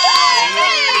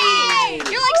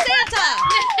 You're like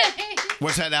Santa.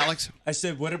 What's that, Alex? I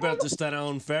said, what about the Staten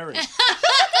Island Ferry?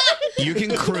 You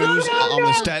can cruise on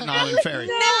the Staten Island ferry.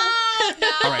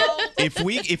 All right.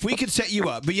 If we could set you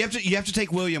up, but you have to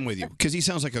take William with you because he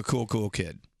sounds like a cool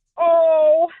kid.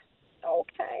 Oh,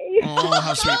 okay. Oh,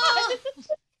 how sweet.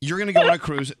 You're going to go on a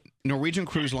cruise, Norwegian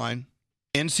Cruise Line,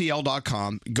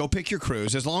 ncl.com. Go pick your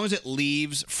cruise. As long as it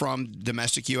leaves from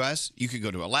domestic U.S., you could go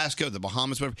to Alaska, the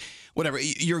Bahamas, whatever.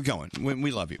 You're going.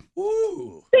 We love you.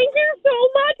 Ooh. Thank you so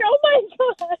much. Oh, my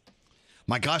God.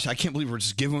 My gosh, I can't believe we're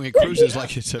just giving away cruises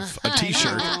like it's a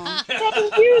T-shirt.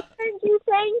 Thank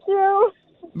you.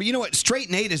 But you know what? Straight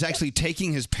Nate is actually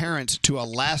taking his parents to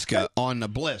Alaska on the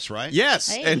Bliss, right?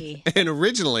 Yes. Hey. And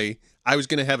originally, I was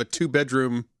going to have a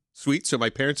 2-bedroom suite so my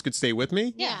parents could stay with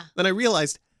me. Yeah. Then I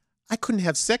realized I couldn't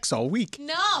have sex all week.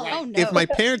 No. Oh, no. If my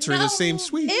parents are in the same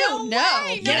suite. Ew,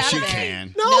 no. Yes, you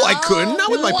can. No, I couldn't.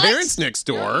 Not with my parents next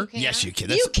door. Yes, you can.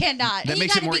 You cannot. That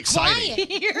makes it more exciting.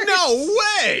 No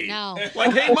way. No.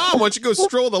 Like, hey, Mom, why don't you go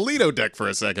stroll the Lido deck for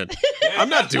a second? I'm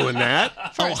not doing that.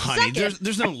 Oh, honey,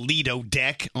 there's no Lido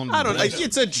deck on I don't know. Bliss.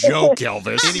 It's a joke,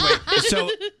 Elvis. Anyway, so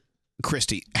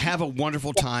Christy, have a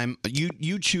wonderful time.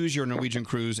 You choose your Norwegian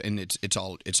cruise, and it's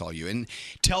all you. And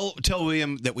tell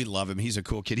William that we love him. He's a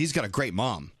cool kid. He's got a great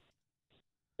mom.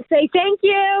 Say thank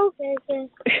you.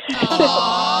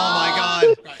 Oh my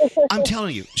God! I'm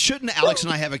telling you, shouldn't Alex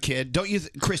and I have a kid? Don't you,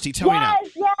 Christy? Tell me now.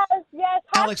 Yes.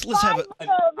 Alex, let's have a.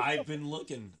 I've been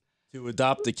looking to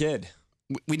adopt a kid.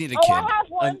 We need a kid. I have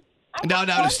one. No,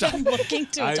 stop. Looking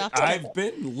to adopt a kid. I've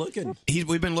been looking.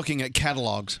 We've been looking at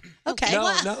catalogs. Okay.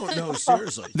 No,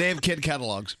 seriously. They have kid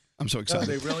catalogs. I'm so excited.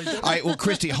 they really do? All right, well,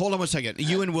 Christy, hold on one second.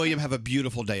 You and William have a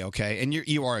beautiful day, okay? And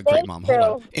you are a great mom. Hold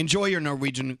on. Enjoy your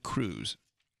Norwegian cruise.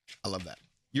 I love that.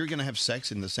 You're going to have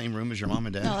sex in the same room as your mom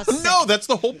and dad? No, that's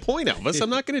the whole point, Elvis. I'm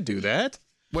not going to do that.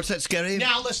 What's that, Scary?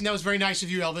 Now, listen, that was very nice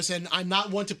of you, Elvis, and I'm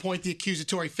not one to point the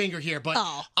accusatory finger here, but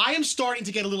I am starting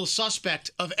to get a little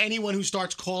suspect of anyone who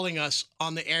starts calling us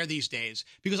on the air these days,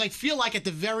 because I feel like at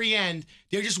the very end,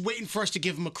 they're just waiting for us to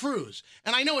give them a cruise.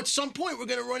 And I know at some point we're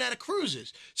going to run out of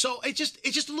cruises. So it's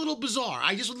just a little bizarre.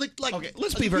 I just would like okay,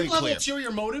 let's be very clear.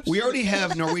 Ulterior motives. We already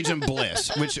have Norwegian Bliss,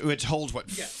 which holds,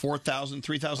 4,000,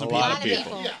 3,000 people? A lot of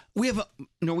people. Yeah. We have a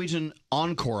Norwegian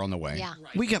Encore on the way. Yeah.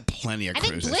 We got plenty of I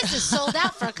think cruises. Bliss is sold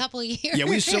out for a couple of years. Yeah,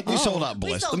 we sold out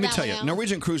Bliss. sold Let me out tell you, now.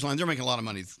 Norwegian Cruise Line, they're making a lot of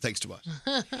money thanks to us.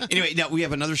 Anyway, now we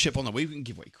have another ship on the way. We can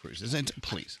give away cruises. And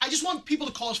please. I just want people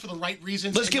to call us for the right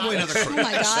reasons. Let's give away another cruise. Oh,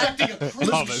 my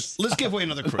God. Let's give away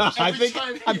another cruise. I think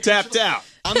I'm tapped out.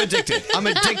 I'm addicted. I'm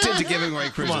addicted to giving away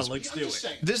cruises. Come on, let's do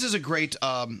it. This is a great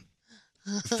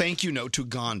thank you note to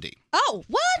Gandhi. Oh,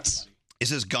 what? It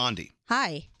says, Gandhi,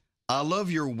 Hi. I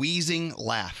love your wheezing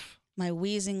laugh My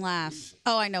wheezing laugh.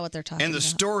 Oh, I know what they're talking and the about.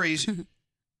 stories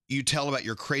you tell about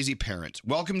your crazy parents.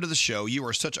 Welcome to the show. You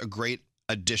are such a great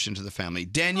addition to the family.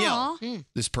 Danielle,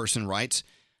 this person writes,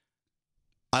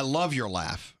 I love your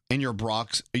laugh and your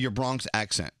Bronx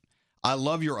accent. I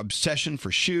love your obsession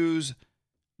for shoes,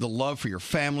 the love for your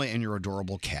family, and your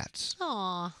adorable cats.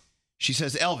 Aw. She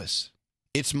says, Elvis,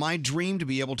 it's my dream to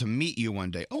be able to meet you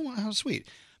one day. Oh, how sweet.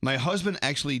 My husband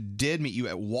actually did meet you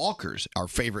at Walker's, our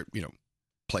favorite,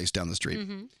 place down the street.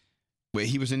 Mm-hmm.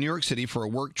 He was in New York City for a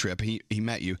work trip. He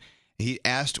met you. He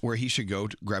asked where he should go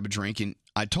to grab a drink, and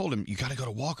I told him, you got to go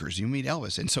to Walker's. You meet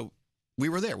Elvis. And so we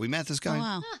were there. We met this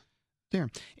guy there.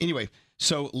 Anyway,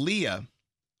 so Leah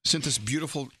sent this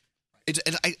beautiful...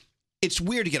 It's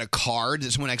weird to get a card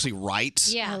that someone actually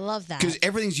writes. Yeah, I love that. Because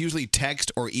everything's usually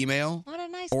text or email. What a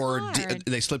nice or card.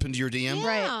 they slip into your DM.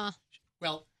 Yeah.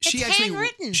 Well, She It's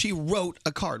handwritten. she wrote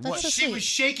a card. That's What? so she sweet. was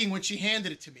shaking when she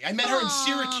handed it to me. I met her in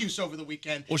Syracuse over the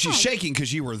weekend. Well, she's shaking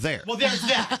because you were there. Well, there's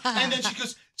that. And then she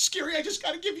goes, Scary, I just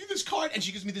got to give you this card. And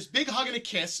she gives me this big hug and a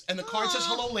kiss. And the card says,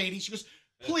 hello, lady. She goes,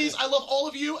 please, I love all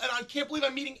of you. And I can't believe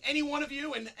I'm meeting any one of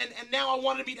you. And now I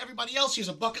wanted to meet everybody else. She has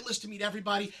a bucket list to meet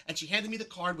everybody. And she handed me the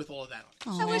card with all of that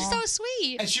on it. That was so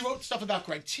sweet. And she wrote stuff about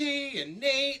Greg T and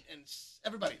Nate and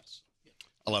everybody else.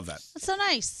 I love that. That's so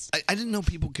nice. I didn't know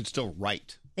people could still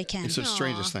write. They can. It's the Aw.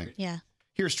 strangest thing. Yeah.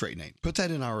 Here's Straight Nate. Put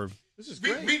that in our... This is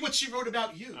great. Read what she wrote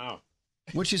about you. Oh.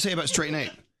 What'd she say about Straight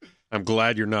Nate? I'm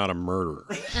glad you're not a murderer.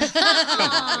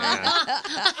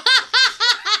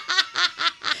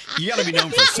 You got to be known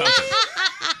for something.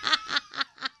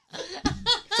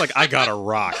 It's like, I got a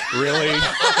rock. Really?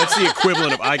 That's the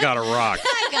equivalent of I got a rock.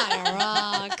 I got a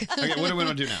rock. Okay, what do we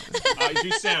want to do now? Do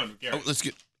sound, Garrett. Oh, let's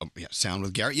get... Oh, yeah, sound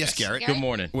with Garrett. Yes, Garrett. Good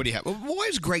morning. What do you have? Well, why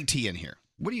is Greg T in here?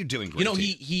 What are you doing, Greg You know, T?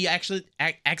 he actually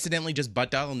accidentally just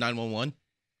butt dialed 911.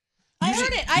 I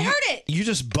heard it. You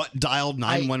just butt dialed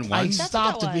 911? I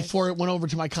stopped it before it went over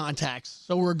to my contacts,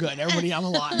 so we're good. Everybody, I'm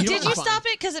alive. Did you stop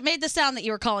it? Because it made the sound that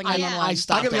you were calling 911. I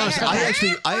stopped I gotta be honest.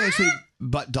 I actually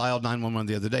butt dialed 911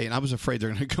 the other day, and I was afraid they're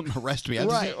going to come arrest me. I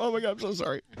just Right. said, oh my God, I'm so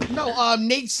sorry. No,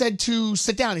 Nate said to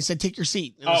sit down. He said, take your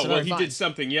seat. And I Oh, said, well, "I'm he fine." did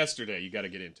something yesterday you got to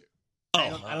get into. I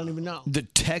don't even know. The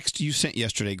text you sent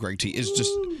yesterday, Greg T, is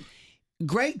just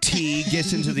Greg T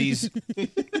gets into these.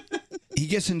 He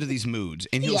gets into these moods,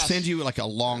 and he'll Yes. send you like a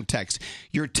long text.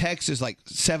 Your text is like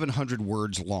 700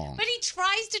 words long. But he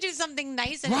tries to do something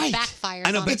nice and Right. it backfires.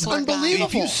 I know, on but the poor guy.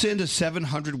 If you send a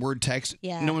 700-word text,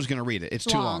 Yeah. no one's going to read it. It's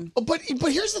too long. Oh, but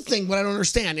here's the thing. What I don't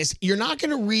understand is you're not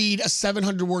going to read a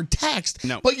 700-word text,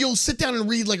 No. but you'll sit down and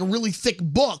read like a really thick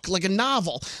book, like a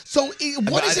novel. So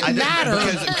what does it matter?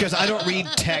 Because I don't read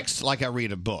text like I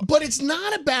read a book. But it's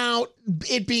not about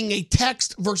it being a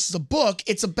text versus a book.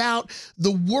 It's about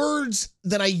the words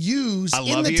that I use I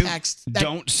in love the you. text. That,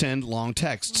 Don't send long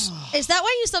texts. Is that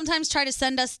why you sometimes try to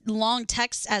send us long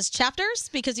texts as chapters?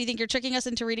 Because you think you're tricking us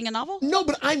into reading a novel? No,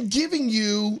 but I'm giving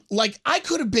you, like, I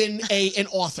could have been an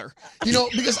author,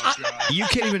 because You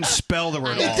can't even spell the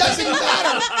word it author. doesn't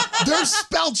matter. There's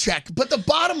spell check. But the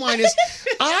bottom line is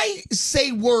I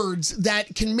say words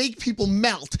that can make people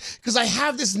melt because I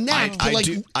have this knack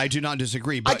to, I do not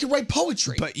disagree. But, I can write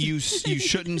poetry. But you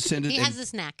shouldn't send it He in has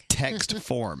this knack. text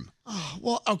form. Oh,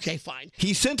 well, okay, fine.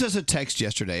 He sent us a text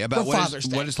yesterday about For Father's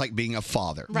Day. what it's like being a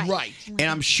father. Right. And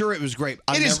I'm sure it was great.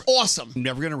 It is awesome. I'm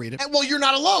never going to read it. And, well, you're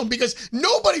not alone because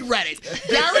nobody read it.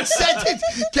 Garrett sent it.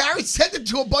 Garrett sent it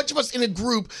to a bunch of us in a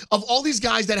group of all these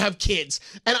guys that have kids,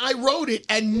 and I wrote it,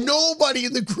 and nobody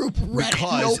in the group read it.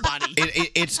 Nobody.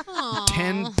 It's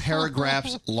 10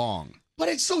 paragraphs long. But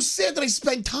it's so sad that I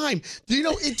spent time. Do you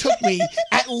know it took me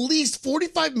at least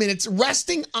 45 minutes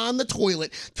resting on the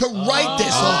toilet to write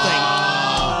this whole thing.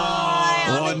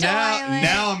 Well,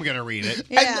 now I'm going to read it.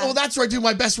 And, that's where I do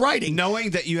my best writing.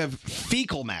 Knowing that you have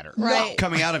fecal matter Right.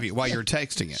 coming out of you while you're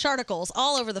texting it. Sharticles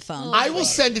all over the phone. I will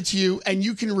send it to you, and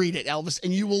you can read it, Elvis,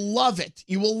 and you will love it.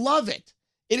 You will love it.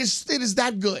 It is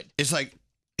that good. It's like,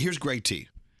 here's Greg T.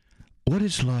 What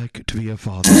it's like to be a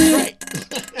father.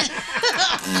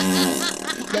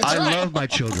 I love my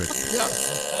children.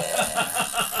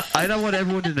 I don't want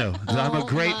everyone to know that I'm a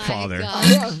great father.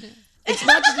 It's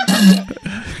not just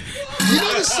you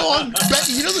know the song.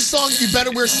 You know the song. You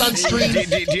better wear sunscreen.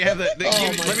 Do you have the?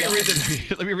 Oh,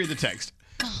 let me read the text.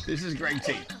 This is Greg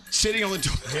T. Sitting on the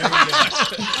toilet.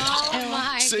 Oh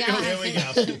my God. Here we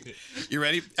go. You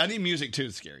ready? I need music too.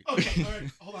 It's scary. Okay, all right.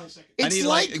 Hold on a second. I need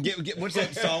what's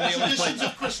that song we always play? Traditions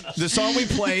of Christmas. The song we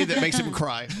play that makes him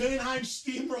cry. Mannheim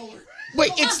Steamroller.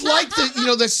 Wait, it's like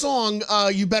the song.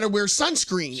 You better wear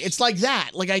sunscreen. It's like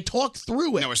that. Like I talked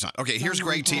through it. No, it's not. Okay, here's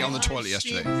Greg T on the toilet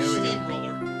yesterday. Here we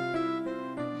go.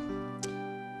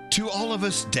 To all of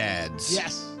us dads.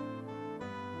 Yes.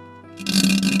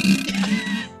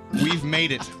 We've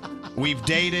made it. We've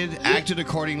dated, acted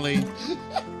accordingly.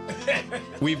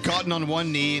 We've gotten on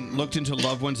one knee and looked into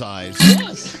loved one's eyes.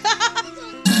 Yes.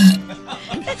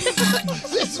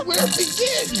 This is where it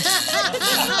begins.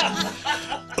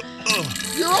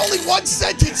 You're only one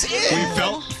sentence in. We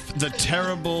felt the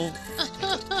terrible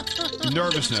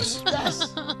nervousness.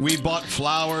 Yes. We bought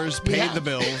flowers, paid the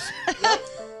bills.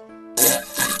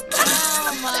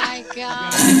 Oh my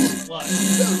God.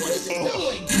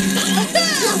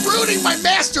 You're ruining my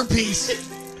masterpiece.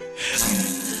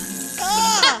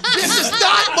 This is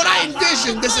not what I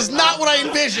envisioned. This is not what I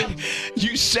envisioned.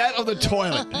 You sat on the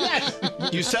toilet.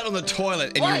 You sat on the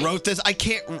toilet and Right. you wrote this. I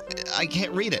can't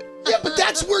read it. Yeah, but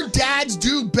that's where dads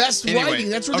do best writing.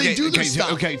 That's where they do their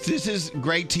stuff. Okay, this is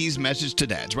Greg T's message to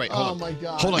dads. Right, hold Oh on. my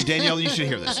God. Hold on, Danielle, you should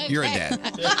hear this. You're a dad.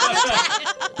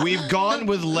 We've gone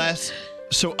with less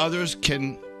so others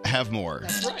can have more.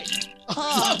 That's right. Come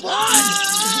on.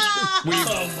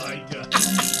 Oh my God.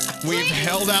 We've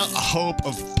held out hope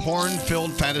of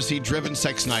porn-filled, fantasy-driven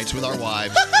sex nights with our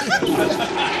wives.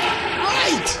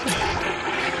 Right.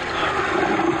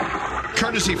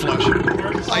 Courtesy flush.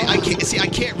 I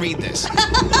can't read this.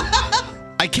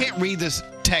 I can't read this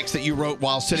text that you wrote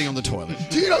while sitting on the toilet.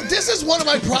 Do you know, this is one of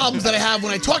my problems that I have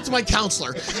when I talk to my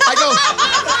counselor. I go,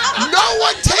 no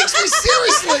one takes me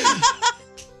seriously.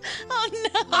 Oh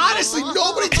no! Honestly,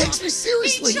 nobody takes me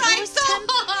seriously. He tried so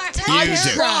hard.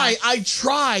 I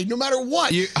try, no matter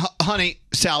what. Honey,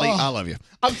 Sally, Oh. I love you.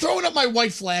 I'm throwing up my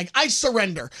white flag. I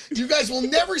surrender. You guys will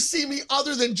never see me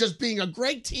other than just being a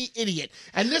Greg T idiot.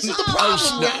 And this is the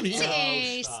problem down here.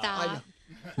 Hey, stop.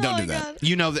 Don't do that.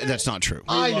 You know that that's not true.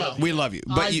 I know. We love you.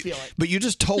 I feel it. But you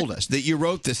just told us that you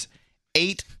wrote this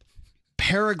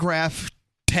 8-paragraph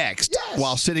text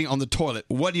while sitting on the toilet.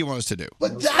 What do you want us to do?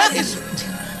 But that is...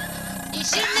 You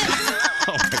shouldn't have.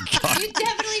 Oh my God. You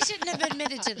definitely shouldn't have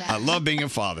admitted to that. I love being a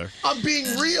father. I'm being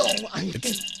real.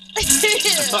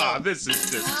 Oh, this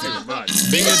is just too much.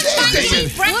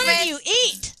 What did you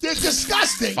eat? They're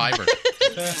disgusting. Fiber.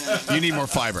 You need more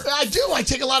fiber. I do. I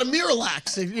take a lot of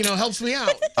Miralax. It helps me out.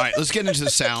 All right, let's get into the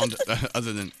sound.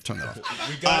 Other than turn that off.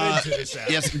 We got into the sound.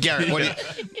 Yes, Garrett. What do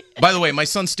you? By the way, my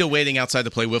son's still waiting outside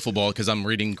to play wiffle ball because I'm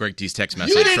reading Greg T's text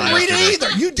message. You didn't from read yesterday.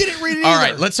 it either. You didn't read it All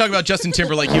either. right, let's talk about Justin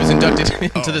Timberlake. He was inducted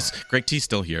into this. Greg T's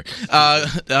still here.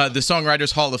 The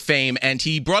Songwriters Hall of Fame, and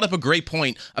he brought up a great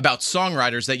point about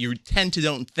songwriters that you tend to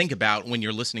don't think about when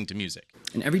you're listening to music.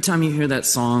 And every time you hear that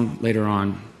song later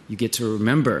on, you get to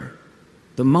remember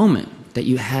the moment that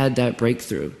you had that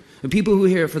breakthrough. The people who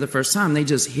hear it for the first time, they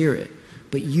just hear it.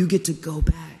 But you get to go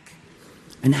back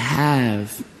and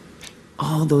have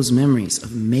all those memories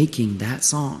of making that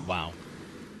song. Wow.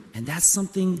 And that's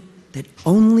something that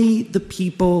only the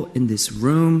people in this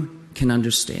room can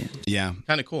understand. Yeah.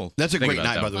 Kind of cool. That's a Think great about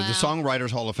night, that. by the way. The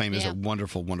Songwriters Hall of Fame is a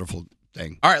wonderful, wonderful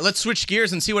thing. All right, let's switch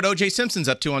gears and see what O.J. Simpson's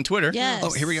up to on Twitter.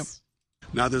 Oh, here we go.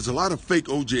 Now, there's a lot of fake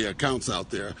OJ accounts out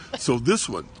there. So this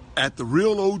one, at the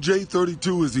real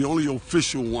OJ32, is the only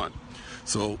official one.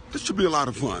 So this should be a lot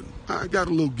of fun. I got a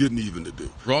little getting even to do.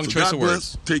 Wrong So choice God of bless.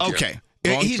 words. Take care. Okay.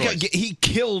 Wrong He's choice. he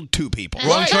killed 2 people.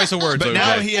 Wrong choice of words, But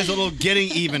now OJ. he has a little getting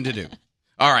even to do.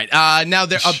 All right. Now,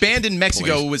 a band in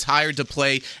Mexico was hired to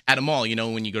play at a mall. You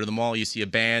know, when you go to the mall, you see a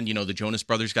band. You know, the Jonas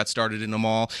Brothers got started in the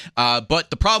mall. But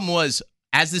the problem was,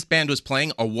 as this band was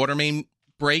playing, a water main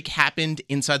break happened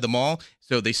inside the mall,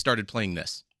 so they started playing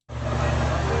this.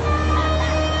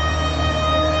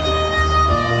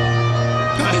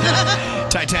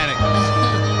 Titanic.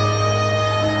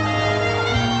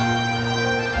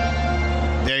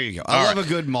 There you go. I love a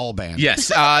good mall band.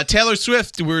 Yes. Taylor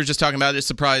Swift, we were just talking about it,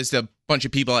 surprised a bunch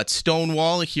of people at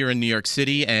Stonewall here in New York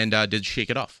City and did Shake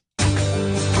It Off.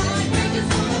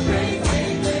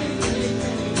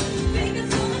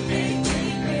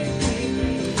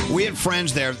 We had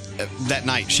friends there that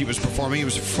night. She was performing. It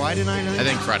was Friday night, I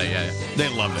think Friday, yeah. They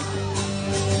loved it.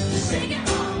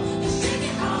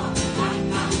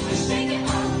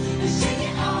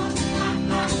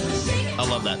 I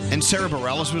love that. And Sarah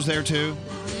Bareilles was there, too.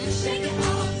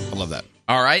 I love that.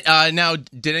 All right. Now,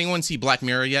 did anyone see Black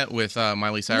Mirror yet with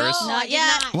Miley Cyrus? No, not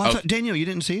yet. Well, I thought, Daniel, you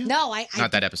didn't see it? No, I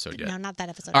Not that episode yet. No, not that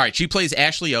episode. All right, she plays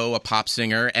Ashley O, a pop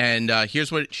singer, and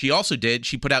here's what she also did.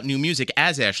 She put out new music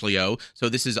as Ashley O, so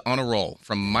this is On a Roll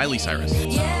from Miley Cyrus.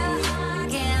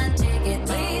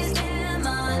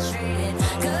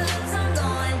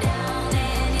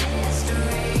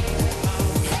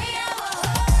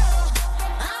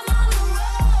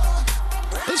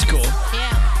 That's cool.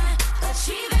 Yeah.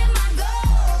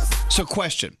 So,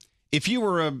 question. If you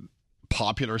were a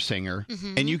popular singer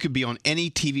and you could be on any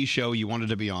TV show you wanted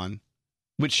to be on,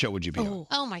 which show would you be on?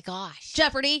 Oh my gosh.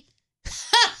 Jeopardy.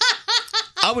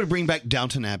 I would bring back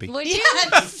Downton Abbey. Would you? I'd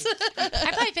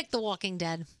probably pick The Walking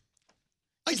Dead.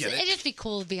 I get it. It'd just be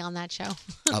cool to be on that show.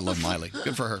 I love Miley.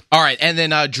 Good for her. All right, and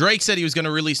then Drake said he was going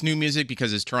to release new music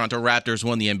because his Toronto Raptors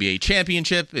won the NBA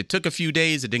championship. It took a few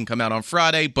days. It didn't come out on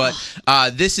Friday, but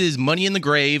this is Money in the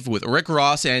Grave with Rick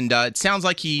Ross, and it sounds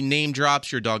like he name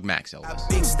drops your dog Max Elvis.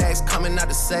 Big stacks coming out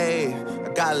to save.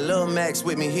 I got Lil Max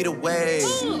with me, he the wave.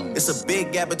 It's a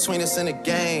big gap between us in the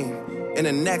game. In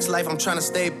the next life, I'm trying to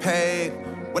stay paid.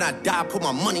 When I die, put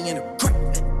my money in the grave.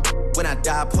 When I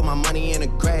die, put my money in the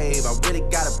grave. I really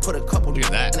gotta put a couple in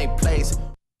their place.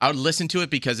 I would listen to it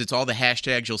because it's all the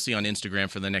hashtags you'll see on Instagram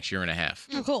for the next year and a half.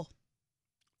 Oh, cool.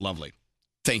 Lovely.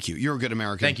 Thank you. You're a good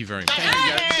American. Thank you very much.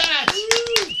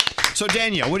 So,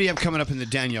 Danielle, what do you have coming up in the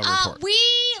Danielle report?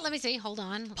 Let me see. Hold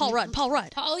on. Paul Rudd.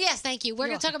 Oh, yes. Thank you. We're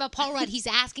going to talk about Paul Rudd. He's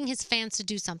asking his fans to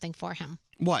do something for him.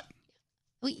 What?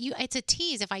 Well, it's a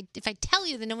tease. If I tell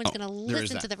you, then no one's going to there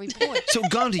is listen that. to the report. So,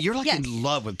 Gandhi, you're like Yes. in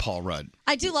love with Paul Rudd.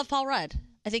 I do love Paul Rudd.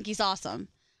 I think he's awesome.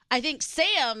 I think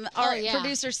Sam, our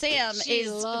producer Sam, She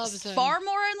loves is him. far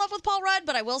more in love with Paul Rudd,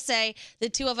 but I will say the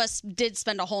two of us did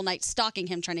spend a whole night stalking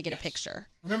him trying to get a picture.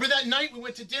 Remember that night we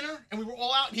went to dinner and we were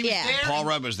all out and he Yeah. was there? Paul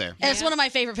Rudd was there. And it's one of my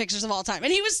favorite pictures of all time.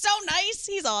 And he was so nice.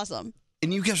 He's awesome.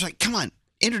 And you guys were like, come on,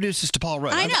 introduce us to Paul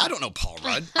Rudd. I know. I don't know Paul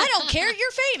Rudd. I don't care.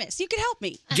 You're famous. You can help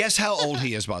me. Guess how old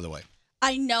he is, by the way.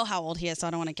 I know how old he is, so I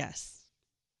don't want to guess.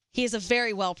 He is a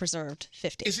very well-preserved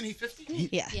 50. Isn't he 50?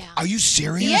 Yeah. Are you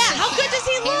serious? Yeah. How good does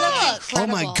he look? Oh,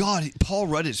 my God. Paul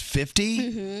Rudd is 50?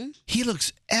 Mm-hmm. He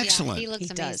looks excellent. he looks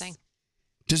amazing.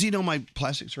 Does he know my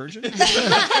plastic surgeon?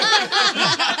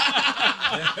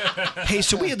 Hey,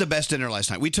 so we had the best dinner last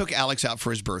night. We took Alex out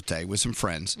for his birthday with some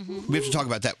friends. We have to talk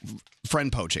about that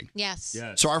friend poaching. Yes.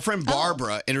 So our friend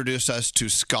Barbara introduced us to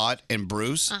Scott and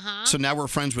Bruce. Uh-huh. So now we're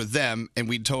friends with them, and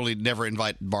we totally never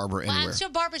invite Barbara Well, anywhere. I'm sure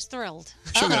Barbara's thrilled.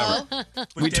 She'll get over it. But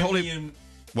We then totally- we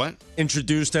What?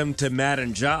 Introduced them to Matt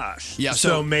and Josh. Yeah, So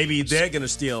so- maybe they're going to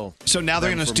steal. So now they're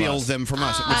them going to from steal us. them from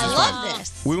us. Which I is love fine.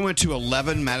 this. We went to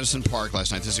 11 Madison Park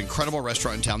last night. This incredible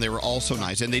restaurant in town. They were all so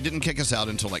nice, and they didn't kick us out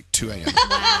until like 2 a.m.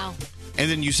 Wow. And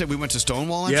then you said we went to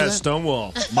Stonewall after Yeah, that?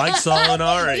 Stonewall. Mike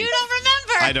Solinari. You don't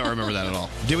remember. I don't remember that at all.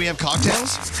 Do we have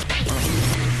cocktails?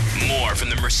 More from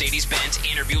the Mercedes-Benz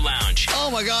Interview Lounge. Oh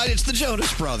my God, it's the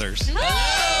Jonas Brothers.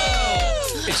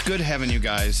 It's good having you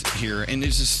guys here, and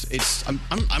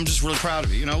I'm just really proud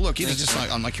of you. You know, look, it's just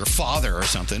like I'm like your father or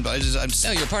something, but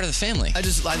No, you're part of the family. I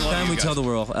love And you we guys. tell the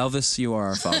world, Elvis, you are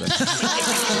our father.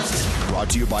 Brought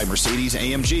to you by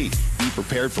Mercedes-AMG. Be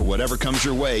prepared for whatever comes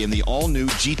your way in the all-new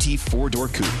GT 4-door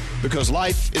coupe. Because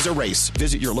life is a race.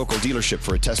 Visit your local dealership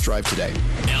for a test drive today.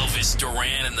 Elvis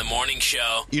Duran in the Morning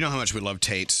Show. You know how much we love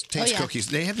Tate's. Tate's yeah. cookies.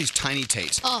 They have these tiny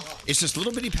Tate's. Oh. It's this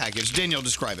little bitty package. Danielle,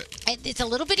 describe it. It's a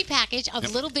little bitty package of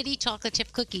Yep. little bitty chocolate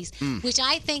chip cookies, Mm. which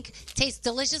I think tastes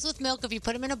delicious with milk if you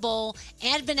put them in a bowl,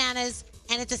 add bananas,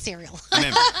 and it's a cereal.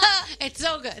 It's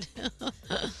so good.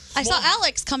 I saw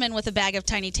Alex come in with a bag of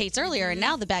tiny Tates earlier, and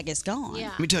now the bag is gone. Yeah.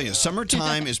 Let me tell you,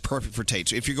 summertime is perfect for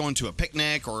Tate's. If you're going to a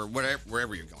picnic or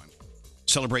wherever you're going,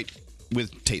 celebrate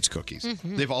with Tate's cookies.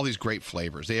 Mhm. They have all these great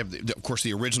flavors. They have, of course,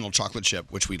 the original chocolate chip,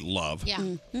 which we love. Yeah.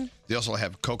 They also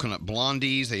have coconut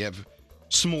blondies. They have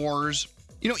s'mores.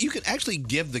 You know, you can actually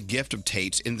give the gift of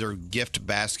Tate's in their gift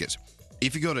baskets.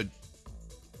 If you go to,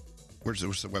 where's the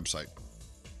website?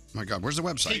 My God, where's the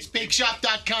website?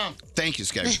 TatesBakeShop.com. Thank you,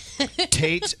 Skaggs.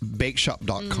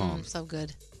 TatesBakeShop.com. So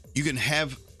good. You can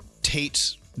have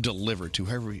Tate's delivered to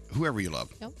whoever you love.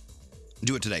 Yep.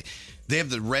 Do it today. They have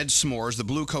the red s'mores, the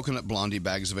blue coconut blondie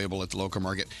bags available at the local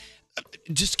market.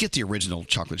 Just get the original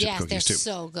chocolate chip Yes, they're cookies, too.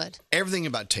 so good. Everything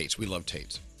about Tate's. We love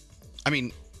Tate's. I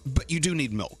mean, but you do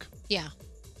need milk. Yeah.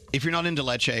 If you're not into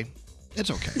leche, it's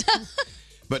okay.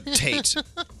 But Tate's.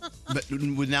 But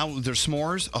with now their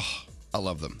s'mores, oh, I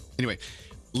love them. Anyway,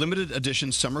 limited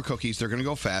edition summer cookies. They're going to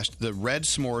go fast. The red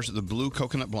s'mores, the blue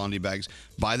coconut blondie bags.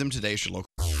 Buy them today at your local.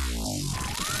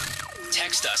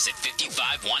 Text us at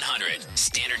 55100.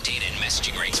 Standard data and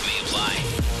messaging rates may apply.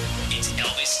 It's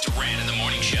Elvis Duran in the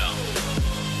Morning Show.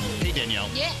 Hey, Danielle.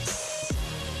 Yes.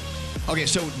 Okay,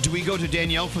 so do we go to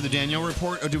Danielle for the Danielle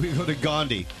report, or do we go to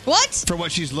Gandhi? What? For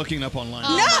what she's looking up online.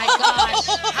 Oh, my gosh.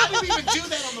 How do we even do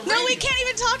that on the radio? No, we can't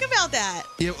even talk about that.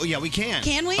 Yeah, we can.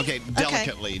 Can we? Okay,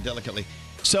 delicately.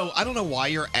 So I don't know why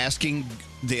you're asking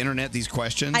the internet these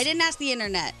questions. I didn't ask the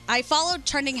internet. I follow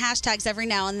trending hashtags every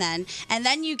now and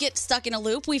then you get stuck in a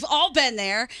loop. We've all been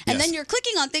there, and Yes. then you're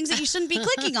clicking on things that you shouldn't be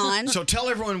clicking on. So tell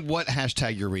everyone what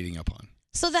hashtag you're reading up on.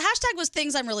 So the hashtag was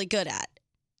things I'm really good at.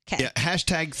 Okay. Yeah,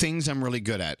 hashtag things I'm really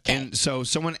good at. And so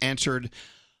someone answered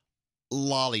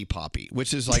lollipoppy,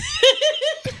 which is like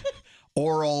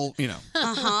oral,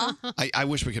 Uh-huh. I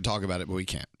wish we could talk about it, but we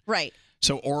can't. Right.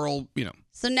 So oral,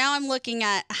 So now I'm looking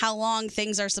at how long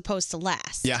things are supposed to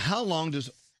last. yeah, how long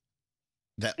is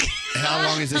this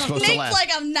supposed to Nate's last? like,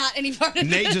 I'm not any part of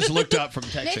Nate this. just looked up from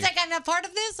texting. Nate's like, I'm not part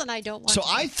of this, and I don't want So to.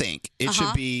 I think it Uh-huh.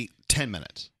 should be 10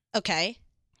 minutes. Okay.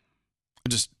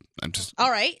 I'm just. All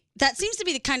right. That seems to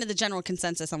be the general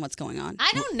consensus on what's going on.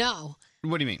 I don't know.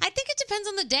 What do you mean? I think it depends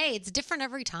on the day. It's different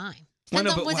every time. Well, no,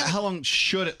 Depends on but whether- how long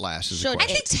should it last? Is the I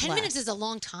question. think 10 minutes is a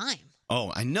long time.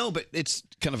 Oh, I know, but it's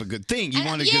kind of a good thing. You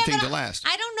want a Yeah, good thing but to last.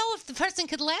 I don't know if the person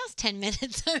could last 10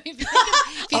 minutes. I mean, if you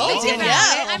think Oh, about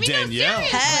it. I mean, no, Danielle.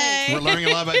 seriously. Hey. We're learning a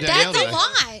lot about Danielle That's a today.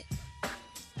 lot.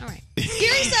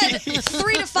 Gary said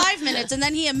 3 to 5 minutes, and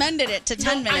then he amended it to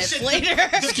 10 minutes later.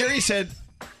 Scary said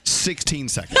 16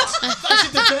 seconds. I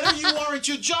said the better you are at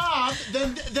your job,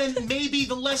 then maybe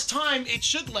the less time it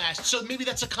should last. So maybe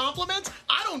that's a compliment?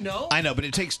 I don't know. I know, but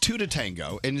it takes two to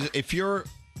tango. And if you're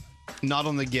not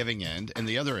on the giving end and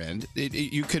the other end,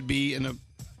 you could be in a.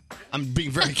 I'm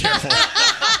being very careful.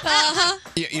 Uh-huh.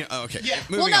 Okay. Well,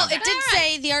 Moving no, on. it did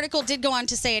say, the article did go on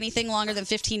to say anything longer than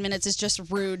 15 minutes is just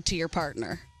rude to your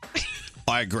partner.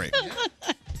 I agree.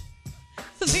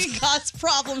 So they cause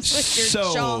problems with your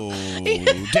So, jaw.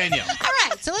 Danielle. All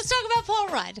right, so let's talk about Paul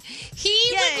Rudd. He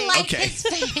would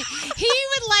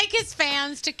like his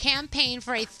fans to campaign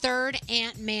for a third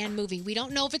Ant-Man movie. We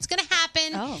don't know if it's going to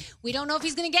happen. We don't know if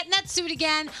he's going to get in that suit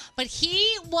again. But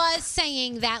he was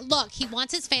saying that, look, he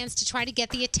wants his fans to try to get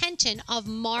the attention of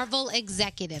Marvel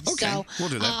executives. Okay, So we'll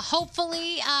do that.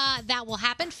 hopefully that will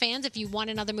happen. Fans, if you want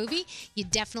another movie, you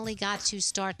definitely got to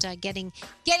start getting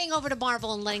over to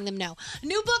Marvel and letting them know.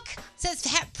 New book says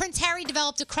Prince Harry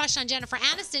developed a crush on Jennifer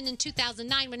Aniston in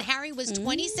 2009 when Harry was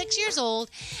 26 years old,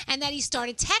 and that he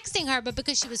started texting her. But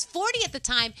because she was 40 at the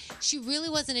time, she really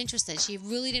wasn't interested. She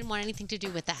really didn't want anything to do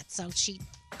with that, so she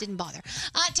didn't bother.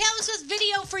 Taylor Swift's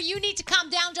video for You Need to Calm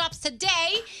Down drops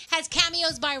today. Has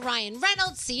cameos by Ryan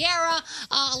Reynolds, Ciara,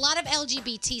 a lot of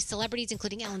LGBT celebrities,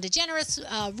 including Ellen DeGeneres,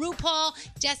 RuPaul,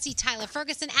 Jesse Tyler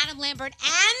Ferguson, Adam Lambert,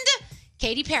 and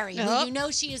Katy Perry, who you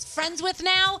know she is friends with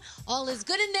now. All is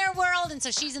good in their world, and so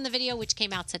she's in the video, which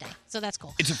came out today. So that's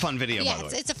cool. It's a fun video, by the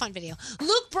way. It's a fun video.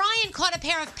 Luke Bryan caught a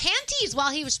pair of panties while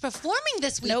he was performing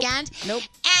this weekend. Nope.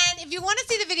 And if you want to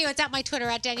see the video, it's at my Twitter,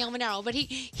 at Danielle Monero. But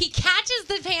he catches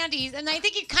the panties, and I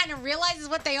think he kind of realizes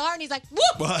what they are, and he's like,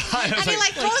 whoop! And he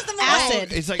throws them away.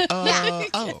 Acid. It's like, oh.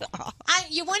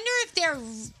 You wonder if they're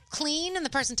clean and the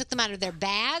person took them out of their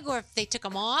bag, or if they took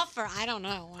them off, or I don't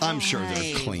know. I'm sure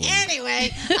they're clean. Anyway,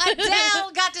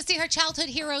 Adele got to see her childhood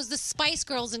heroes, the Spice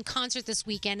Girls, in concert this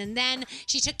weekend, and then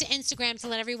she took to Instagram to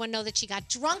let everyone know that she got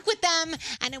drunk with them,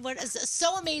 and it was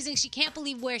so amazing. She can't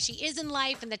believe where she is in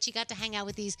life, and that she got to hang out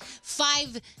with these four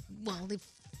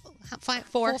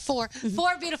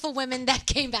beautiful women that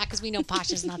came back, because we know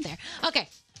Pasha's not there. Okay.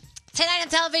 Tonight on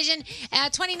television,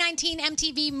 2019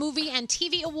 MTV Movie and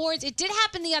TV Awards. It did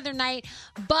happen the other night,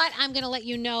 but I'm going to let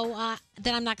you know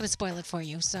that I'm not going to spoil it for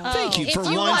you. So Thank you. If For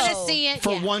you once, want to see it,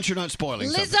 for once you're not spoiling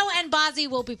Lizzo something. and Bozzy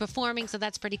will be performing, so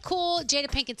that's pretty cool. Jada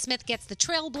Pinkett Smith gets the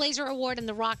Trailblazer Award, and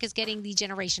The Rock is getting the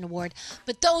Generation Award.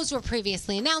 But those were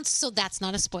previously announced, so that's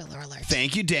not a spoiler alert.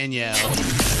 Thank you, Danielle.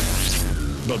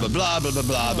 Blah, blah, blah, blah, blah,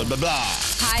 blah, blah, blah, blah.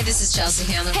 Hi, this is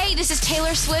Chelsea Handler. Hey, this is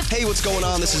Taylor Swift. Hey, what's going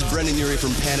on? This is Brendan Urie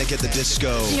from Panic at the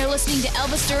Disco. And you're listening to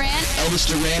Elvis Duran. Elvis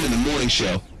Duran in the Morning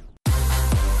Show.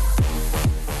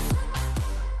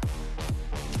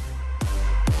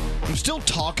 I'm still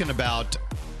talking about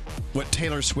what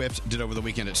Taylor Swift did over the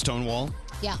weekend at Stonewall.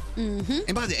 Yeah. Mm-hmm.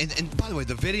 And by the way,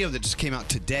 the video that just came out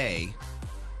today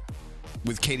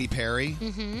with Katy Perry.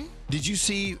 Mm-hmm. Did you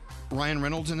see Ryan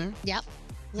Reynolds in there? Yep.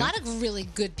 A lot of really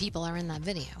good people are in that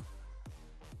video.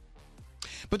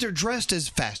 But they're dressed as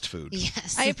fast food.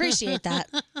 Yes. I appreciate that.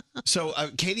 So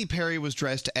Katy Perry was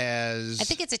dressed as I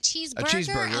think it's a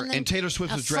cheeseburger. and Taylor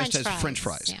Swift a was dressed as French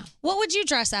fries. Yeah. What would you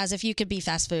dress as if you could be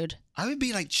fast food? I would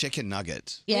be like chicken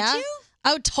nuggets. Yeah? Would you?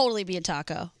 I would totally be a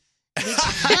taco.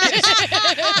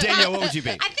 Danielle, what would you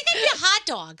be? I think I'd be a hot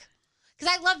dog.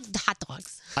 Because I love hot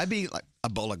dogs. I'd be like a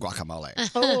bowl of guacamole.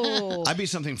 Oh. I'd be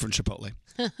something from Chipotle.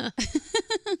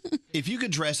 If you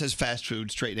could dress as fast food,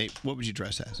 straight Nate, what would you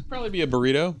dress as? Probably be a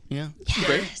burrito. Yeah.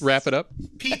 Great. Wrap it up.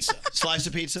 Pizza. Slice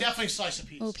of pizza? Definitely slice of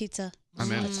pizza. Oh, pizza.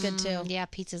 I'm in. That's good too. Yeah,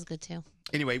 pizza's good too.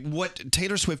 Anyway, what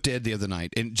Taylor Swift did the other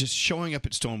night and just showing up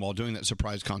at Stonewall doing that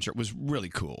surprise concert was really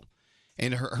cool.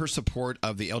 And her support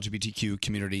of the LGBTQ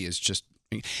community is just...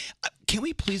 Can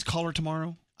we please call her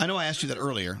tomorrow? I know I asked you that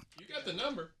earlier. You got the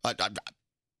number.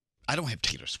 I don't have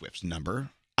Taylor Swift's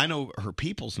number. I know her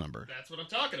people's number. That's what I'm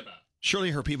talking about.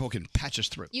 Surely her people can patch us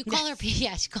through. You call her, you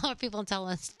call her people and tell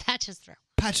us, patch us through.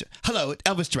 Hello,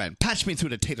 Elvis Duran. Patch me through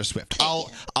to Taylor Swift. I'll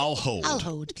hold. I'll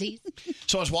hold, please.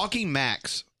 So I was walking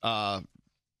Max.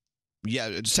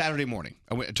 Saturday morning.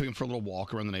 I took him for a little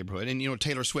walk around the neighborhood, and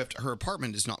Taylor Swift. Her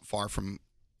apartment is not far from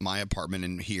my apartment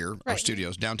in here, our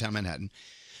studios, downtown Manhattan.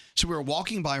 So we were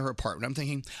walking by her apartment. I'm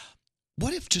thinking,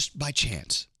 what if just by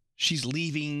chance she's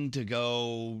leaving to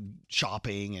go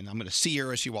shopping, and I'm going to see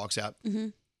her as she walks out? Mm-hmm.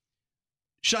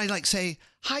 Should I say,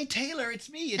 "Hi Taylor,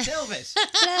 it's me, it's Elvis"?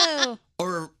 Hello.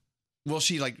 Or will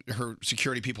she her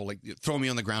security people throw me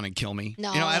on the ground and kill me?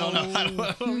 No. I don't know.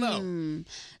 I don't know.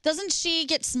 Doesn't she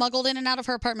get smuggled in and out of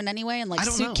her apartment anyway, in I don't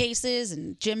know. suitcases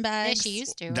and gym bags? Yeah, she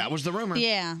used to. That was the rumor.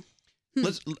 Yeah.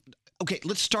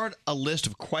 Let's start a list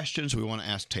of questions we want to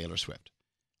ask Taylor Swift.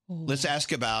 Ooh. Let's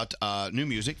ask about new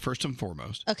music first and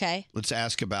foremost. Okay. Let's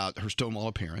ask about her Stonewall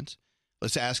appearance.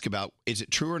 Let's ask about, is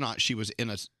it true or not she was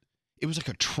it was like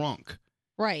a trunk.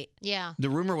 Right. Yeah.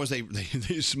 The rumor was they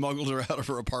smuggled her out of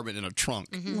her apartment in a trunk.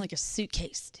 Mm-hmm. Like a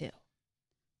suitcase too.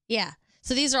 Yeah.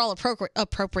 So these are all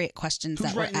appropriate questions Who's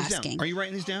that we're writing these asking. Down? Are you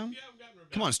writing these down? Yeah, I've got them written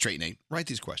down. Come on, straight Nate. Write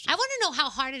these questions. I want to know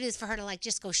how hard it is for her to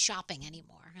just go shopping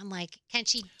anymore. I'm like, can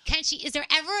she? Is there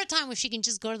ever a time where she can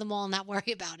just go to the mall and not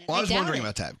worry about it? Well, I was wondering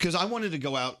about that because I wanted to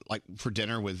go out for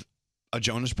dinner with a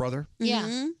Jonas brother. Yeah.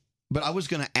 Mm-hmm. But I was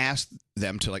going to ask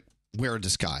them to wear a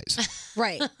disguise.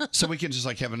 Right. So we can just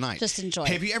have a night. Just enjoy.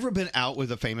 Have you ever been out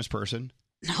with a famous person?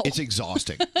 No. It's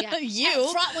exhausting. Yeah.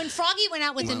 You. When Froggy went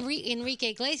out with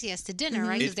Enrique Iglesias to dinner,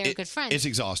 right? Because they're good friends. It's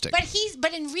exhausting.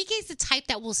 But Enrique's the type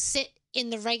that will sit in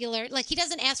the regular, he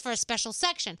doesn't ask for a special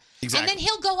section. Exactly. And then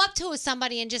he'll go up to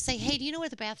somebody and just say, "Hey, do you know where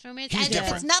the bathroom is?" He's As if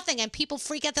different. it's nothing, and people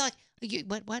freak out. They're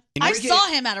like, "What?" I saw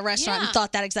him at a restaurant and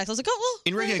thought that exactly. I was like, "Oh,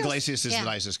 well." Enrique Iglesias is the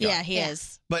nicest guy. Yeah, he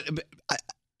is. But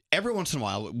every once in a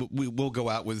while, we will go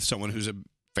out with someone who's a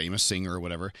famous singer or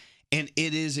whatever, and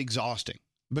it is exhausting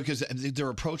because they're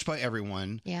approached by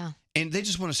everyone. Yeah. And they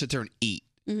just want to sit there and eat.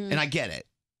 Mhm. And I get it.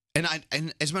 And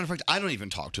as a matter of fact, I don't even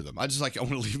talk to them. I just I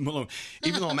want to leave them alone,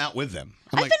 even though I'm out with them.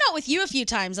 I've been out with you a few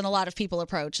times, and a lot of people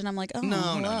approach, and I'm like, oh,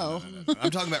 hello. No.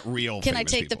 I'm talking about real. Can I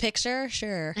famous take people. the picture?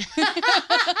 Sure.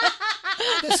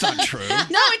 That's not true. No,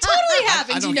 it totally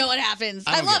happens. don't- You know what happens.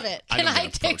 I I don't love get- it. I don't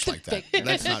get approached like that.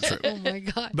 That's not true. Oh my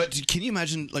god. But can you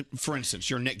imagine, like, for instance,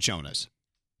 you're Nick Jonas.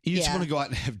 You just Yeah. want to go out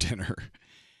and have dinner,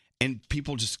 and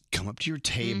people just come up to your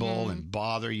table Mhm. and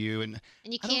bother you, and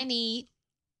And you can't eat.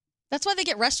 That's why they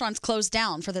get restaurants closed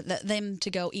down for them to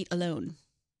go eat alone.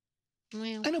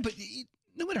 Well, I know, but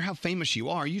no matter how famous you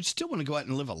are, you still want to go out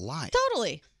and live a life.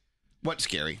 Totally. What's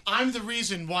scary? I'm the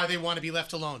reason why they want to be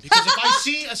left alone. Because if I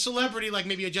see a celebrity like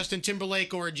maybe a Justin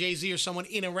Timberlake or a Jay-Z or someone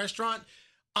in a restaurant,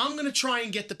 I'm going to try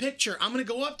and get the picture. I'm going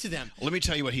to go up to them. Let me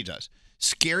tell you what he does.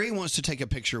 Scary wants to take a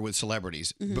picture with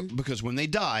celebrities because when they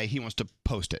die, he wants to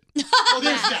post it. Well,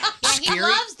 there's that. Yeah, he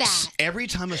loves that. Every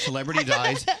time a celebrity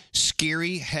dies,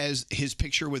 Scary has his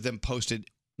picture with them posted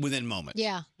within moments.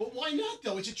 Yeah. But why not,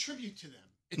 though? It's a tribute to them.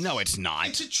 No, it's not.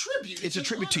 It's a tribute. It's a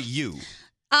tribute to you.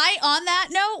 On that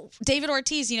note, David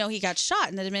Ortiz, he got shot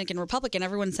in the Dominican Republic, and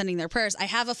everyone's sending their prayers. I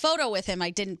have a photo with him. I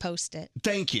didn't post it.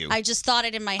 Thank you. I just thought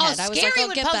it in my head. I was like, Scary oh,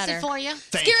 would get post better. it for you.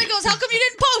 Scary goes, how come you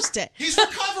didn't post it? He's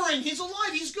recovering. He's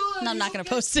alive. He's good. No, I'm not going to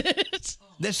post it.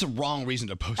 That's the wrong reason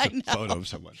to post a photo of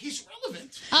someone. He's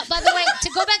relevant. By the way, to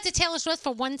go back to Taylor Swift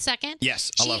for 1 second.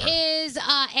 Yes, I love her. She is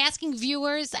asking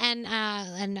viewers and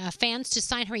fans to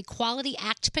sign her Equality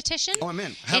Act petition. Oh, I'm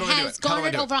in. How do I do It has it? How do I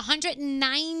garnered do it? over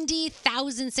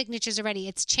 190,000 signatures already.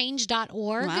 It's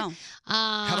change.org. Wow.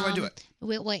 How do I do it?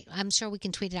 Wait, I'm sure we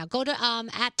can tweet it out. Go to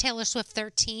at Taylor Swift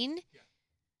 13.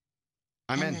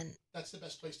 I'm and in. then- That's the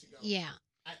best place to go. Yeah.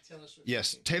 At Taylor Swift.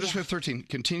 Yes, Taylor Swift 13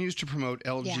 continues to promote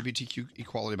LGBTQ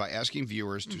equality by asking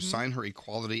viewers to sign her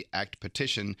Equality Act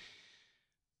petition.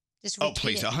 Just Oh, retweet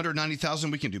please, it.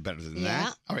 190,000? We can do better than Yeah.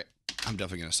 that. All right, I'm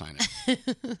definitely going to sign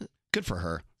it. Good for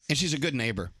her. And she's a good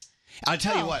neighbor. I'll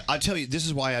tell you what, this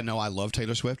is why I know I love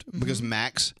Taylor Swift, because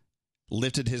Max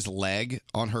lifted his leg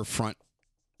on her front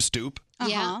stoop.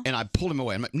 Yeah. And I pulled him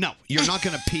away. I'm like, no, you're not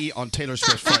going to pee on Taylor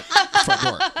Swift's front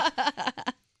door.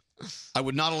 I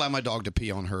would not allow my dog to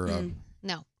pee on her.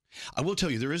 No. I will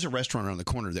tell you, there is a restaurant around the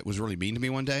corner that was really mean to me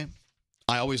one day.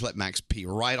 I always let Max pee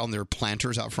right on their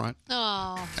planters out front.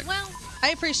 Oh, well, I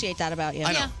appreciate that about you.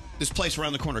 I know. This place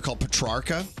around the corner called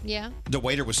Petrarca. yeah. The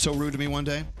waiter was so rude to me one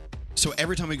day. So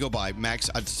every time we go by, Max,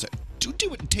 I'd say, do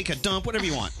it and take a dump, whatever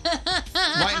you want.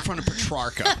 Right in front of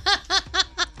Petrarca.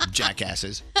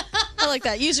 Jackasses. I like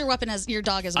that. Use your weapon as your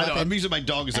dog as a I weapon. know, I'm using my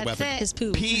dog as a That's weapon. it. His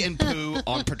poo. Pee and poo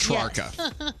on Petrarca.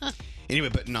 Anyway,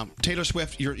 but no, Taylor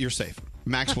Swift, you're safe.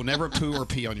 Max will never poo or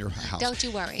pee on your house. Don't you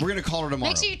worry. We're going to call her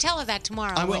tomorrow. Make sure you tell her that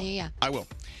tomorrow. I will. will you? Yeah. I will.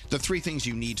 The 3 things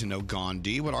you need to know,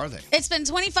 Gandhi, what are they? It's been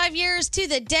 25 years to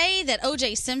the day that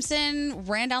O.J. Simpson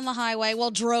drove down the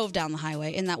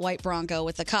highway in that white Bronco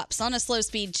with the cups on a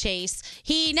slow-speed chase.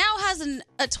 He now has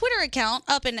a Twitter account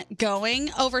up and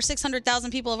going. Over 600,000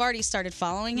 people have already started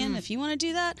following him. If you want to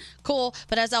do that, cool.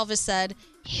 But as Elvis said,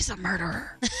 he's a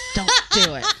murderer. Don't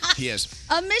do it. He is.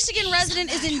 A Michigan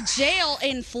resident is in jail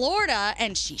in Florida,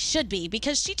 and she should be,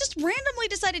 because she just randomly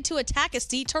decided to attack a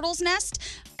sea turtle's nest.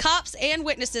 Cops and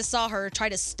witnesses saw her try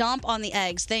to stomp on the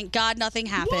eggs. Thank God nothing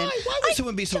happened. Why would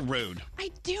someone be so rude? I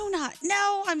do not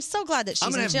know. I'm so glad that I'm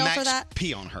she's gonna in jail have for Max that.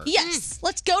 pee on her. Yes,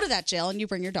 let's go to that jail and you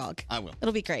bring your dog. I will.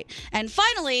 It'll be great. And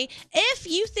finally, if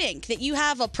you think that you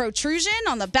have a protrusion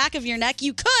on the back of your neck,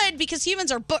 you could, because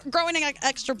humans are growing an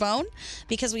extra bone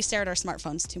because we stare at our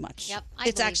smartphones too much. Yep,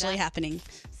 it's believe actually that. happening.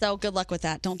 So good luck with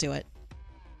that. Don't do it.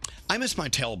 I miss my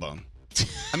tailbone.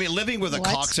 I mean, living with a What?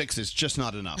 coccyx is just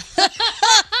not enough.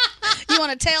 You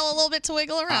want a tail a little bit to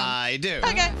wiggle around? I do.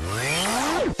 Okay.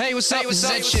 Hey, what's up? This is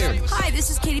Ed Sheeran. Hi, this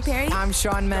is Katy Perry. I'm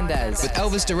Shawn Mendes. With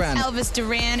Elvis Duran. Elvis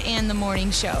Duran and The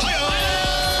Morning Show.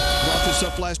 Brought this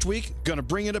up last week. Gonna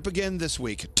bring it up again this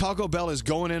week. Taco Bell is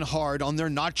going in hard on their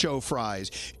nacho fries.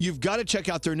 You've got to check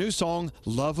out their new song,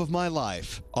 Love of My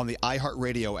Life, on the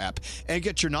iHeartRadio app. And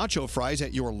get your nacho fries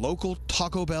at your local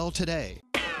Taco Bell today.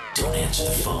 Don't answer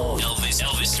the phone.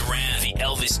 Elvis Duran, the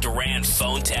Elvis Duran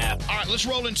phone tap. All right, let's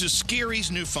roll into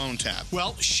Scary's new phone tap.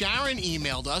 Well, Sharon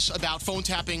emailed us about phone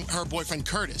tapping her boyfriend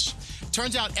Curtis.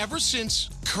 Turns out ever since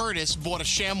Curtis bought a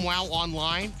ShamWow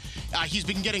online, he's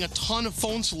been getting a ton of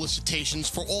phone solicitations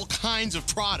for all kinds of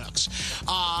products.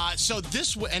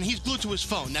 And he's glued to his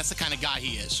phone. That's the kind of guy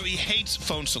he is. So he hates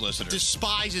phone solicitors.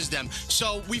 Despises them.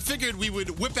 So we figured we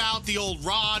would whip out the old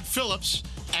Rod Phillips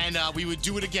and we would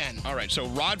do it again. All right, so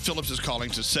Rod Phillips is calling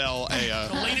to sell a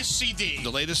The latest CD. the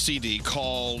latest CD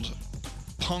called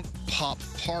Punk Pop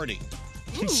Party.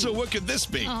 So what could this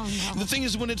be? Oh, no. The thing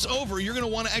is, when it's over, you're going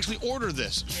to want to actually order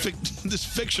this this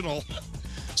fictional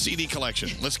CD collection.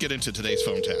 Let's get into today's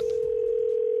phone tap.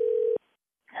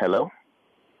 Hello?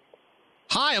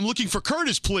 Hi, I'm looking for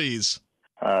Curtis, please.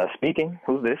 Speaking.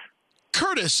 Who's this?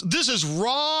 Curtis, this is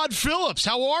Rod Phillips.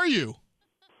 How are you?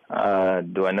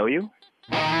 Do I know you?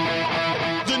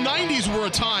 The 90s were a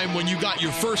time when you got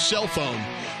your first cell phone.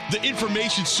 The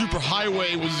information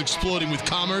superhighway was exploding with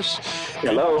commerce.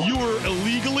 Hello? You were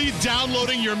illegally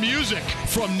downloading your music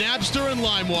from Napster and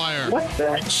LimeWire. What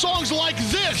the? Songs like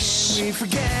this. We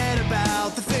forget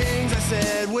about the things I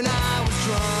said when I was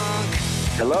drunk.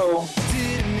 Hello?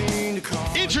 Didn't mean to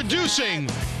call. Introducing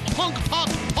Punk Pop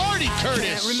Party,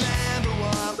 Curtis.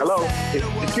 Hello?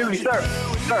 Excuse me, sir.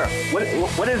 Sir,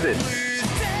 what is it?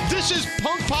 This is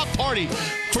Punk Pop Party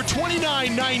for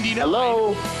 $29.99.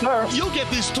 Hello, sir. You'll get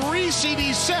this 3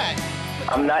 CD set.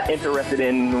 I'm not interested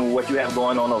in what you have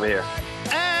going on over here.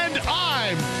 And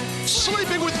I'm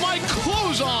sleeping with my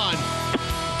clothes on.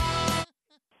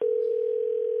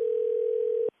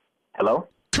 Hello?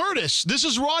 Curtis, this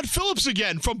is Rod Phillips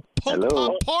again from Punk Hello?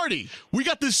 Pop Party. We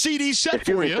got this CD set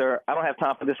Excuse for me, you. sir. I don't have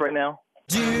time for this right now.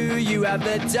 Do you have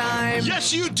the time?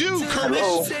 Yes, you do, Curtis.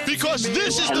 Hello? Because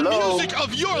this is Hello? the music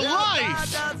of your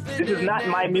life. This is not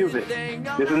my music.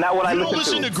 This is not what I You don't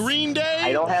listen listen to Green Day?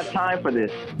 I don't have time for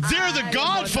this. They're the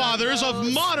godfathers of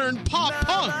modern pop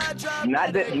punk.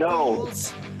 Not that. No.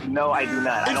 No, I do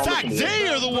not. I In don't fact, listen to they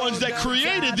this. are the ones that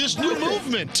created this new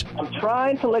movement. I'm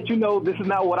trying to let you know this is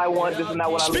not what I want. This is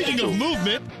not what I listen Speaking to. of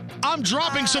movement, I'm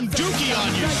dropping some dookie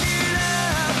on you.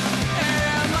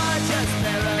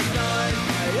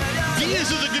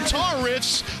 These are the guitar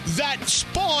riffs that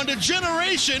spawned a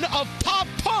generation of pop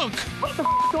punk. What the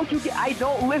don't you get? I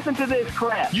don't listen to this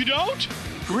crap. You don't?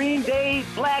 Green Day,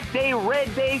 Black Day,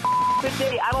 Red Day, Fit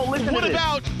Day. I don't listen What to this.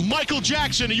 about Michael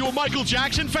Jackson? Are you a Michael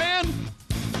Jackson fan?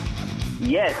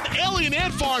 Yes. Alien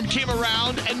Ant Farm came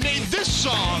around and made this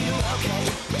song.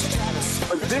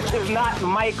 But this is not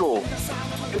Michael.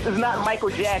 This is not Michael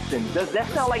Jackson. Does that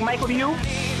sound like Michael to you?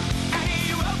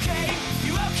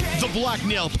 The black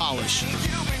nail polish.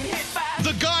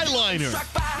 The guy liner.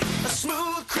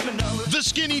 The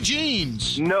skinny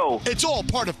jeans. No. It's all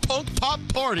part of Punk Pop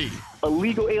Party.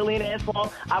 Illegal Alien Ant Farm.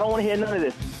 I don't want to hear none of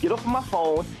this. Get off of my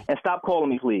phone and stop calling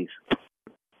me, please.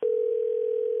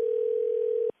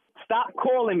 Stop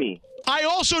calling me. I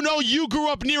also know you grew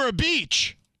up near a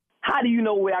beach. How do you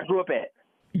know where I grew up at?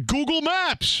 Google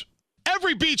Maps.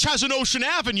 Every beach has an Ocean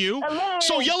Avenue. Hello?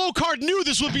 So Yellow Card knew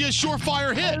this would be a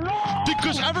surefire hit. Hello?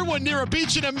 Because everyone near a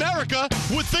beach in America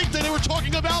would think that they were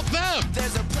talking about them.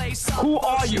 Who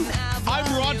are you? I'm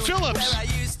Rod Phillips.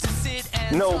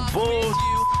 No bull.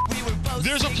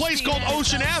 There's a place called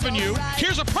Ocean Avenue.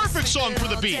 Here's a perfect song for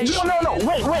the beach. No.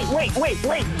 Wait.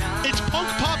 It's Punk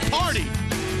Pop Party.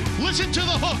 Listen to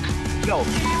the hook. No.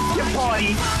 Your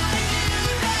party.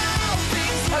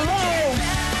 Hello?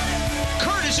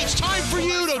 Curtis, it's time for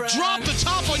you to drop the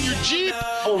top on your Jeep.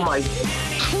 Oh, my.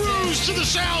 Cruise to the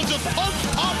sounds of Punk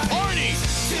Pop Party.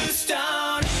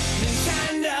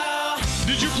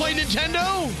 Did you play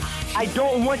Nintendo? I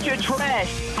don't want your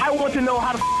trash. I want to know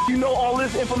how the you know all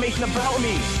this information about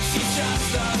me.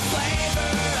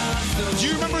 Do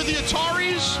you remember the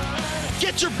Ataris?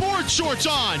 Get your board shorts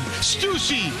on.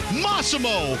 Stussy,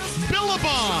 Massimo,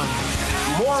 Billabong.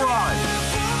 Moron.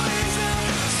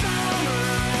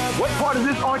 What part of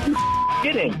this aren't you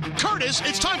getting? Curtis,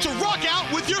 it's time to rock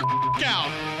out with your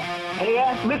out. Hey,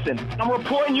 ass, listen. I'm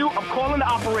reporting you. I'm calling the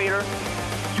operator.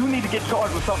 You need to get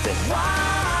charged with something.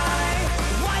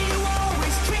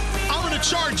 I'm going to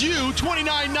charge you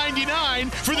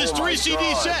 $29.99 for this 3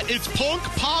 CD set. It's Punk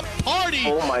Pop Party.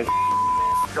 Oh, my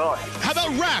God. How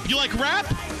about rap? You like rap?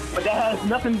 But that has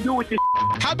nothing to do with this.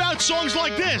 How about songs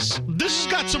like this? This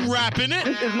has got some rap in it.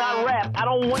 This is not rap. I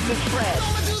don't want this trash.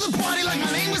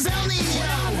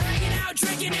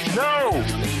 No.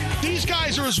 These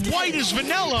guys are as white as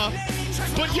vanilla,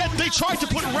 but yet they tried to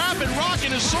put rap and rock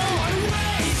in a song.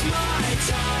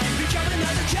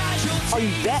 Are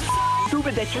you that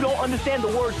stupid that you don't understand the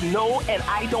words no and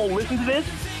I don't listen to this?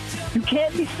 You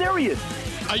can't be serious.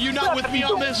 Are you not with me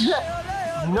on this?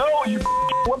 No, you.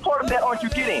 What part of that aren't you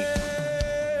getting?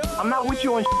 I'm not with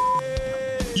you on.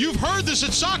 You've heard this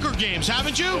at soccer games,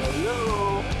 haven't you?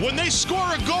 Hello. When they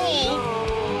score a goal,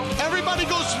 everybody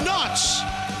goes nuts.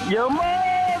 Your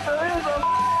mother is a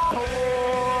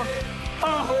whore. A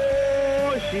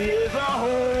whore. She is a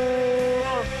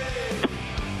whore.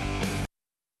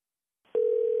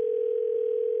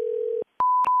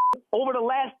 Over the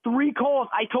last 3 calls,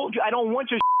 I told you I don't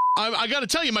want your I got to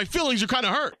tell you, my feelings are kind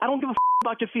of hurt. I don't give a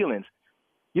about your feelings.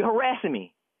 You're harassing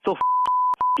me. So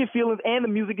your feelings and the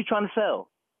music you're trying to sell.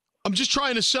 I'm just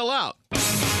trying to sell out.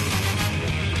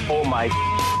 Oh, my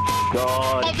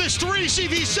God. Of this 3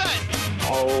 CD set.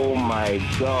 Oh, my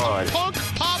God. Punk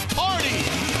Pop Party.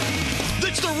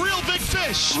 It's the real Big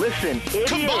Fish. Listen, idiot.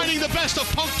 Combining the best of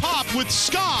punk pop with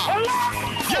ska. Hello.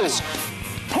 Yes.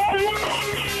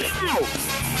 Hello.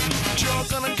 You're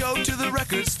gonna go to the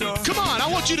record store. Come on, I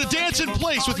want you to dance in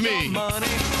place with me.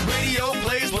 Radio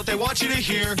plays what they want you to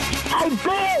hear. I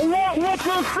don't want what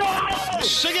you say.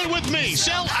 Sing it with me.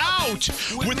 Sell out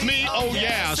with me. Oh,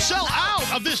 yeah. Sell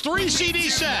out of this 3 CD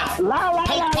set.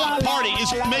 Punk Pop Party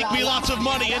is make me lots of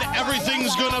money and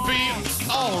everything's going to be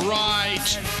all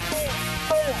right.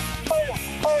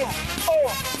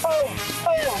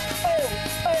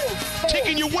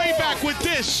 Taking you way back with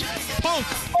this punk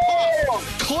pop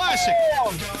classic.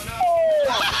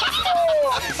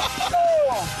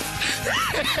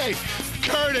 Hey,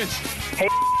 Curtis. Hey,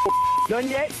 done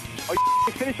yet? Are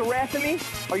you finished harassing me?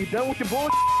 Are you done with your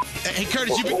bullshit? Hey,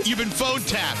 Curtis, you've been phone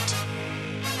tapped.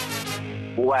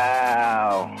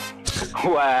 Wow.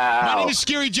 Wow. My name is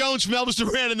Scary Jones from Elvis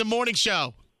Duran in the Morning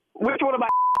Show. Which one of my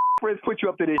friends put you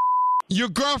up to this? Your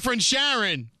girlfriend,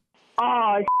 Sharon.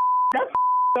 Oh, that's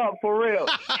up for real.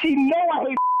 She know I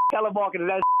hate telemarketers.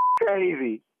 That's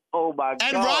crazy. Oh, my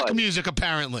God. And rock music,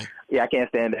 apparently. Yeah, I can't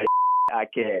stand that. I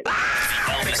can't.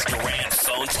 Elvis Duran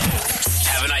phone tap.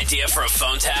 Have an idea for a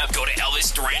phone tap? Go to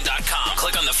ElvisDuran.com.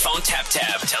 Click on the phone tap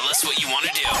tab. Tell us what you want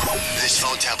to do. This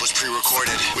phone tap was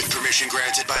pre-recorded with permission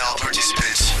granted by all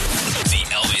participants. The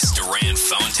Elvis Duran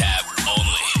phone tap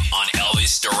only on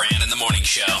Elvis Duran in the Morning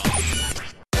Show.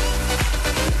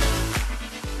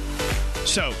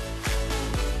 So,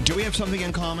 do we have something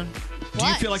in common? Do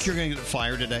you feel like you're going to get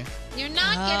fired today? You're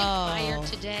not getting fired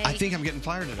today. I think I'm getting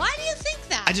fired today. Why do you think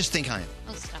that? I just think I am.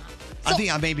 Oh, stop. I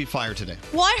think I may be fired today.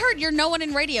 Well, I heard you're no one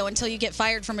in radio until you get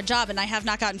fired from a job, and I have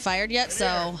not gotten fired yet, so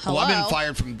hello. Well, I've been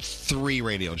fired from 3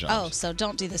 radio jobs. Oh, so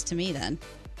don't do this to me then.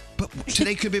 But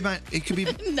today could be No way.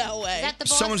 Is that the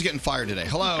boss? Someone's getting fired today.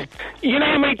 Hello. You know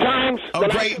how many times? Oh,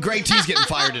 Great T's getting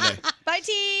fired today. Bye,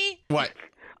 T. What?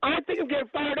 I think I'm getting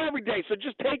fired every day, so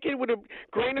just take it with a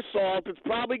grain of salt. It's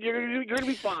probably you're going to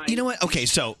be fine. You know what? Okay,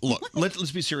 so look,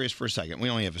 let's be serious for a second. We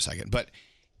only have a second, but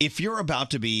if you're about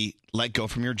to be let go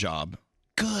from your job,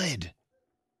 good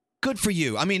for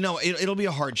you. I mean, no, it'll be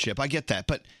a hardship. I get that,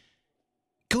 but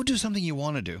go do something you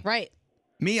want to do. Right.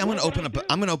 Me, I'm going to open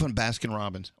Baskin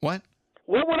Robbins. What?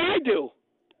 What would I do?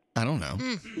 I don't know.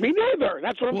 Me neither.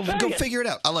 That's what I'm saying. Go figure it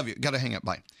out. I love you. Got to hang up.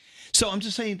 Bye. So I'm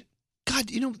just saying,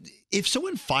 God, if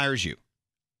someone fires you,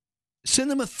 send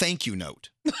them a thank you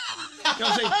note. Say,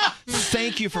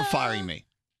 thank you for firing me.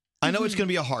 I know it's going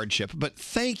to be a hardship, but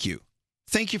thank you.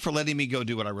 Thank you for letting me go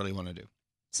do what I really want to do.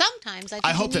 Sometimes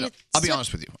I hope that I'll be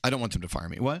honest with you. I don't want them to fire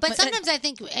me. What? But sometimes I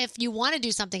think if you want to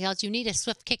do something else, you need a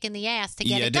swift kick in the ass to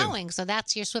get it going. So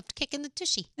that's your swift kick in the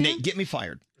tushy. Nate, get me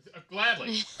fired.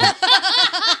 Gladly.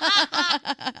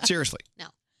 Seriously. No.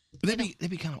 That'd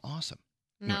be kind of awesome.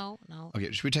 No.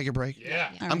 Okay, should we take a break?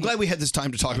 Yeah. I'm glad we had this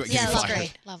time to talk about getting fired.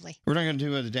 Great. Lovely. We're not going to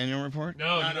do the Daniel report?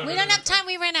 No. We don't have time.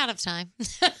 We ran out of time.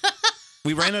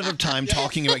 We ran out of time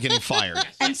talking about getting fired.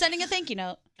 And sending a thank you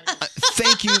note.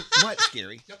 Thank you. What,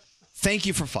 Scary? Thank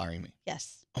you for firing me.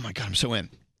 Yes. Oh, my God. I'm so in.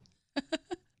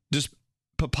 Does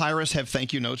Papyrus have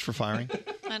thank you notes for firing?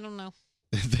 I don't know.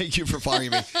 Thank you for firing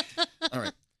me. All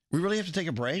right. We really have to take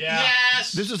a break? Yeah.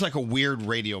 Yes. This is like a weird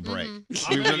radio break. I'm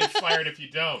going to get fired if you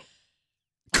don't.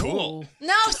 Cool.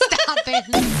 No, stop it.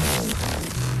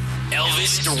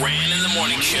 Elvis Duran in the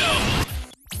Morning Show.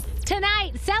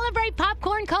 Tonight, celebrate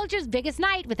popcorn culture's biggest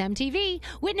night with MTV.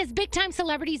 Witness big-time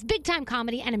celebrities, big-time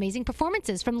comedy, and amazing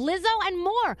performances from Lizzo and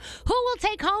more. Who will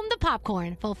take home the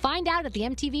popcorn? We'll find out at the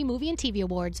MTV Movie and TV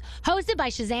Awards, hosted by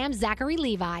Shazam's Zachary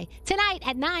Levi. Tonight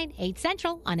at 9, 8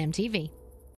 Central on MTV.